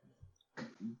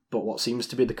 But what seems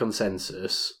to be the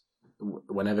consensus,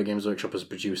 whenever Games Workshop has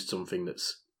produced something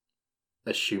that's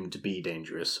assumed to be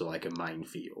dangerous, so like a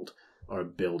minefield, or a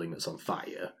building that's on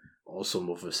fire, or some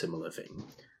other similar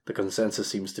thing, the consensus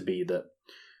seems to be that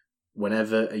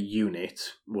whenever a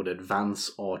unit would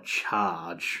advance or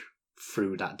charge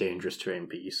through that dangerous terrain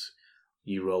piece,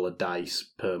 you roll a dice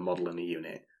per model in a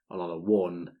unit, and on a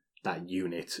 1, that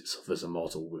unit suffers a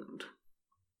mortal wound.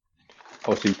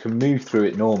 Oh, so you can move through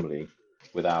it normally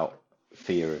without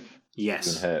fear of being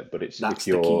Yes, hurt, but it's that's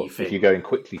if the key you're thing. going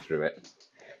quickly through it.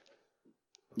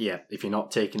 Yeah, if you're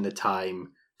not taking the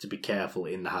time to be careful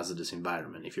in the hazardous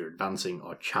environment, if you're advancing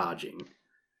or charging,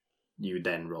 you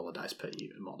then roll a dice per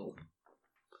unit model.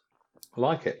 I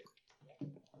like it.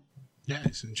 Yeah,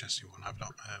 it's an interesting one.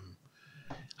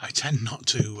 I tend not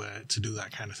to do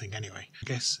that kind of thing anyway. I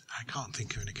guess I can't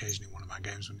think of an occasion in one of my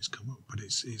games when it's come up, but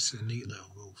it's a neat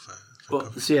little rule for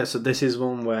covering. So this is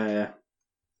one where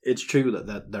it's true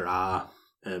that there are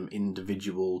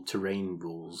individual terrain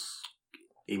rules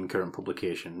in current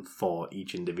publication for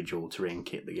each individual terrain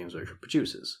kit that Games Workshop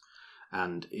produces.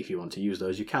 And if you want to use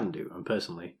those, you can do. And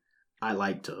personally, I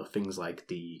like things like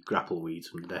the grapple weeds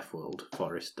from the Deathworld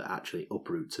forest that actually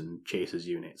uproots and chases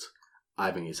units.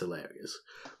 I think it's hilarious.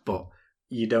 But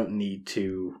you don't need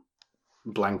to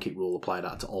blanket rule apply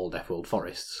that to all Deathworld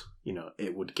forests.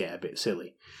 It would get a bit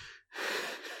silly.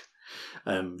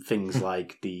 Things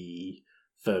like the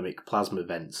thermic plasma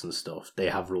vents and stuff, they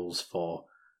have rules for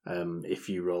if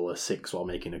you roll a 6 while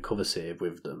making a cover save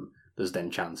with them, there's then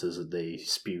chances that they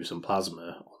spew some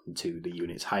plasma onto the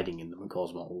units hiding in them and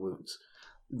cause mortal wounds.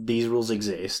 These rules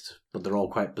exist, but they're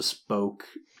all quite bespoke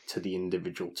to the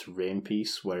individual terrain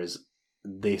piece, whereas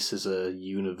this as a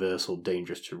universal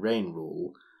dangerous terrain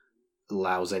rule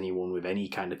allows anyone with any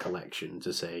kind of collection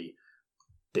to say,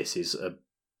 this is a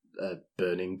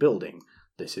burning building,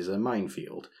 this is a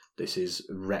minefield, this is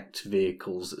wrecked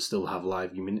vehicles that still have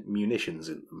live munitions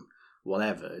in them,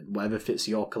 whatever fits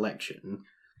your collection.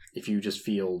 If you just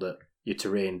feel that your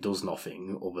terrain does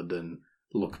nothing other than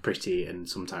look pretty and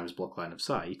sometimes block line of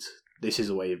sight, this is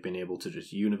a way of being able to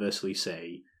just universally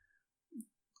say,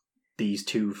 these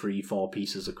 2, 3, 4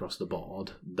 pieces across the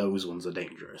board, those ones are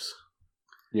dangerous.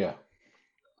 Yeah.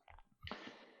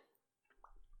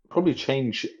 Probably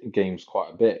change games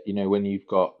quite a bit, when you've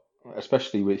got,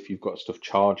 especially if you've got stuff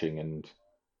charging, and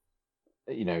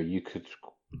you could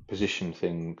position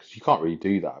thing, because you can't really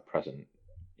do that at present,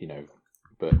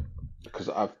 but because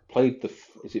I've played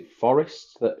is it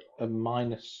forests that are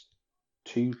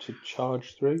 -2 to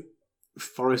charge through?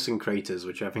 Forests and craters,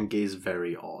 which I think is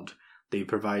very odd. They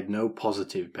provide no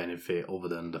positive benefit other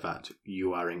than the fact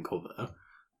you are in cover,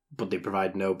 but they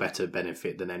provide no better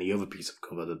benefit than any other piece of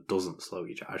cover that doesn't slow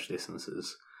your charge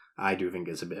distances. I do think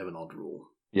it's a bit of an odd rule.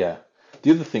 Yeah.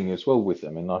 The other thing as well with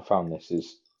them, and I found this,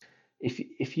 is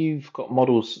if you've got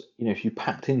models, if you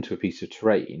packed into a piece of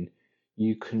terrain,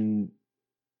 you can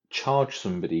charge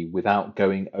somebody without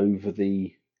going over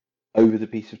the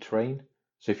piece of terrain.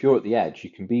 So if you're at the edge, you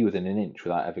can be within an inch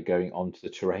without ever going onto the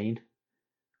terrain,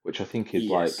 which I think is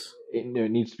Yes. it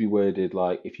needs to be worded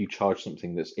like if you charge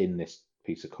something that's in this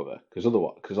piece of cover,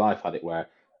 because I've had it where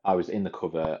I was in the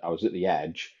cover, I was at the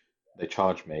edge, they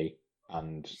charged me,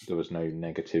 and there was no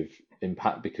negative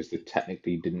impact because they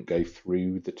technically didn't go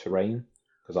through the terrain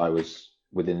because I was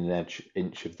within an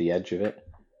inch of the edge of it,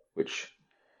 which,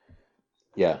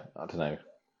 yeah, I don't know.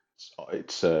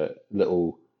 It's a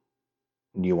little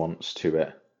nuance to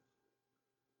it.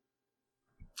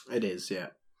 It is, yeah.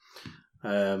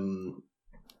 And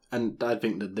I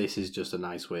think that this is just a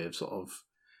nice way of sort of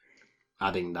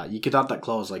adding that. You could add that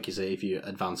clause, like you say, if you're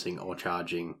advancing or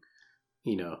charging,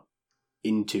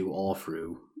 into or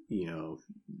through,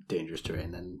 dangerous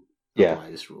terrain, then apply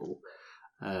this rule.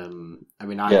 I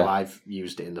know I've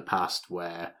used it in the past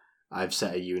where I've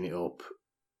set a unit up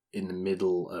in the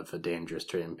middle of a dangerous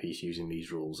terrain piece using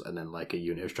these rules, and then like a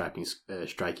unit of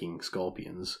striking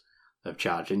scorpions have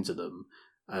charged into them,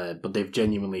 but they've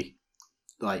genuinely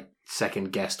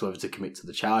second guessed whether to commit to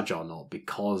the charge or not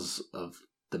because of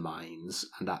the mines,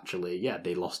 and actually,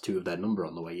 they lost 2 of their number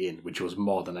on the way in, which was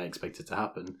more than I expected to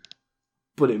happen.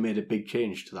 But it made a big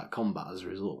change to that combat as a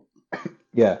result.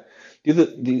 Yeah.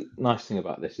 The nice thing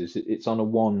about this is it's on a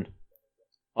one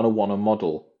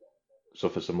model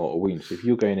suffers some mortal wounds. So if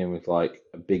you're going in with like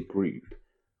a big group,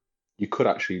 you could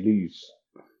actually lose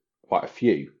quite a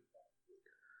few.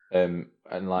 And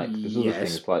like there's other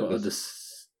things like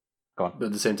this. But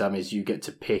at the same time, is you get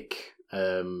to pick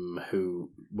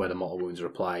where the mortal wounds are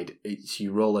applied. It's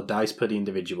you roll a dice per the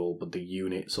individual, but the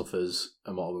unit suffers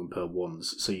a mortal wound per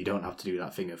once, so you don't have to do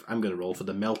that thing of I'm going to roll for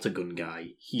the melter gun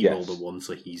guy. He rolled a 1,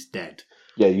 so he's dead.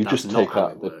 Yeah, you just take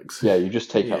out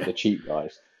the cheap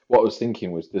guys. What I was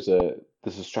thinking was there's a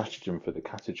stratagem for the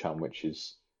Catachan, which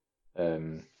is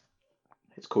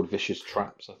it's called Vicious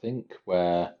Traps, I think,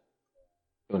 where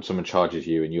when someone charges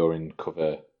you and you're in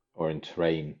cover or in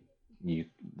terrain,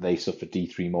 they suffer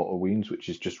D3 mortal wounds, which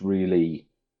is just really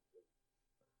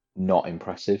not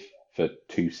impressive for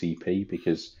 2 CP,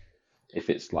 because if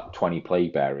it's like 20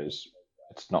 plague bearers,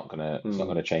 it's not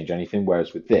gonna change anything.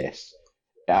 Whereas with this,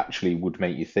 it actually would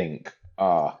make you think,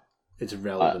 it's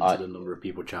relevant to the number of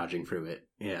people charging through it.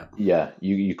 Yeah. Yeah,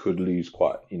 you could lose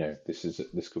quite.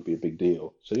 This could be a big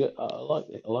deal. So yeah, I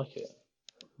like it.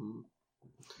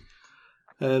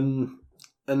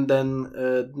 And then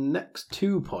the next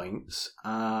 2 points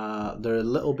they're a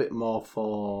little bit more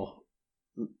for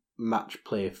match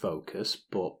play focus,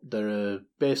 but they're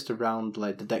based around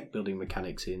like the deck building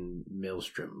mechanics in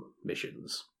Maelstrom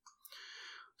missions.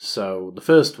 So the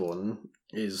first one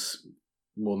is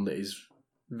one that is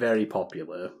very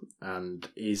popular and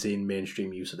is in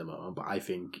mainstream use at the moment, but I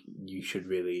think you should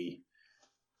really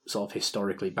sort of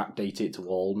historically backdate it to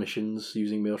all missions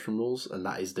using Maelstrom rules, and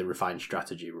that is the refined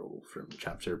strategy rule from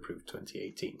Chapter Approved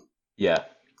 2018. Yeah.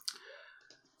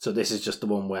 So this is just the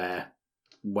one where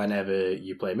whenever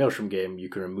you play a Maelstrom game, you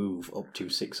can remove up to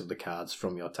 6 of the cards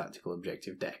from your tactical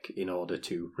objective deck in order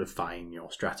to refine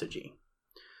your strategy.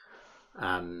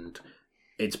 And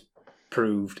it's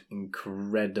proved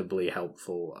incredibly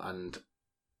helpful and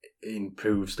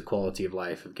improves the quality of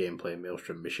life of gameplay in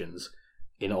Maelstrom missions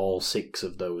in all 6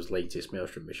 of those latest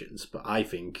Maelstrom missions. But I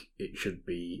think it should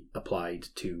be applied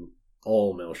to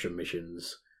all Maelstrom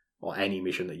missions, or any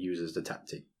mission that uses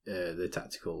the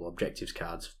tactical objectives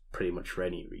cards pretty much for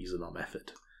any reason or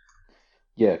method.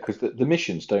 Yeah, because the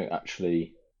missions don't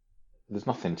actually. There's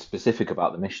nothing specific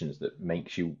about the missions that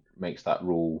makes that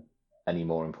rule any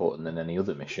more important than any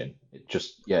other mission. It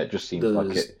just seems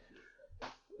like it.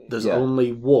 There's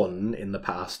only one in the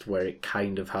past where it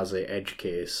kind of has a edge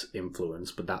case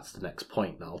influence, but that's the next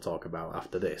point that I'll talk about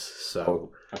after this.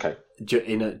 So, okay,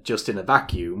 just in a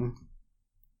vacuum,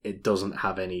 it doesn't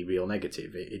have any real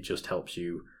negative. It just helps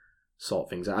you sort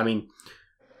things out. I mean,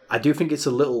 I do think it's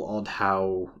a little odd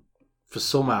how, for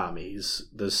some armies,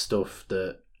 there's stuff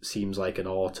that seems like an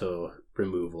auto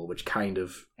removal, which kind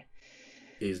of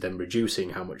is then reducing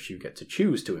how much you get to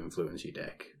choose to influence your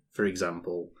deck. For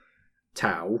example,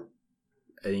 Tau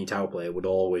any Tau player would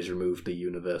always remove the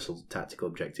universal tactical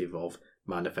objective of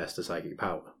manifest a psychic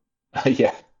power.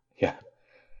 Yeah.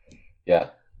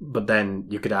 But then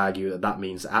you could argue that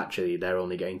means that actually they're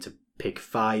only going to pick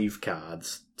 5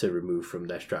 cards to remove from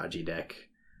their strategy deck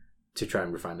to try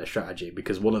and refine their strategy,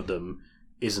 because one of them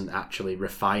isn't actually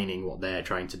refining what they're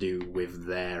trying to do with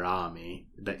their army.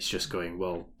 That's just going,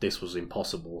 well, this was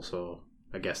impossible, so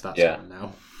I guess that's one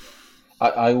now.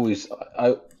 I always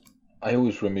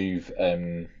remove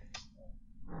is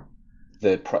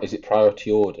it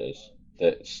priority orders?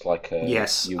 That's like a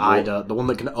the one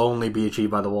that can only be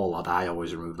achieved by the Warlord. I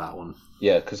always remove that one.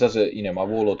 Yeah, because as my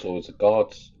Warlord's always a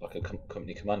guard, like a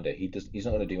company commander. He's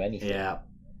not going to do anything. Yeah.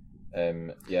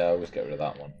 I always get rid of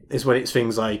that one. It's when it's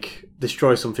things like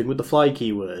destroy something with the fly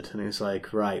keyword, and it's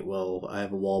like, right, well, I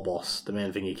have a war boss. The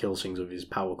main thing he kills things with is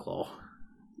Power Claw.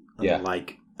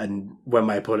 And and when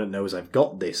my opponent knows I've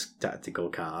got this tactical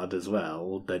card as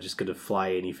well, they're just going to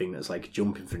fly anything that's like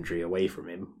jump infantry away from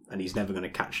him, and he's never going to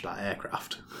catch that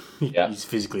aircraft. Yeah. He's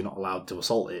physically not allowed to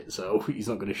assault it, so he's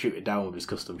not going to shoot it down with his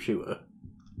custom shooter.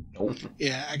 Nope.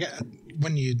 Yeah, I get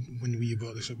when you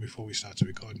brought this up before we started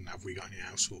recording. Have we got any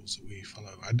house rules that we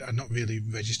follow? I'd not really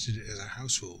registered it as a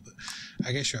house rule, but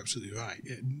I guess you're absolutely right.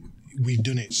 We've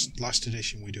done it last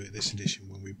edition. We do it this edition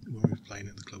when we're playing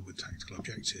at the club with tactical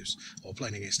objectives, or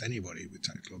playing against anybody with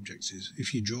tactical objectives.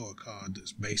 If you draw a card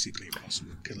that's basically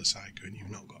impossible, kill a psycho, and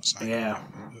you've not got a psycho,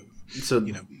 so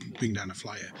bring down a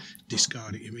flyer,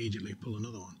 discard it immediately, pull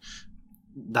another one.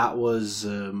 That was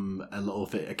a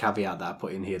caveat that I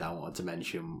put in here that I wanted to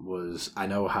mention was, I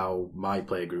know how my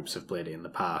player groups have played it in the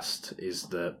past, is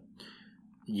that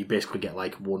you basically get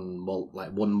like one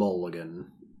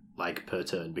mulligan like per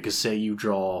turn, because say you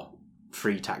draw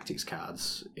 3 tactics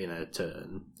cards in a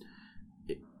turn,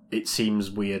 it seems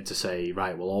weird to say,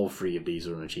 right, well, all 3 of these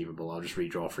are unachievable, I'll just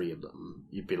redraw 3 of them.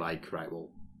 You'd be like, right, well,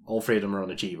 all 3 of them are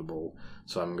unachievable,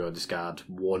 so I'm going to discard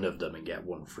 1 of them and get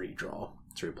 1 free draw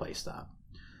to replace that.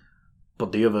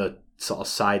 But the other sort of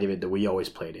side of it that we always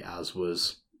played it as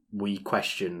was, we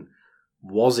question,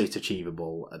 was it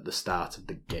achievable at the start of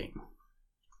the game?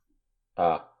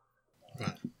 Right.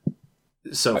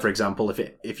 So, for example,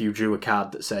 if you drew a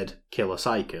card that said kill a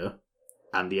Psyker,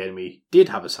 and the enemy did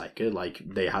have a Psyker, like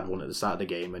they had one at the start of the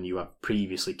game, and you have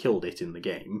previously killed it in the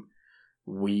game,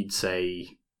 we'd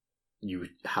say you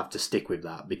have to stick with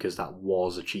that because that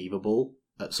was achievable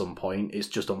at some point. It's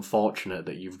just unfortunate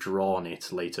that you've drawn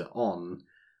it later on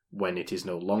when it is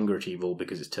no longer achievable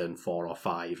because it's turn 4 or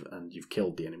 5 and you've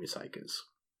killed the enemy Psykers.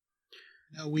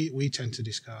 No, we tend to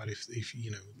discard if the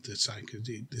Psykers,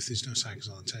 if there's no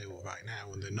Psykers on the table right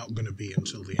now, and they're not going to be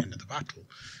until the end of the battle,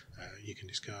 you can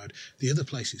discard. The other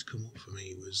place it's come up for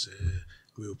me was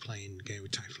we were playing a game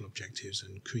with tactical objectives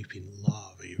and creeping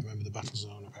lava. You remember the battle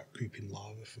zone about creeping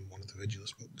lava from one of the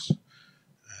Vigilus books?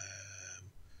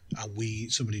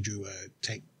 And somebody drew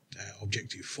take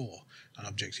objective 4, and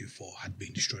objective 4 had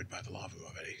been destroyed by the lava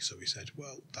already. So we said,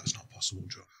 well, that's not possible,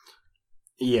 draw.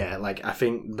 Yeah, like I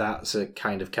think that's a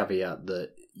kind of caveat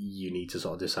that you need to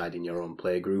sort of decide in your own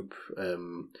play group.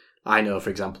 I know, for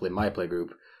example, in my play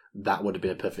group, that would have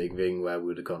been a perfect thing where we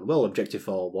would have gone, well, objective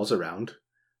 4 was around,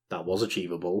 that was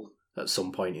achievable at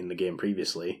some point in the game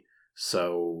previously,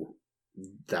 so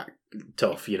that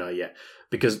tough,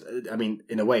 because I mean,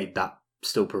 in a way, that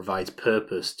still provides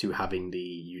purpose to having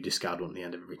you discard one at the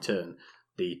end of every turn,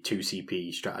 the 2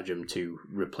 CP stratagem to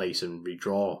replace and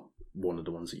redraw one of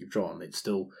the ones that you've drawn. It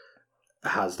still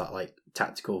has that like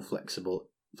tactical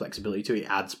flexibility to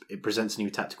it. It presents a new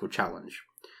tactical challenge.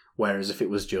 Whereas if it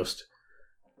was just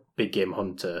big game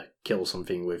hunter, kill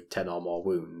something with 10 or more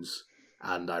wounds,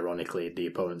 and ironically the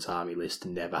opponent's army list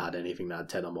never had anything that had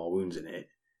 10 or more wounds in it,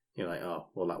 you're like, oh,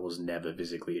 well, that was never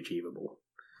physically achievable.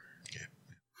 Yeah.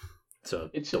 So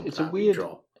it's a weird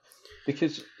draw.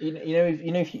 Because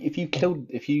if you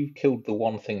killed the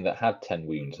one thing that had 10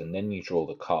 wounds and then you draw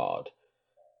the card,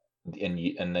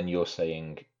 and then you're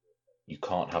saying you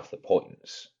can't have the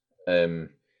points.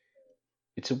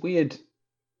 It's a weird.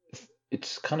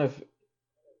 It's kind of,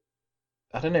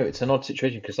 I don't know. It's an odd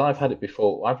situation because I've had it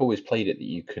before. I've always played it that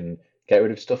you can get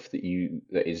rid of stuff that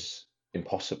is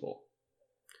impossible.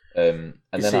 And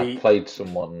then I played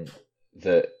someone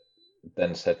that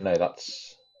then said, no,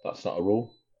 that's not a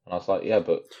rule. And I was like, yeah,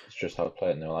 but it's just how I play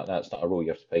it. And they were like, no, it's not a rule. You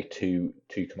have to pay two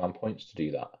command points to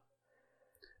do that.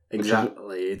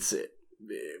 Exactly.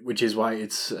 Which is why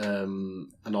it's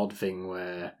an odd thing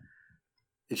where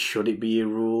should it be a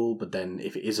rule? But then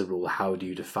if it is a rule, how do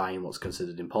you define what's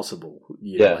considered impossible?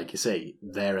 Like you say,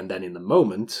 there and then in the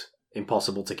moment,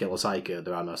 impossible to kill a Psyker,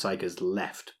 there are no Psykers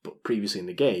left. But previously in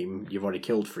the game, you've already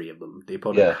killed 3 of them. The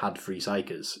opponent had 3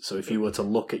 Psykers. So if you were to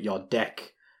look at your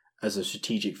deck as a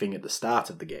strategic thing at the start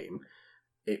of the game,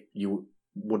 you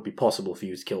would be possible for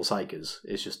you to kill Psykers.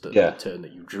 It's just that the turn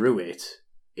that you drew it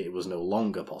was no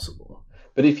longer possible.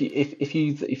 But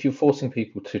if you're forcing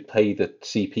people to pay the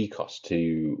CP cost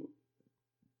to,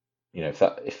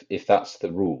 if that's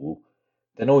the rule,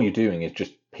 then all you're doing is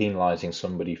just penalising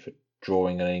somebody for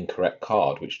drawing an incorrect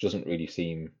card, which doesn't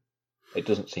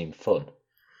seem fun.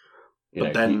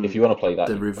 But then if you want to play that,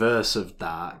 the reverse of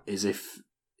that is if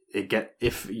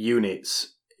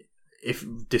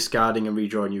discarding and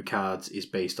redrawing new cards is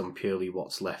based on purely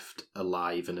what's left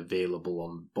alive and available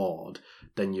on board,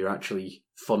 then you're actually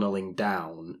funneling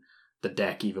down the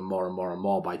deck even more and more and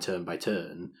more by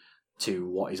turn to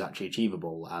what is actually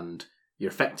achievable, and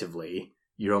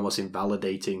you're almost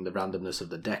invalidating the randomness of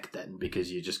the deck then,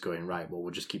 because you're just going, right, well,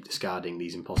 we'll just keep discarding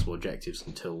these impossible objectives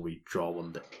until we draw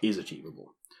one that is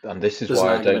achievable. And this is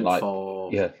why I don't like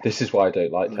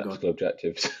tactical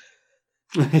objectives.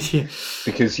 Yeah.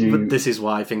 Because But this is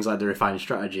why things like the refined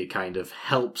strategy kind of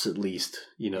helps at least,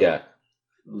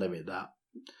 limit that.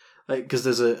 Because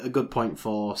there's a good point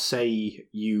for, say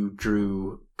you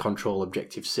drew control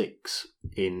objective 6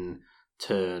 in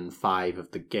turn 5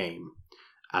 of the game,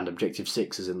 and objective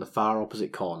 6 is in the far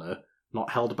opposite corner,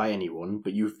 not held by anyone,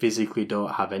 but you physically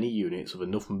don't have any units with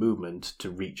enough movement to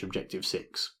reach objective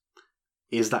 6.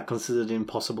 Is that considered an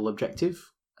impossible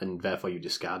objective, and therefore you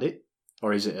discard it?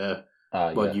 Or is it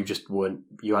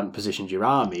you hadn't positioned your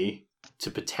army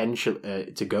to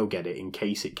to go get it in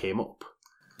case it came up?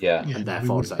 Yeah. And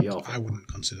therefore, is that your fault? I wouldn't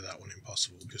consider that one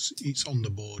impossible, because it's on the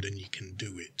board and you can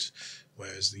do it.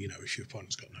 Whereas, if your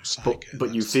opponent's got no Psyker...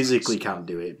 But you physically can't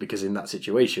do it, because in that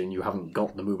situation, you haven't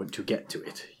got the movement to get to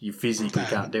it. You physically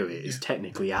can't do it. It's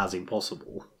technically as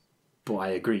impossible. But I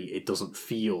agree, it doesn't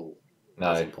feel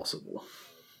as impossible.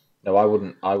 No, I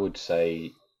wouldn't. I would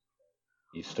say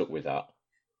you stuck with that.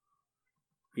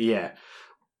 Yeah.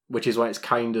 Which is why it's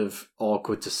kind of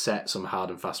awkward to set some hard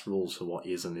and fast rules for what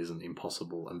is and isn't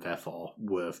impossible, and therefore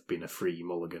worth being a free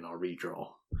mulligan or redraw.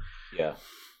 Yeah.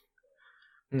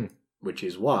 Which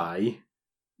is why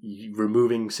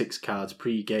removing 6 cards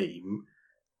pre-game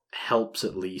helps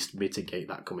at least mitigate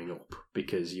that coming up,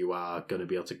 because you are going to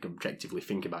be able to objectively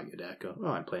think about your deck. Go,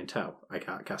 I'm playing Tau. I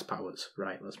can't cast powers.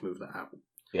 Right, let's move that out.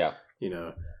 Yeah.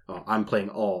 I'm playing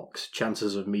Orcs.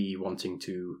 Chances of me wanting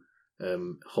to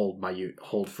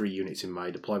hold 3 units in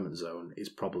my deployment zone is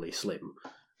probably slim.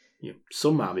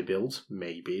 Some army builds,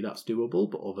 maybe that's doable,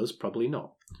 but others probably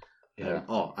not. Yeah.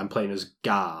 I'm playing as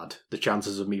Guard. The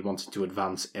chances of me wanting to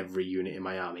advance every unit in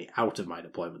my army out of my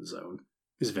deployment zone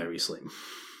is very slim.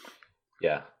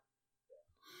 Yeah.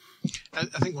 I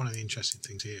think one of the interesting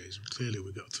things here is clearly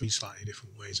we've got 3 slightly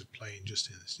different ways of playing just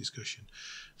in this discussion.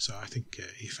 So I think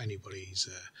if anybody's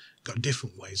got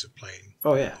different ways of playing,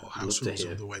 or house rules,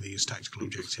 or the way they use tactical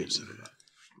objectives,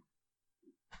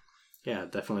 yeah,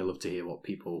 I'd definitely love to hear what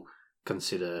people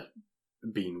consider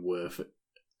being worth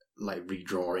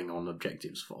redrawing on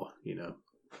objectives for.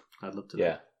 I'd love to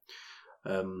know.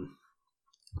 Yeah.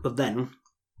 But then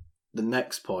the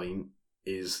next point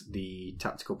is the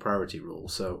tactical priority rule.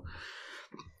 So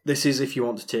this is if you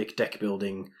want to take deck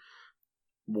building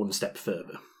one step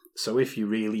further. So if you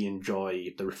really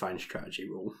enjoy the refined strategy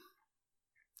rule,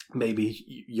 maybe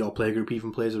your player group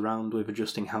even plays around with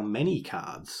adjusting how many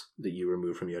cards that you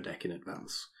remove from your deck in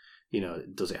advance.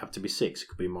 Does it have to be 6? It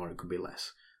could be more, it could be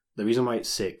less. The reason why it's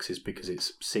 6 is because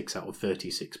it's 6 out of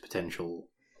 36 potential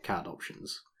card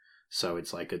options. So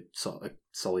it's like a solid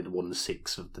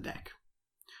 1/6 of the deck.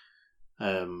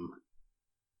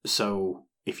 So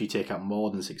if you take out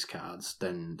more than 6 cards,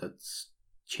 then that's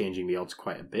changing the odds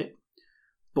quite a bit.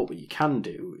 But what you can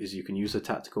do is you can use the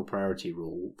tactical priority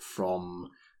rule from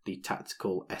the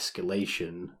tactical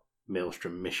escalation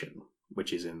Maelstrom mission,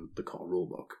 which is in the core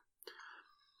rulebook.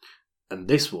 And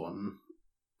this one,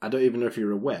 I don't even know if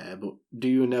you're aware, but do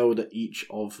you know that each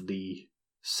of the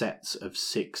sets of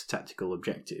 6 tactical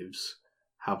objectives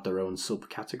have their own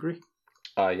subcategory?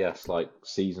 Yes, like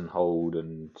Season Hold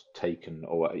and Taken,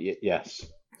 or yes.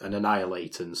 And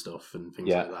Annihilate and stuff and things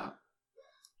like that.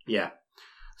 Yeah.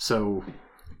 So,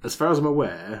 as far as I'm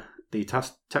aware, the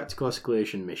tactical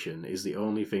escalation mission is the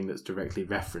only thing that's directly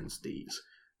referenced these.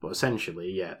 But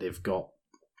essentially, they've got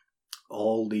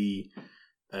all the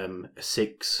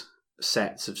 6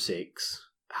 sets of 6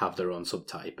 have their own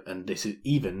subtype, and this is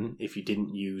even if you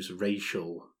didn't use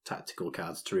racial tactical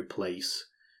cards to replace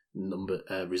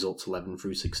results 11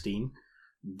 through 16,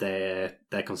 they're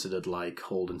considered like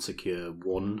hold and secure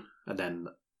 1, and then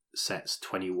sets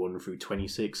 21 through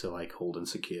 26, so like hold and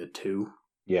secure 2,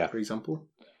 Yeah. for example.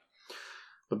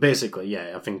 But basically,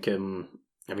 yeah, I think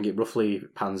it roughly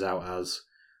pans out as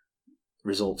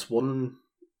results 1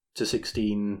 to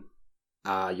 16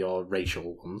 are your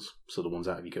racial ones, so the ones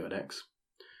out of your codex.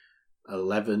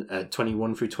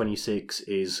 21 through 26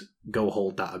 is go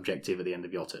hold that objective at the end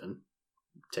of your turn.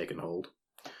 Take and hold.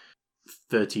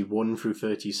 31 through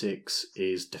 36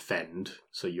 is defend,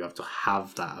 so you have to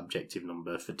have that objective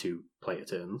number for 2 player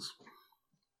turns.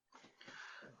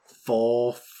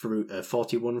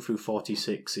 41 through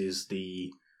 46 is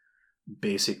the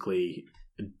basically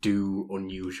do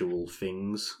unusual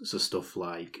things, so stuff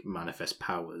like manifest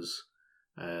powers,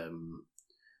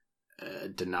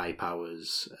 deny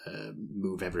powers,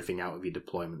 move everything out of your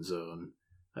deployment zone,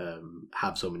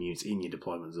 have so many units in your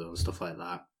deployment zone, stuff like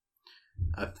that.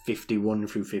 51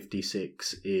 through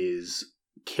 56 is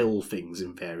kill things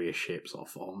in various shapes or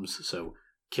forms, so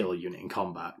kill a unit in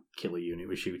combat, kill a unit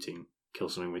with shooting, kill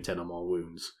something with 10 or more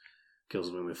wounds, kill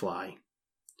something with fly.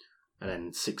 And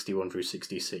then 61 through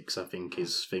 66, I think,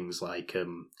 is things like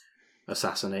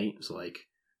assassinate, so like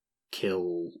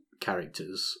kill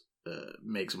characters,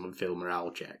 make someone fail morale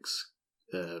checks,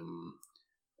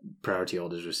 priority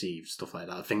orders received, stuff like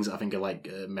that. Things I think are like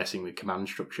messing with command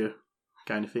structure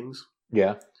kind of things.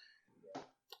 Yeah.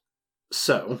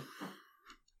 So,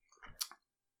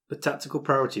 the tactical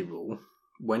priority rule,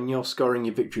 when you're scoring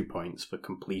your victory points for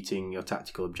completing your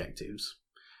tactical objectives,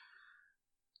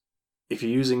 if you're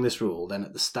using this rule, then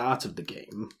at the start of the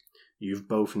game, you've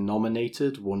both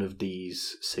nominated one of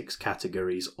these 6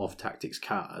 categories of tactics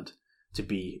card to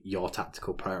be your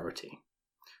tactical priority.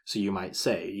 So you might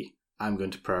say, I'm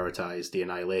going to prioritize the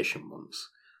annihilation ones.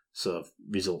 So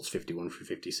results 51 through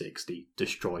 56, the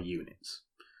destroy units.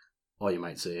 Or you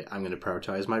might say, I'm going to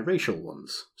prioritize my racial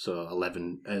ones. So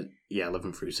 11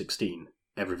 through 16,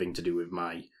 everything to do with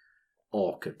my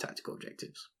orc of tactical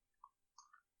objectives.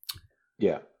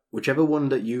 Yeah. Whichever one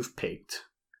that you've picked,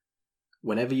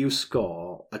 whenever you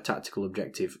score a tactical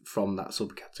objective from that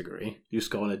subcategory, you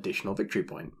score an additional victory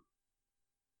point.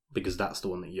 Because that's the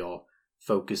one that you're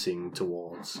focusing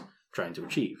towards trying to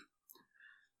achieve.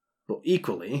 But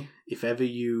equally, if ever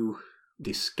you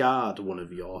discard one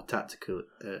of your tactical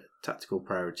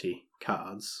priority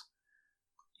cards,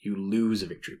 you lose a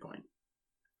victory point.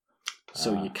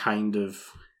 So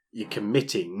you're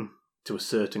committing to a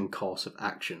certain course of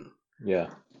action.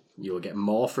 Yeah. You'll get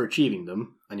more for achieving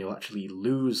them, and you'll actually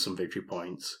lose some victory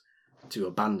points to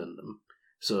abandon them.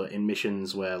 So in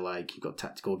missions where like you've got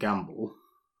tactical gamble,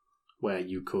 where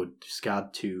you could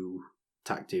discard 2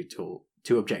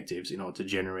 objectives in order to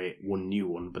generate 1 new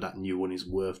one, but that new one is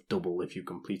worth double if you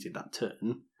completed that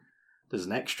turn, there's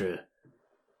an extra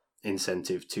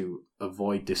incentive to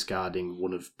avoid discarding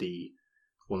one of the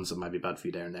ones that might be bad for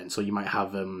you there and then. So you might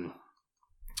have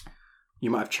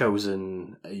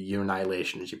chosen your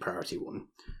annihilation as your priority one,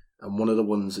 and one of the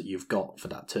ones that you've got for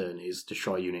that turn is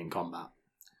destroy a unit in combat.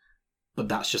 But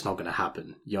that's just not going to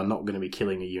happen. You're not going to be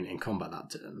killing a unit in combat that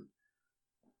turn.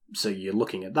 So you're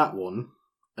looking at that one,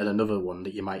 and another one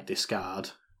that you might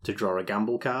discard to draw a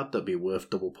gamble card that'd be worth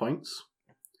double points.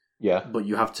 Yeah. But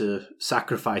you have to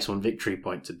sacrifice 1 victory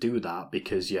point to do that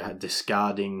because you're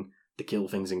discarding the kill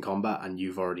things in combat, and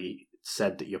you've already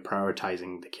said that you're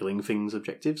prioritizing the killing things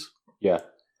objectives. Yeah.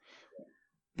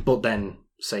 But then,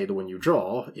 say the one you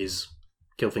draw is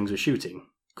kill things with shooting.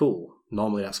 Cool.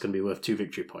 Normally that's going to be worth 2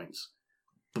 victory points.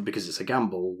 But because it's a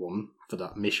gamble one for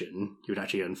that mission, you would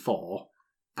actually earn 4.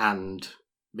 And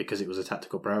because it was a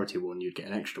tactical priority one, you'd get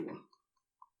an extra one.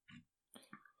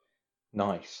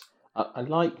 Nice. I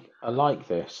like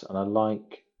this, and I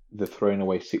like the throwing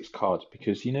away 6 cards,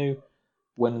 because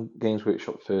when Games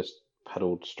Workshop first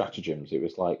peddled stratagems, it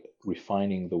was like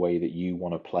refining the way that you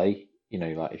want to play.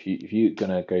 Like if you're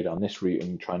gonna go down this route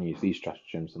and try and use these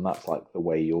stratagems, and that's like the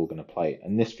way you're gonna play it.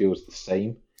 And this feels the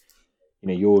same.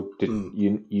 You're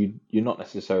not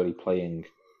necessarily playing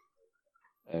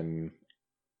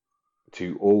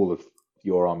to all of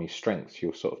your army's strengths.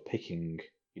 You're sort of picking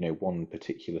one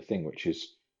particular thing, which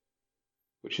is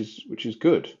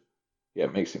good. Yeah,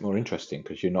 it makes it more interesting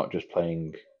because you're not just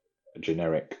playing a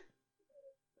generic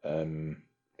the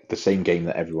same game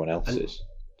that everyone else is,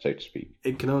 so to speak.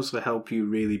 It can also help you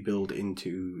really build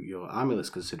into your army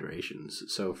list considerations.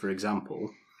 So, for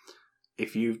example,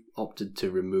 if you've opted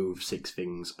to remove 6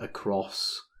 things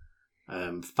across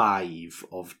 5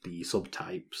 of the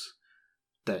subtypes,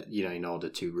 that in order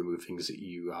to remove things that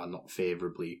you are not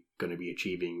favourably going to be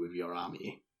achieving with your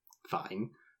army,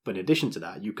 fine. But in addition to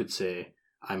that, you could say,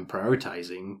 I'm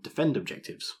prioritising defend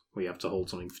objectives, where you have to hold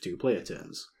something for 2 player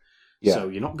turns. Yeah. So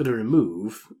you're not going to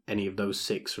remove any of those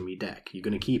 6 from your deck. You're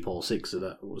going to keep all 6 of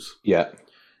those. Yeah.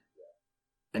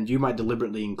 And you might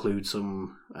deliberately include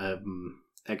some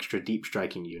extra deep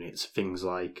striking units, things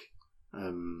like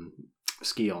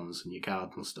Scions and your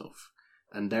guard and stuff.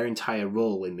 And their entire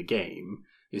role in the game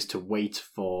is to wait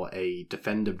for a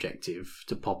defend objective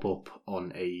to pop up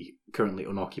on a currently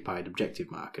unoccupied objective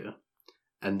marker,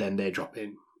 and then they drop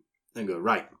in and go,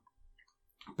 right,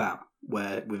 bam,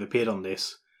 where we've appeared on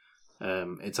this,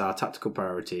 it's our tactical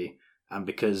priority, and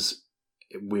because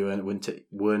we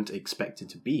weren't expected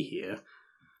to be here,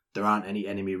 there aren't any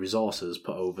enemy resources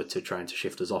put over to trying to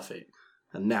shift us off it.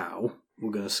 And now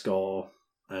we're going to score,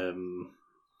 I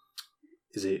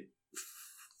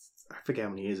forget how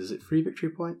many is it 3 victory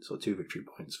points or 2 victory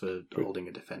points for holding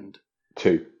a defend?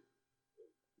 2.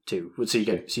 2. So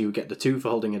you get the 2 for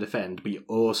holding a defend, but you're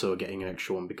also getting an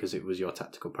extra 1 because it was your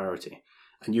tactical priority.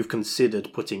 And you've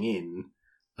considered putting in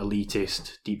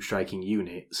elitist deep striking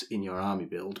units in your army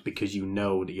build because you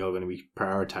know that you're going to be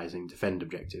prioritizing defend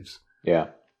objectives. Yeah.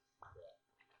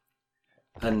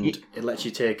 And it lets you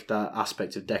take that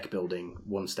aspect of deck building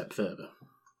one step further.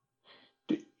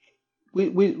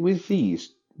 With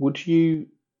these, would you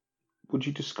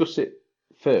discuss it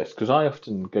first? Because I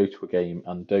often go to a game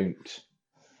and don't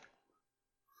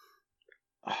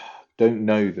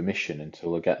know the mission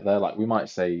until I get there. Like we might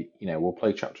say, we'll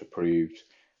play chapter approved.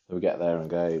 Then we get there and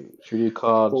go, should we do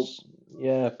cards?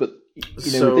 Yeah, but with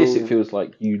this, it feels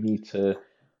like you need to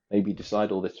maybe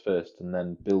decide all this first and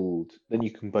then build. Then you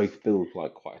can both build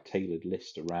like quite a tailored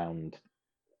list around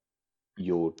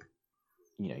your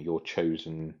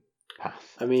chosen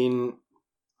path. I mean,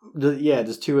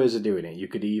 there's 2 ways of doing it. You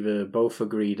could either both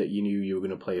agree that you knew you were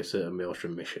going to play a certain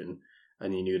Maelstrom mission,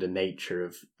 and you knew the nature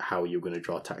of how you're going to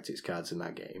draw tactics cards in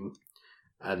that game,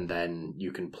 and then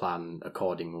you can plan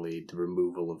accordingly the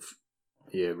removal of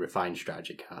your refined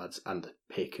strategy cards and the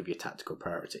pick of your tactical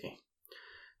priority.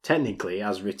 Technically,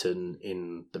 as written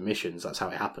in the missions, that's how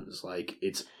it happens. Like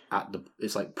it's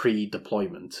like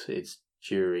pre-deployment. It's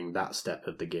during that step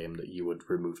of the game that you would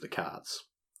remove the cards.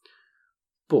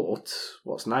 But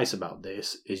what's nice about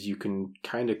this is you can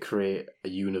kind of create a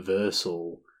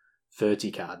universal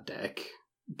 30-card deck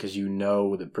because you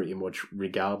know that pretty much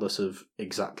regardless of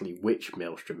exactly which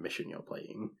Maelstrom mission you're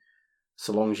playing,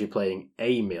 so long as you're playing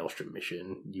a Maelstrom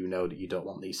mission, you know that you don't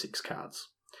want these 6 cards.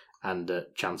 And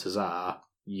chances are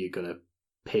you're going to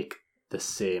pick the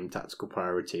same tactical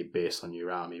priority based on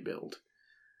your army build.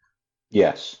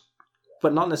 Yes.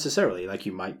 But not necessarily. Like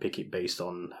you might pick it based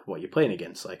on what you're playing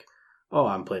against. Like, oh,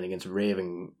 I'm playing against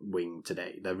Raven Wing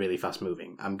today. They're really fast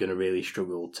moving. I'm going to really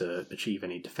struggle to achieve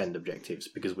any defend objectives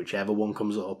because whichever one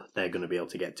comes up, they're going to be able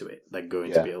to get to it. They're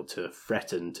going to be able to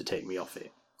threaten to take me off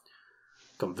it.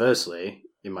 Conversely,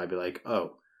 it might be like,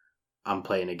 oh, I'm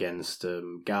playing against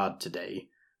Guard today.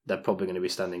 They're probably going to be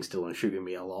standing still and shooting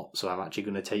me a lot, so I'm actually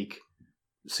going to take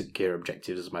secure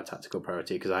objectives as my tactical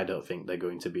priority because I don't think they're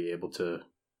going to be able to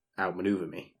outmaneuver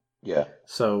me. Yeah.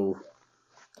 So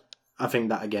I think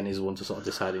that, again, is one to sort of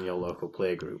decide in your local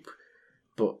play group.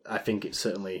 But I think it's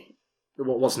certainly...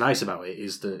 What's nice about it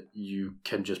is that you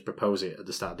can just propose it at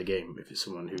the start of the game if it's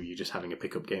someone who you're just having a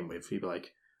pick-up game with. You'd be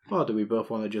like, oh, do we both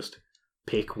want to just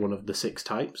pick one of the 6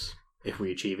 types? If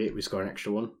we achieve it, we score an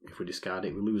extra 1. If we discard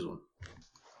it, we lose 1.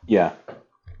 Yeah.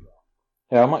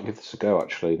 Yeah, I might give this a go,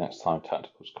 actually, next time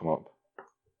Tacticals come up.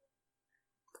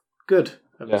 Good.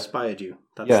 I've inspired you.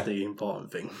 That's the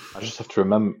important thing. I just have to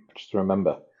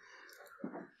remember.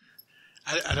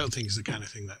 I don't think it's the kind of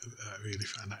thing that I really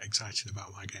find that exciting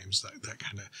about my games. That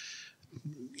kind of,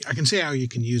 I can see how you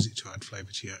can use it to add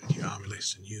flavour to your army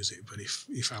list and use it, but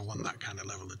if I want that kind of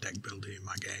level of deck building in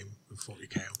my game with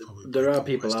 40k, I'll probably... There are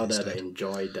people out there that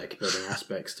enjoy deck building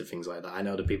aspects to things like that. I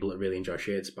know the people that really enjoy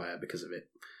Shadespire because of it.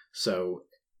 So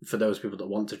for those people that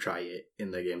want to try it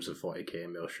in their games of 40k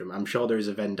and Maelstrom, I'm sure there is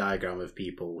a Venn diagram of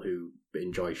people who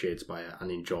enjoy Shadespire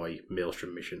and enjoy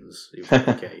Maelstrom missions in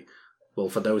 40k. Well,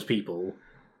 for those people,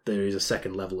 there is a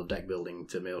second level of deck building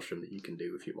to Maelstrom that you can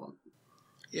do if you want.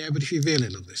 Yeah, but if you really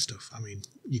love this stuff, I mean,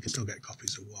 you can still get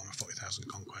copies of Warhammer 40,000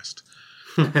 Conquest.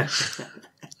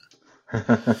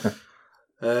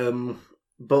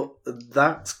 But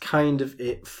that's kind of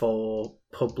it for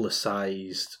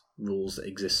publicised rules that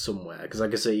exist somewhere. Because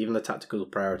like I say, even the tactical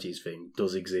priorities thing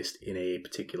does exist in a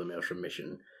particular Maelstrom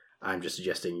mission. I'm just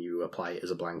suggesting you apply it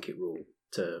as a blanket rule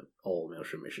to all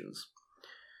Maelstrom missions.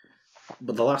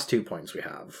 But the last 2 points we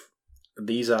have,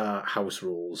 these are house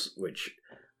rules, which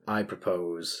I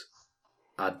propose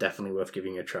are definitely worth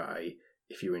giving a try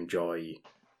if you enjoy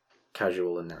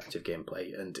casual and narrative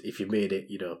gameplay. And if you've made it,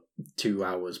 2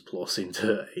 hours plus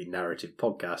into a narrative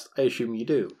podcast, I assume you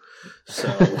do. So,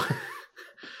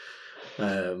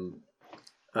 I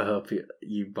hope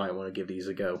you might want to give these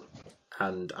a go.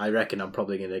 And I reckon I'm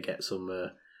probably going to get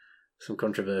some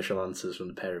controversial answers from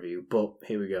the pair of you. But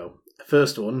here we go.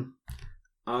 First one,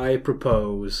 I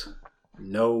propose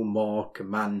no more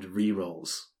command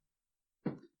rerolls.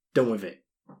 Done with it.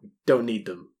 Don't need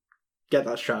them. Get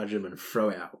that stratagem and throw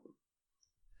it out.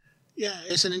 Yeah,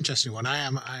 it's an interesting one. I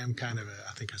am kind of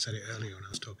I think I said it earlier when I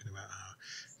was talking about how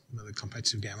the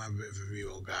competitive game, I'm a bit of a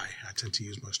reroll guy. I tend to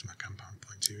use most of my campaign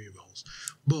points to rerolls.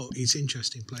 But it's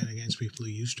interesting playing against people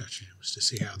who use stratagems to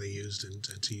see how they're used and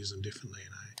to use them differently.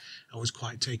 And I was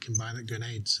quite taken by that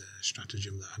grenades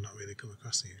stratagem that I'd not really come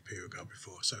across the Imperial Guard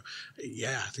before. So,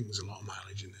 yeah, I think there's a lot of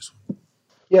mileage in this one.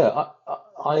 Yeah,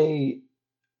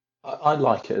 I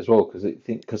like it as well because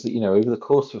over the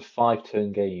course of a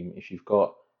 5-turn game, if you've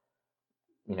got,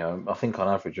 I think on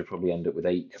average I probably end up with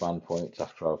 8 command points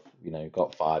after I've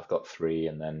got 5, got 3,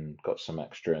 and then got some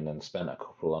extra, and then spent a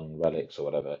couple on relics or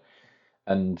whatever,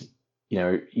 and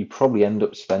you probably end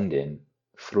up spending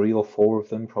 3 or 4 of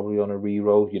them probably on a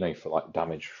reroll, for like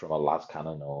damage from a las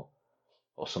cannon or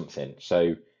something.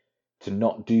 So to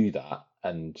not do that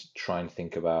and try and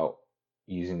think about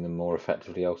using them more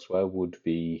effectively elsewhere would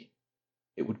be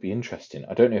interesting.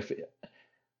 I don't know if I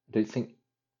don't think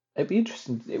it'd be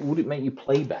interesting. Would it make you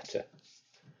play better?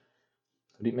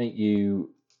 Would it make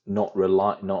you not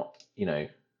rely? Yeah,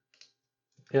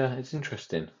 it's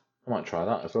interesting. I might try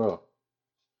that as well.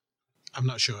 I'm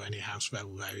not sure any house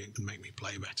rebel variant can make me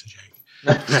play better, Jake.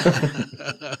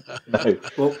 No.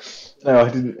 Well, no, I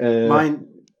didn't.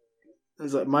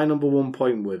 My number one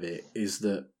point with it is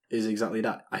exactly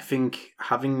that. I think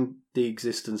having the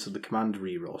existence of the command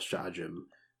reroll stratagem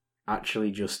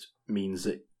actually just means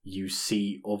that you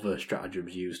see other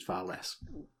stratagems used far less.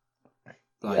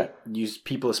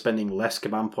 People are spending less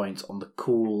command points on the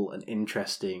cool and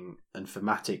interesting and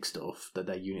thematic stuff that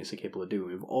their units are capable of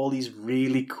doing with all these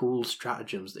really cool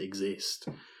stratagems that exist.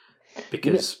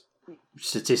 Because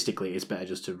statistically, it's better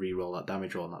just to reroll that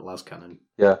damage roll on that las cannon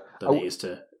than it is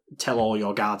to tell all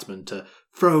your guardsmen to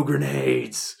throw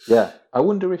grenades. Yeah, I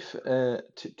wonder if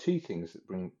two things that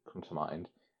come to mind.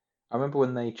 I remember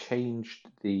when they changed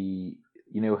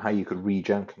how you could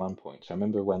regen command points. I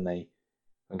remember when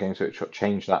Games Workshop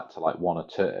changed that to like 1 a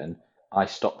turn. I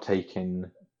stopped taking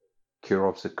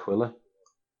Kurov's Aquila,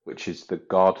 which is the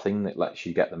guard thing that lets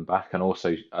you get them back, and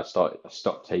also I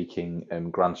stopped taking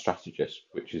Grand Strategist,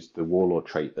 which is the warlord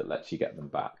trait that lets you get them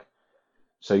back.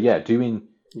 So yeah, doing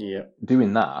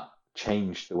that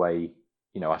changed the way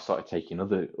I started taking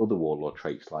other warlord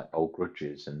traits like Old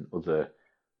Grudges and other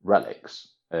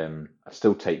relics. I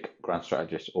still take Grand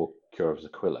Strategist or Kurov's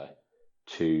Aquila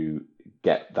to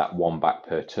get that 1 back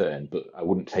per turn, but I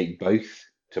wouldn't take both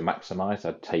to maximize.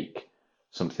 I'd take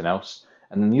something else.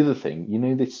 And then the other thing,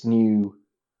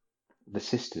 the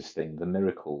Sisters thing, the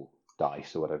Miracle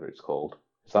Dice or whatever it's called.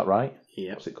 Is that right?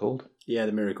 Yeah. What's it called? Yeah,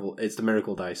 it's the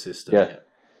Miracle Dice system. Yeah.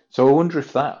 So I wonder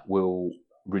if that will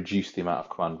reduce the amount of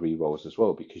command rerolls as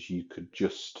well, because you can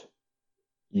just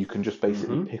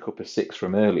basically pick up a 6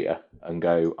 from earlier and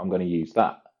go, I'm going to use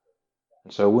that.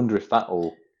 And so I wonder if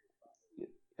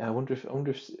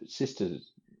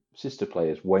sister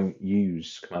players won't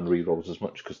use command rerolls as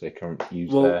much because they can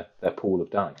use their pool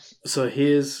of dice. So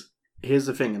here's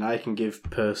the thing, and I can give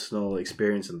personal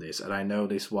experience in this, and I know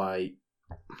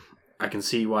I can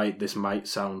see why this might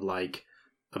sound like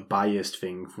a biased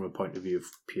thing from a point of view of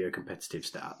pure competitive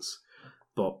stats,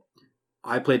 but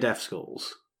I play Death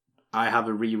Skulls. I have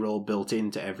a reroll built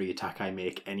into every attack I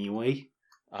make anyway.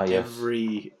 Yes.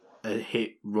 Every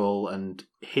hit roll and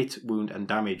hit, wound, and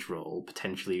damage roll,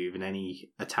 potentially even any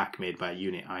attack made by a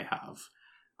unit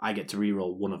I get to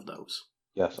reroll one of those.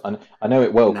 Yes, and I know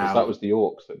it well because that was the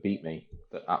Orcs that beat me,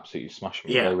 that absolutely smashed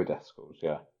me away with Death Skulls,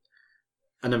 yeah.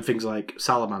 And then things like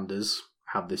Salamanders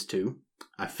have this too.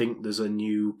 I think there's a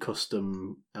new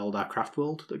custom Eldar Craft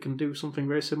World that can do something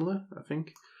very similar, I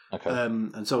think. Okay.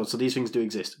 And so these things do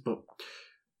exist, but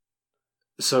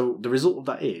so the result of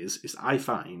that is I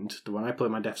find that when I play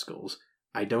my Death Skulls,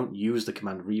 I don't use the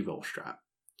command reroll strat.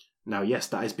 Now, yes,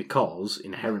 that is because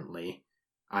inherently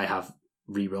I have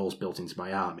rerolls built into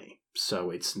my army,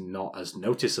 so it's not as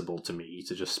noticeable to me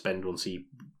to just spend 1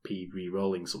 CP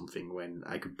rerolling something when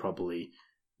I could probably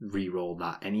reroll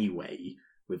that anyway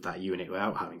with that unit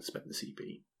without having to spend the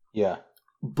CP. Yeah.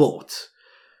 But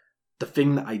the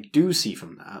thing that I do see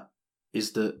from that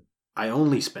is that I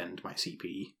only spend my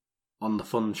CP on the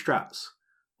fun strats,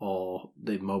 or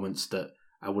the moments that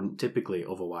I wouldn't typically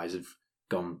otherwise have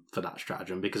gone for that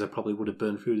stratagem because I probably would have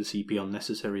burned through the CP on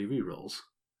necessary rerolls.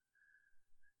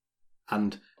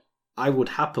 And I would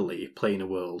happily play in a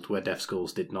world where Death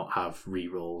Skulls did not have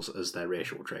rerolls as their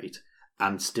racial trait,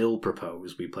 and still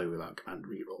propose we play without command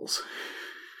rerolls.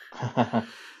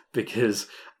 Because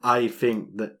I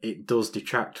think that it does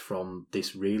detract from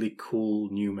this really cool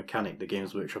new mechanic that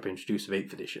Games Workshop introduced with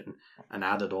 8th edition and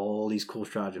added all these cool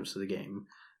stratagems to the game.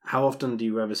 How often do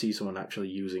you ever see someone actually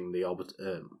using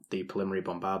the preliminary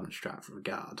bombardment strat for a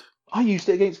guard? I used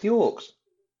it against the orcs.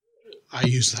 I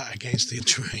use that against the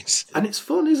terrains. And it's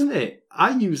fun, isn't it?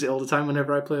 I use it all the time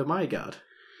whenever I play with my guard.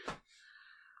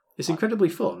 It's incredibly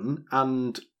fun,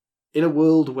 and in a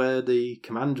world where the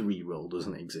command reroll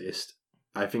doesn't exist,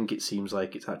 I think it seems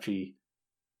like it's actually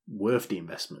worth the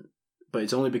investment. But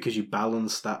it's only because you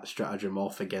balance that stratagem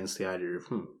off against the idea of,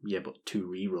 but 2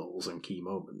 rerolls and key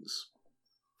moments,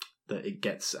 that it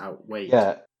gets outweighed.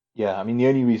 Yeah. I mean, the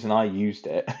only reason I used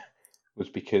it was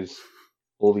because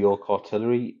all the orc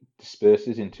artillery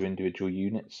disperses into individual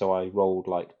units, so I rolled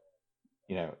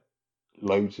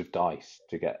loads of dice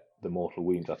to get the mortal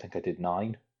wounds. I think I did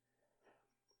 9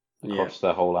 across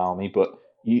their whole army, but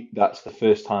that's the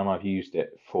first time I've used it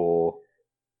for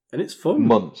and it's fun.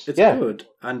 Months. It's good,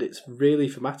 and it's really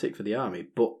thematic for the army,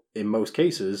 but in most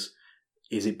cases,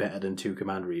 is it better than 2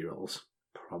 command rerolls?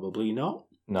 Probably not.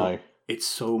 No. But it's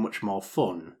so much more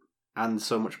fun, and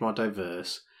so much more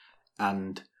diverse,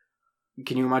 and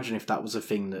can you imagine if that was a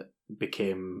thing that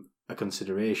became a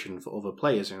consideration for other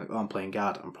players? You're like, I'm playing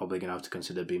guard, I'm probably going to have to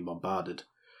consider being bombarded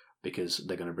because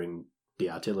they're going to bring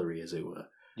the artillery, as it were.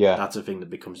 Yeah. That's a thing that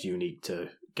becomes unique to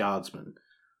guardsmen,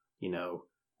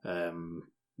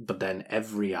 but then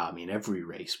every army and every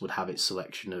race would have its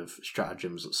selection of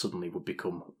stratagems that suddenly would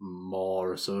become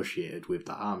more associated with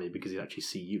that army because you'd actually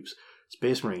see use.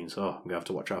 Space Marines, I'm going to have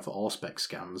to watch out for Auspex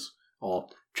scans, or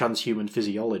transhuman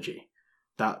physiology.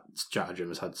 That stratagem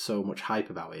has had so much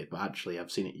hype about it, but actually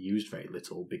I've seen it used very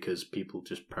little because people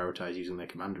just prioritise using their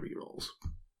command rerolls.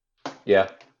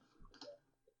 Yeah.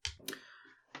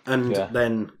 And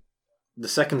then the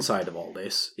second side of all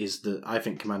this is that I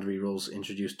think command rerolls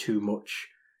introduce too much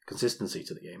consistency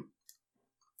to the game.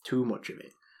 Too much of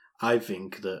it. I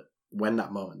think that when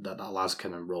that moment that las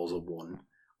cannon rolls a 1,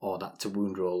 or that to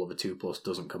wound roll of a 2+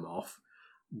 doesn't come off,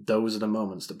 those are the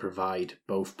moments that provide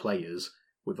both players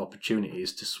with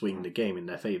opportunities to swing the game in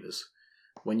their favours.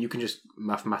 When you can just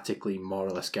mathematically more or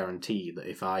less guarantee that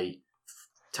if I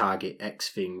target X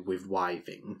thing with Y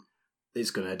thing,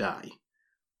 it's going to die.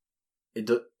 It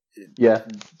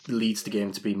leads the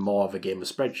game to be more of a game of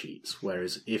spreadsheets,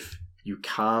 whereas if you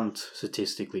can't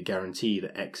statistically guarantee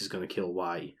that X is going to kill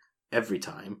Y every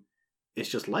time, it's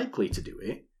just likely to do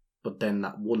it, but then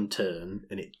that one turn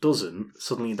and it doesn't,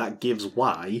 suddenly that gives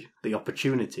Y the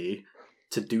opportunity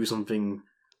to do something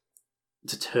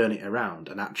to turn it around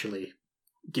and actually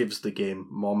gives the game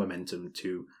more momentum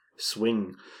to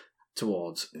swing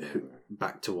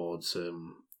back towards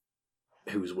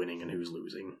who's winning and who's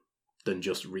losing than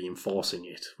just reinforcing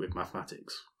it with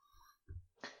mathematics.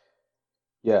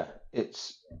 Yeah,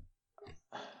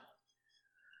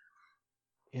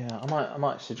 I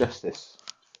might suggest this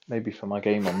maybe for my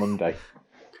game on Monday.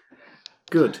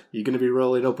 Good. You're going to be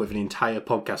rolling up with an entire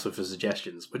podcast with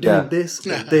suggestions. We're doing this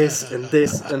and this and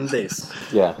this and this.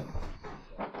 Yeah.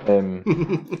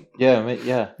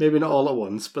 Maybe not all at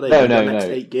once, but the next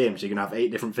 8 games, you're going to have 8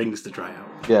 different things to try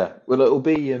out. Yeah. Well, it'll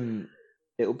be a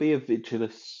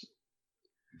Vigilus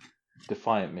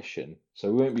Defiant mission,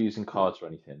 so we won't be using cards or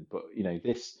anything. But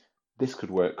this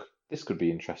could work. This could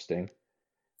be interesting.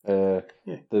 The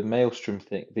Maelstrom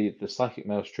thing, the Psychic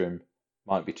Maelstrom,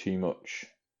 might be too much.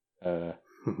 For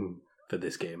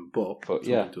this game, but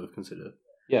something to have considered.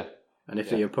 Yeah. And if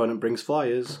the opponent brings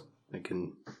flyers, they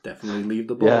can definitely leave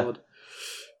the board.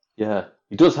 Yeah.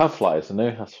 He does have flyers. I know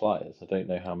he has flyers. I don't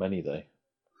know how many though.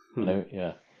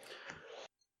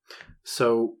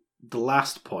 So the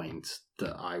last point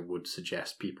that I would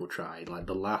suggest people try, like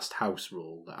the last house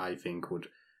rule that I think would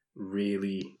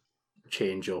really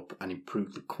change up and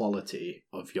improve the quality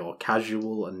of your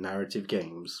casual and narrative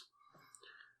games,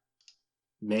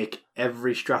 make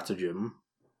every stratagem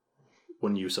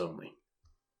one use only.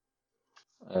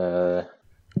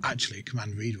 Actually,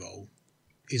 command reroll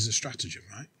is a stratagem,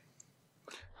 right?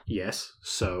 Yes.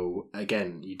 So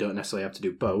again, you don't necessarily have to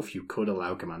do both. You could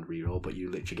allow command reroll, but you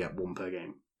literally get 1 per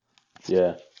game.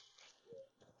 Yeah.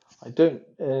 I don't.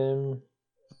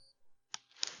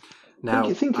 Now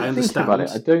I understand about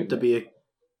it. there'd be a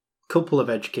couple of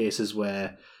edge cases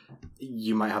where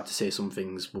you might have to say some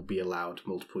things will be allowed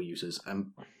multiple uses,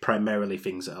 and primarily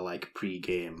things that are like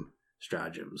pre-game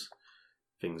stratagems.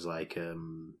 Things like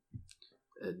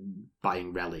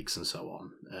buying relics and so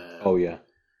on. Oh yeah.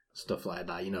 Stuff like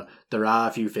that. There are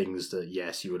a few things that,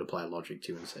 yes, you would apply logic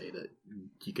to and say that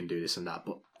you can do this and that,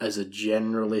 but as a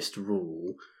generalist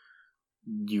rule,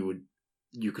 you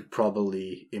could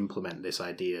probably implement this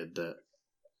idea that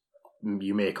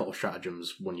you make all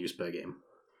stratagems one use per game.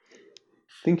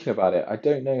 Thinking about it, I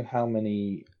don't know how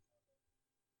many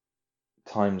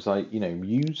times I,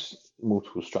 use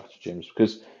multiple stratagems,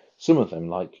 because some of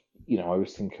them, I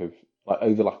always think of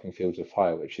overlapping fields of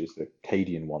fire, which is the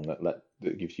Cadian one that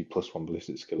gives you +1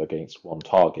 ballistic skill against one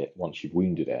target once you've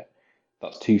wounded it.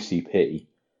 That's 2 CP,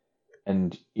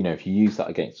 and if you use that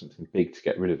against something big to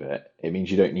get rid of it, it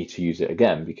means you don't need to use it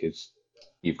again because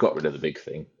you've got rid of the big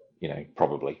thing,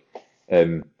 probably.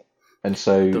 And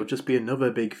so there'll just be another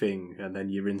big thing, and then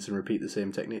you rinse and repeat the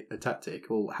same tactic.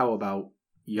 Well, how about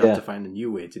you have to find a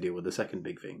new way to deal with the second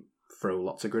big thing? Throw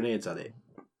lots of grenades at it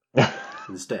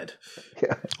instead.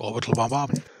 Orbital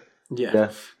bombardment.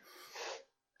 Yeah.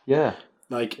 Yeah.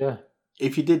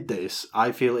 If you did this,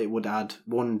 I feel it would add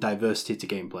one, diversity to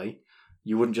gameplay.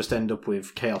 You wouldn't just end up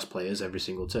with chaos players every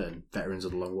single turn. Veterans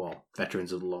of the Long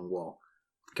War,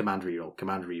 command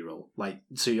reroll.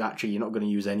 So you're not going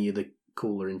to use any of the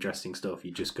cool or interesting stuff.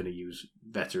 You're just going to use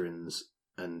veterans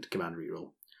and command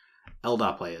reroll.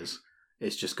 Eldar players,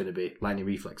 it's just going to be lightning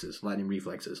reflexes.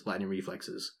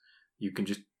 You can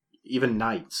just, even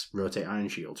knights, rotate iron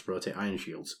shields.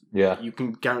 Yeah. You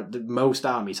can most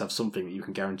armies have something that you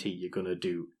can guarantee you're going to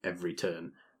do every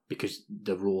turn because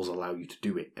the rules allow you to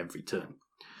do it every turn.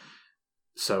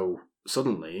 So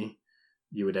suddenly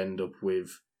you would end up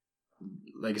with,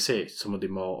 like I say, some of the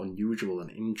more unusual and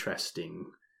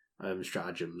interesting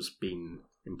stratagems being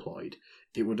employed.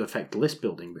 It would affect list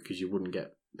building because you wouldn't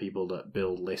get people that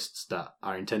build lists that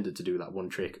are intended to do that one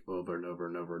trick over and over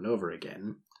and over and over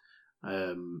again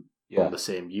on the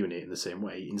same unit in the same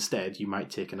way. Instead, you might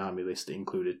take an army list that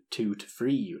included 2 to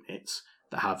 3 units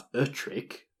that have a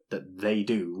trick that they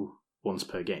do once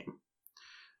per game.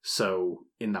 So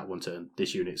in that one turn,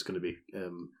 this unit is going to be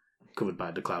covered by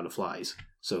the Cloud of Flies,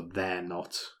 so they're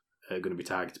not going to be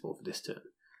targetable for this turn.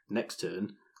 Next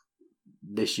turn,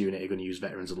 this unit are going to use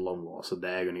Veterans of the Long War, so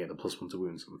they're going to get the +1 to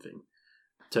wound something.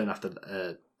 Turn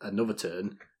after another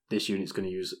turn, this unit's going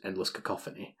to use Endless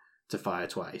Cacophony to fire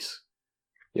twice.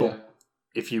 Yeah. But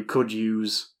if you could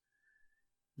use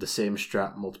the same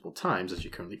strat multiple times, as you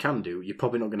currently can do, you're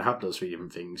probably not going to have those 3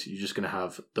 different things. You're just going to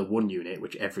have the one unit,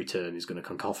 which every turn is going to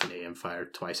Cacophony and fire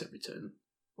twice every turn.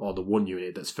 Or the one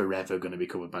unit that's forever going to be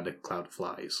covered by the Cloud of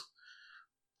Flies.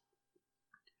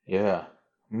 Yeah.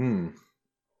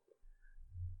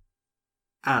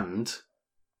 And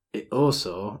it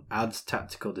also adds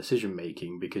tactical decision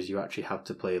making because you actually have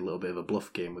to play a little bit of a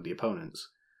bluff game with the opponents.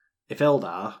 If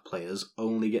Eldar players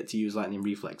only get to use lightning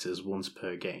reflexes once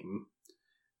per game,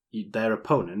 their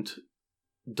opponent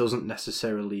doesn't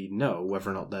necessarily know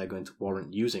whether or not they're going to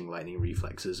warrant using lightning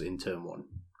reflexes in turn 1.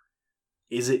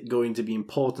 Is it going to be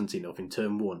important enough in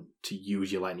turn 1 to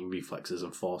use your lightning reflexes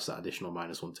and force that additional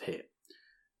 -1 to hit?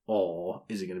 Or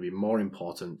is it going to be more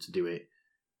important to do it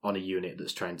on a unit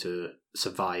that's trying to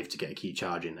survive to get a key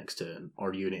charge in next turn,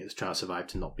 or a unit that's trying to survive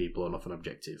to not be blown off an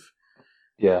objective?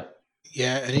 Yeah.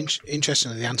 Yeah, and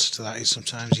interestingly, the answer to that is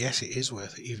sometimes yes, it is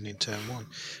worth it, even in turn 1.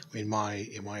 In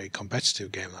my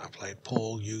competitive game that I played,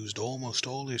 Paul used almost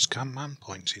all his command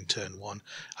points in turn 1,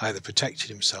 either protected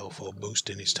himself or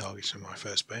boosting his targets in my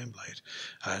first Baneblade,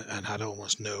 and had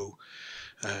almost no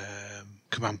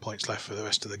command points left for the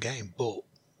rest of the game, but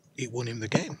it won him the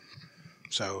game.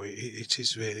 So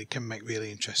it can make really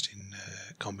interesting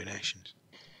combinations.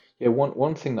 Yeah,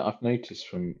 one thing that I've noticed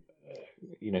from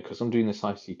because I'm doing this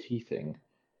ICT thing,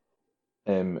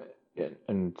 and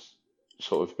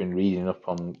sort of been reading up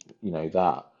on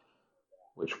that,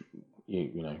 which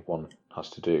one has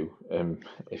to do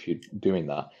if you're doing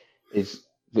that, is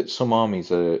that some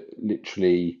armies are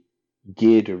literally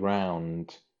geared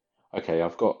around. Okay,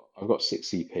 I've got 6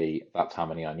 CP. That's how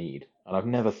many I need, and I've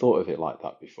never thought of it like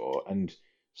that before. And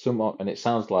it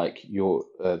sounds like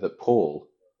that Paul.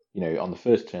 On the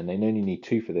first turn, they only need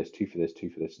 2 for this, 2 for this, 2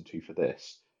 for this, and 2 for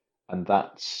this.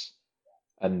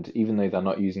 And even though they're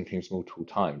not using things multiple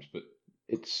times, but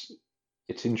it's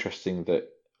interesting that,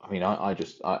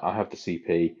 I have the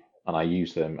CP and I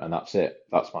use them and that's it.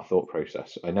 That's my thought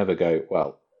process. I never go,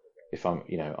 well, if I'm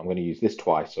going to use this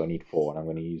twice, so I need 4, and I'm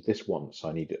going to use this once, so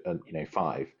I need,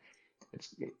 5.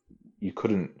 You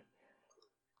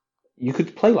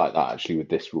could play like that actually with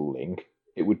this ruling.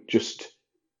 It would just,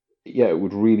 it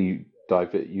would really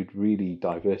you'd really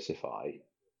diversify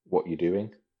what you're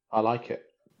doing. I like it.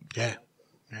 Yeah,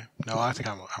 Yeah. No, I think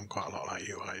I'm quite a lot like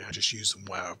you. I just use them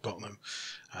where I've got them,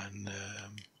 and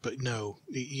but no,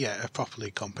 yeah, a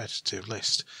properly competitive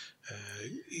list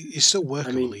is still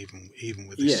workable, even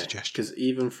with this suggestion. Because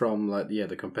even from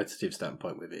the competitive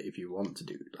standpoint with it, if you want to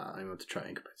do that, I want to try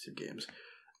in competitive games.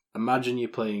 Imagine you're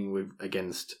playing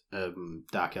against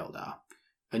Dark Eldar,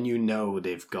 and you know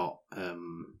they've got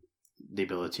the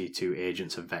ability to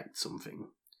agents effect something.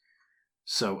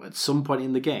 So at some point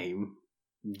in the game,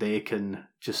 they can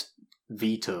just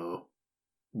veto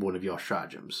one of your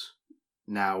stratagems.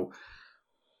 Now,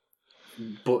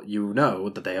 but you know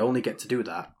that they only get to do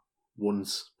that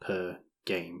once per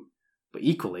game. But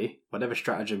equally, whatever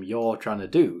stratagem you're trying to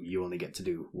do, you only get to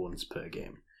do once per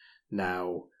game.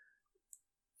 Now,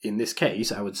 in this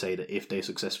case, I would say that if they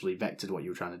successfully vectored what you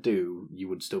were trying to do, you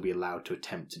would still be allowed to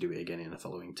attempt to do it again in the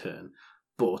following turn.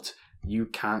 But you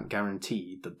can't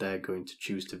guarantee that they're going to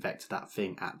choose to vector that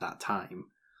thing at that time,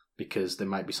 because there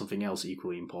might be something else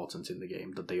equally important in the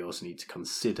game that they also need to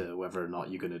consider whether or not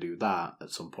you're going to do that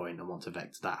at some point and want to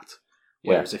vector that.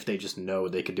 Whereas if they just know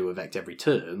they can do a vect every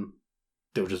turn,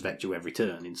 they'll just vect you every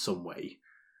turn in some way.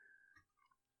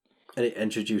 And it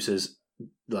introduces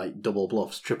like double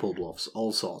bluffs, triple bluffs,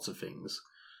 all sorts of things.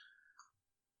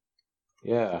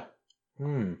 Yeah.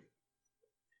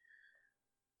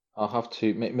 I'll have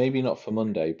to, maybe not for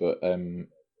Monday, but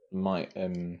might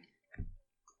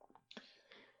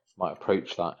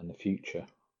approach that in the future.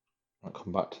 I'll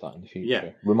come back to that in the future.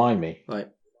 Yeah. Remind me.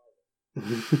 Like,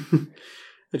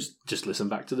 just listen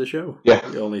back to the show. Yeah.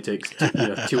 It only takes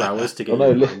 2 hours to get no,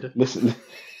 your reminder. listen.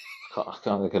 I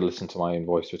can't listen to my own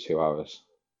voice for 2 hours.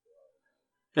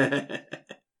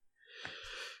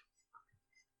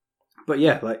 But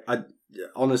yeah, like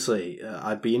honestly,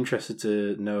 I'd be interested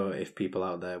to know if people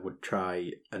out there would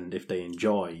try and if they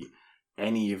enjoy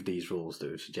any of these rules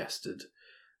that we've suggested.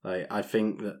 Like, I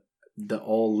think that they're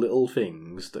all little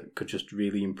things that could just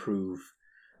really improve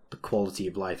the quality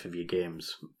of life of your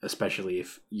games, especially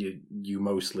if you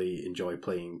mostly enjoy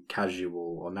playing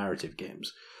casual or narrative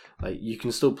games. Like, you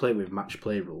can still play with match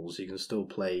play rules, you can still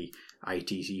play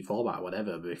ITC format,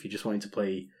 whatever, but if you're just wanting to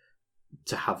play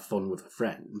to have fun with a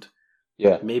friend,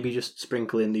 maybe just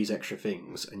sprinkle in these extra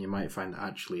things, and you might find that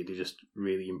actually they just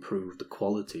really improve the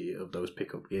quality of those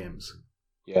pickup games.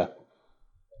 Yeah.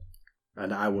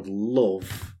 And I would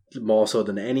love, more so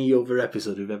than any other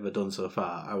episode we've ever done so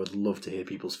far, I would love to hear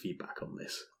people's feedback on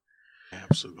this.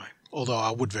 Absolutely. Although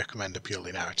I would recommend a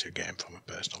purely narrative game from a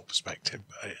personal perspective.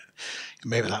 But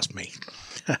maybe that's me.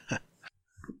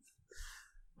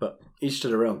 But each to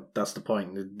their own. That's the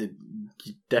point. You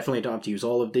definitely don't have to use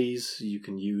all of these. You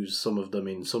can use some of them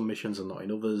in some missions and not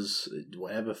in others,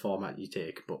 whatever format you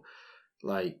take. But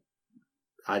like,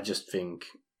 I just think,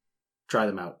 try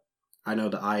them out. I know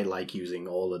that I like using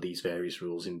all of these various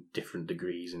rules in different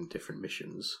degrees in different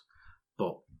missions,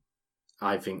 but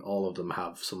I think all of them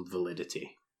have some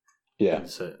validity in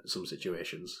some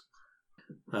situations.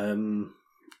 And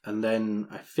then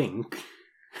I think,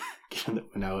 given that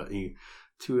we're now at the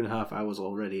 2.5 hours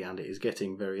already and it is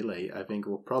getting very late, I think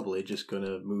we're probably just going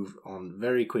to move on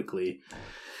very quickly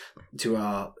to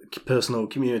our personal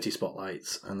community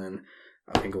spotlights, and then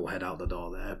I think we'll head out the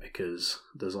door there because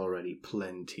there's already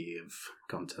plenty of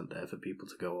content there for people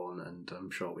to go on, and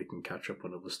I'm sure we can catch up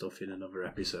on other stuff in another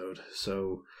episode.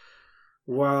 So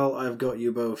while I've got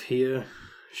you both here,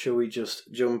 shall we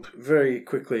just jump very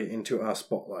quickly into our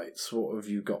spotlights? What have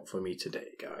you got for me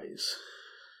today, guys?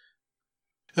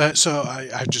 So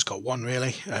I've just got one,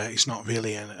 really. It's not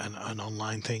really an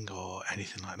online thing or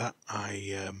anything like that.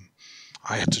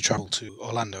 I had to travel to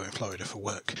Orlando in Florida for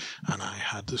work, and I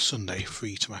had the Sunday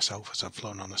free to myself as I'd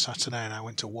flown on a Saturday, and I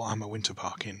went to Warhammer Winter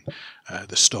Park in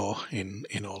the store in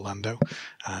Orlando,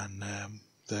 and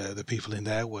the people in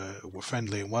there were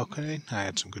friendly and welcoming. I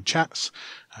had some good chats.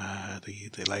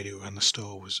 The lady who ran the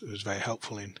store was very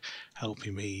helpful in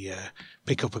helping me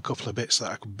pick up a couple of bits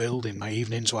that I could build in my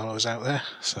evenings while I was out there.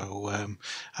 So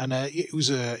it was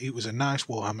a nice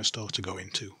Warhammer store to go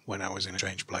into when I was in a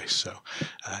strange place. So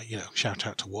shout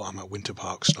out to Warhammer Winter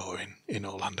Park store in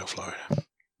Orlando, Florida.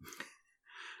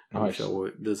 I'm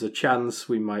sure there's a chance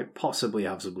we might possibly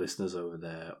have some listeners over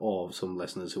there, or some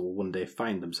listeners who will one day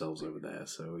find themselves over there.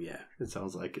 So yeah, it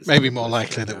sounds like it's maybe more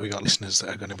likely that we got listeners that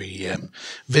are going to be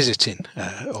visiting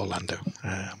Orlando.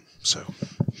 So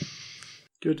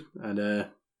good. And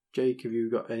Jake, have you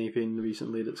got anything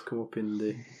recently that's come up in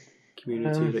the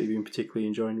community that you've been particularly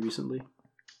enjoying recently?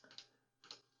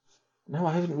 No,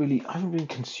 I haven't been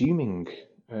consuming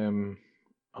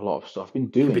a lot of stuff. I've been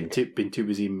doing. You've been too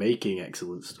busy making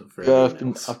excellent stuff. I've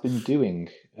been doing.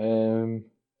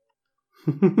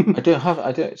 I don't have.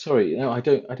 I don't. Sorry, no, I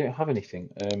don't. I don't have anything.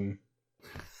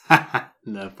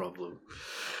 No problem.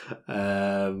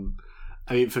 I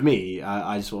mean, for me,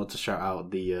 I just want to shout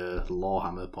out the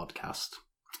Lawhammer podcast,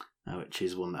 which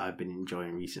is one that I've been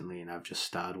enjoying recently, and I've just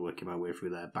started working my way through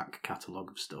their back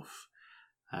catalogue of stuff.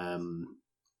 They're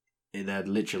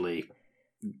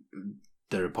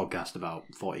a podcast about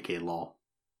 40k lore,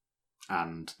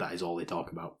 and that is all they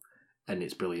talk about, and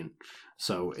it's brilliant.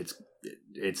 So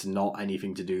it's not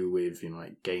anything to do with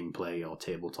like gameplay or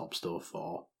tabletop stuff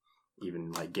or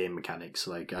even like game mechanics.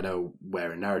 Like, I know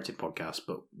we're a narrative podcast,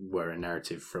 but we're a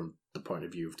narrative from the point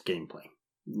of view of gameplay,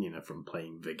 from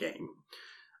playing the game.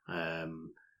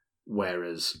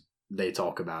 Whereas they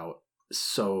talk about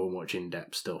so much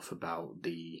in-depth stuff about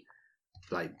the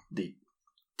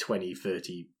 20,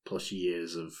 30 plus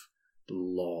years of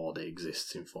lore that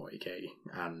exists in 40k,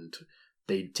 and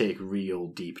they take real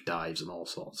deep dives and all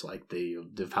sorts. Like,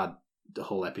 they've had the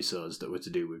whole episodes that were to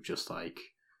do with just like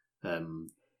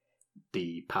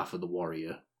the path of the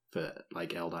warrior for like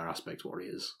Eldar Aspect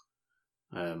Warriors.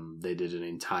 They did an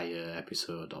entire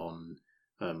episode on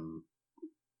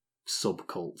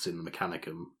subcults in the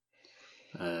Mechanicum.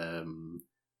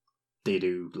 They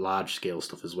do large scale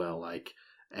stuff as well, like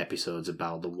episodes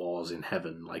about the wars in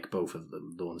heaven, like both of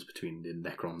them, the ones between the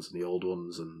Necrons and the Old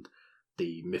Ones, and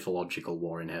the mythological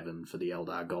war in heaven for the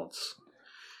Eldar gods,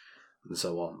 and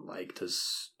so on. Like,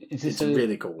 it's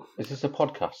really cool. Is this a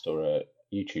podcast or a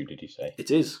YouTube, did you say?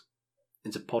 It is.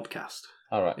 It's a podcast.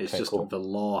 All right. It's okay, just cool. the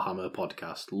Lawhammer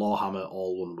podcast. Lawhammer,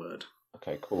 all one word.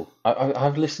 Okay, cool.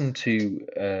 I've listened to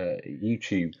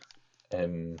YouTube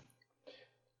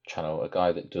channel, a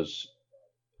guy that does.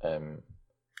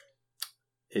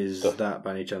 Is stuff. that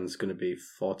by any chance going to be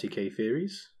 40k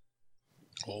Theories?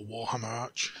 Or Warhammer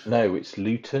Arch. No, it's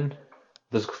Luton.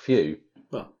 There's a few.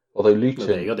 Well, although Luton. well,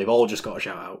 there you go. They've all just got a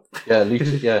shout out. Yeah,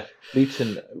 Luton. Yeah,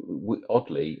 Luton.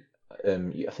 Oddly, I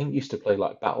think used to play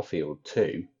like Battlefield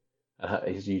 2,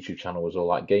 and his YouTube channel was all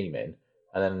like gaming.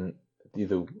 And then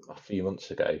either a few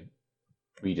months ago,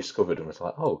 rediscovered and was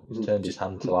like, oh, he's turned his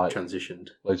hand to like transitioned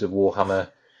loads of Warhammer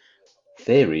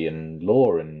theory and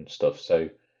lore and stuff. So,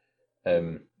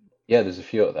 yeah, there's a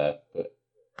few out there, but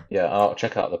yeah, I'll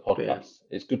check out the podcast. Yeah.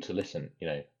 It's good to listen.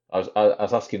 I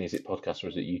was asking, is it podcast or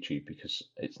is it YouTube? Because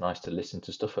it's nice to listen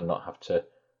to stuff and not have to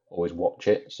always watch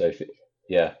it. So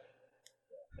yeah.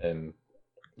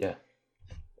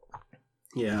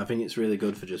 Yeah, I think it's really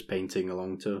good for just painting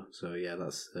along to. So yeah,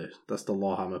 that's the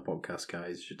Lawhammer podcast,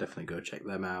 guys. You should definitely go check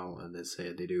them out. And they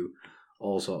say they do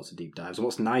all sorts of deep dives. And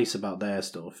what's nice about their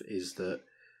stuff is that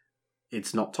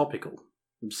it's not topical.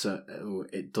 So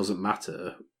it doesn't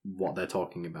matter what they're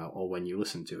talking about or when you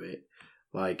listen to it.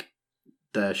 Like,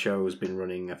 their show has been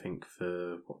running, I think,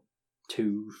 for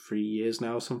 2-3 years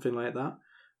now, something like that.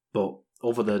 But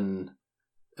other than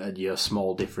a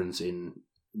small difference in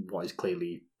what is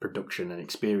clearly production and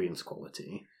experience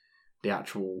quality, the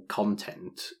actual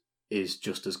content is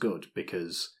just as good,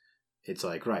 because it's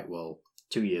like, right, well,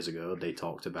 2 years ago they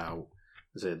talked about,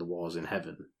 say, the wars in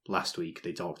heaven. Last week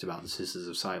they talked about the Sisters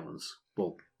of Silence.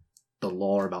 Well, the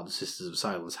lore about the Sisters of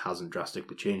Silence hasn't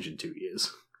drastically changed in 2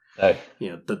 years. No.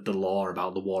 The lore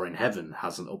about the war in heaven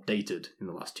hasn't updated in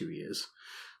the last 2 years.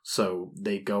 So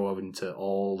they go into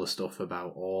all the stuff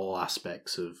about all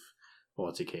aspects of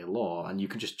 40k lore, and you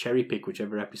can just cherry pick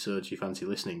whichever episodes you fancy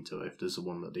listening to, if there's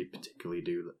one that they particularly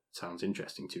do that sounds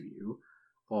interesting to you.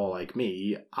 Or like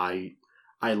me, I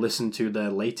listen to their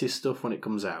latest stuff when it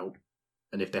comes out,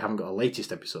 and if they haven't got a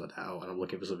latest episode out and I'm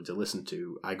looking for something to listen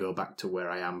to, I go back to where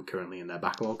I am currently in their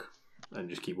backlog and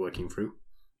just keep working through.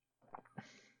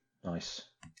 Nice.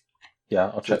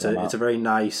 Yeah, I'll check them out. It's a very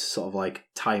nice sort of like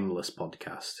timeless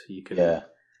podcast. You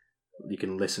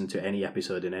can listen to any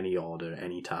episode in any order,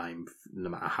 any time, no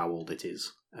matter how old it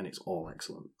is, and it's all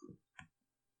excellent.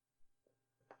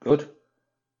 Good.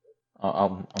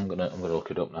 I'm gonna look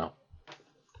it up now.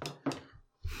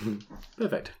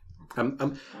 Perfect.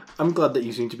 I'm glad that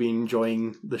you seem to be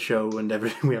enjoying the show and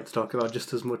everything we have to talk about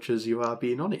just as much as you are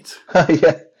being on it.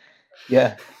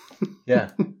 Yeah.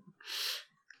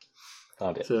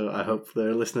 So I hope there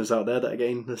are listeners out there that are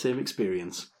getting the same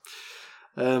experience.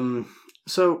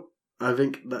 So I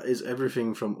think that is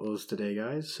everything from us today,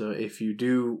 guys. So if you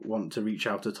do want to reach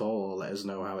out at all or let us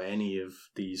know how any of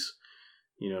these,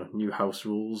 new house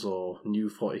rules or new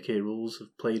 40k rules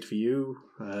have played for you,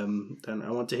 then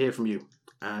I want to hear from you.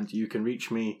 And you can reach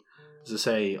me, as I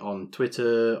say, on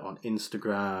Twitter, on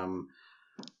Instagram.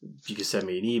 You can send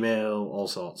me an email, all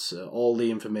sorts. All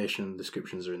the information and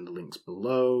descriptions are in the links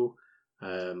below.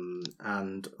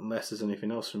 And unless there's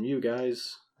anything else from you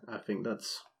guys, I think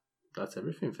that's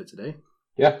everything for today.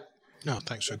 Yeah. No,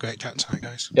 thanks for a great chat tonight,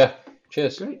 guys. Yeah.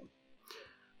 Cheers. Great.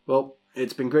 Well,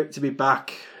 it's been great to be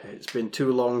back. It's been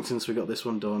too long since we got this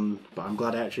one done, but I'm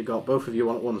glad I actually got both of you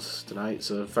on at once tonight,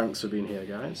 so thanks for being here,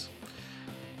 guys.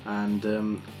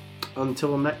 And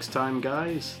until next time,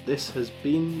 guys, this has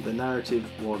been the Narrative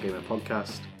Wargamer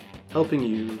Podcast, helping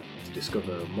you to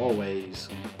discover more ways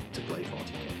to play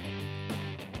 40k.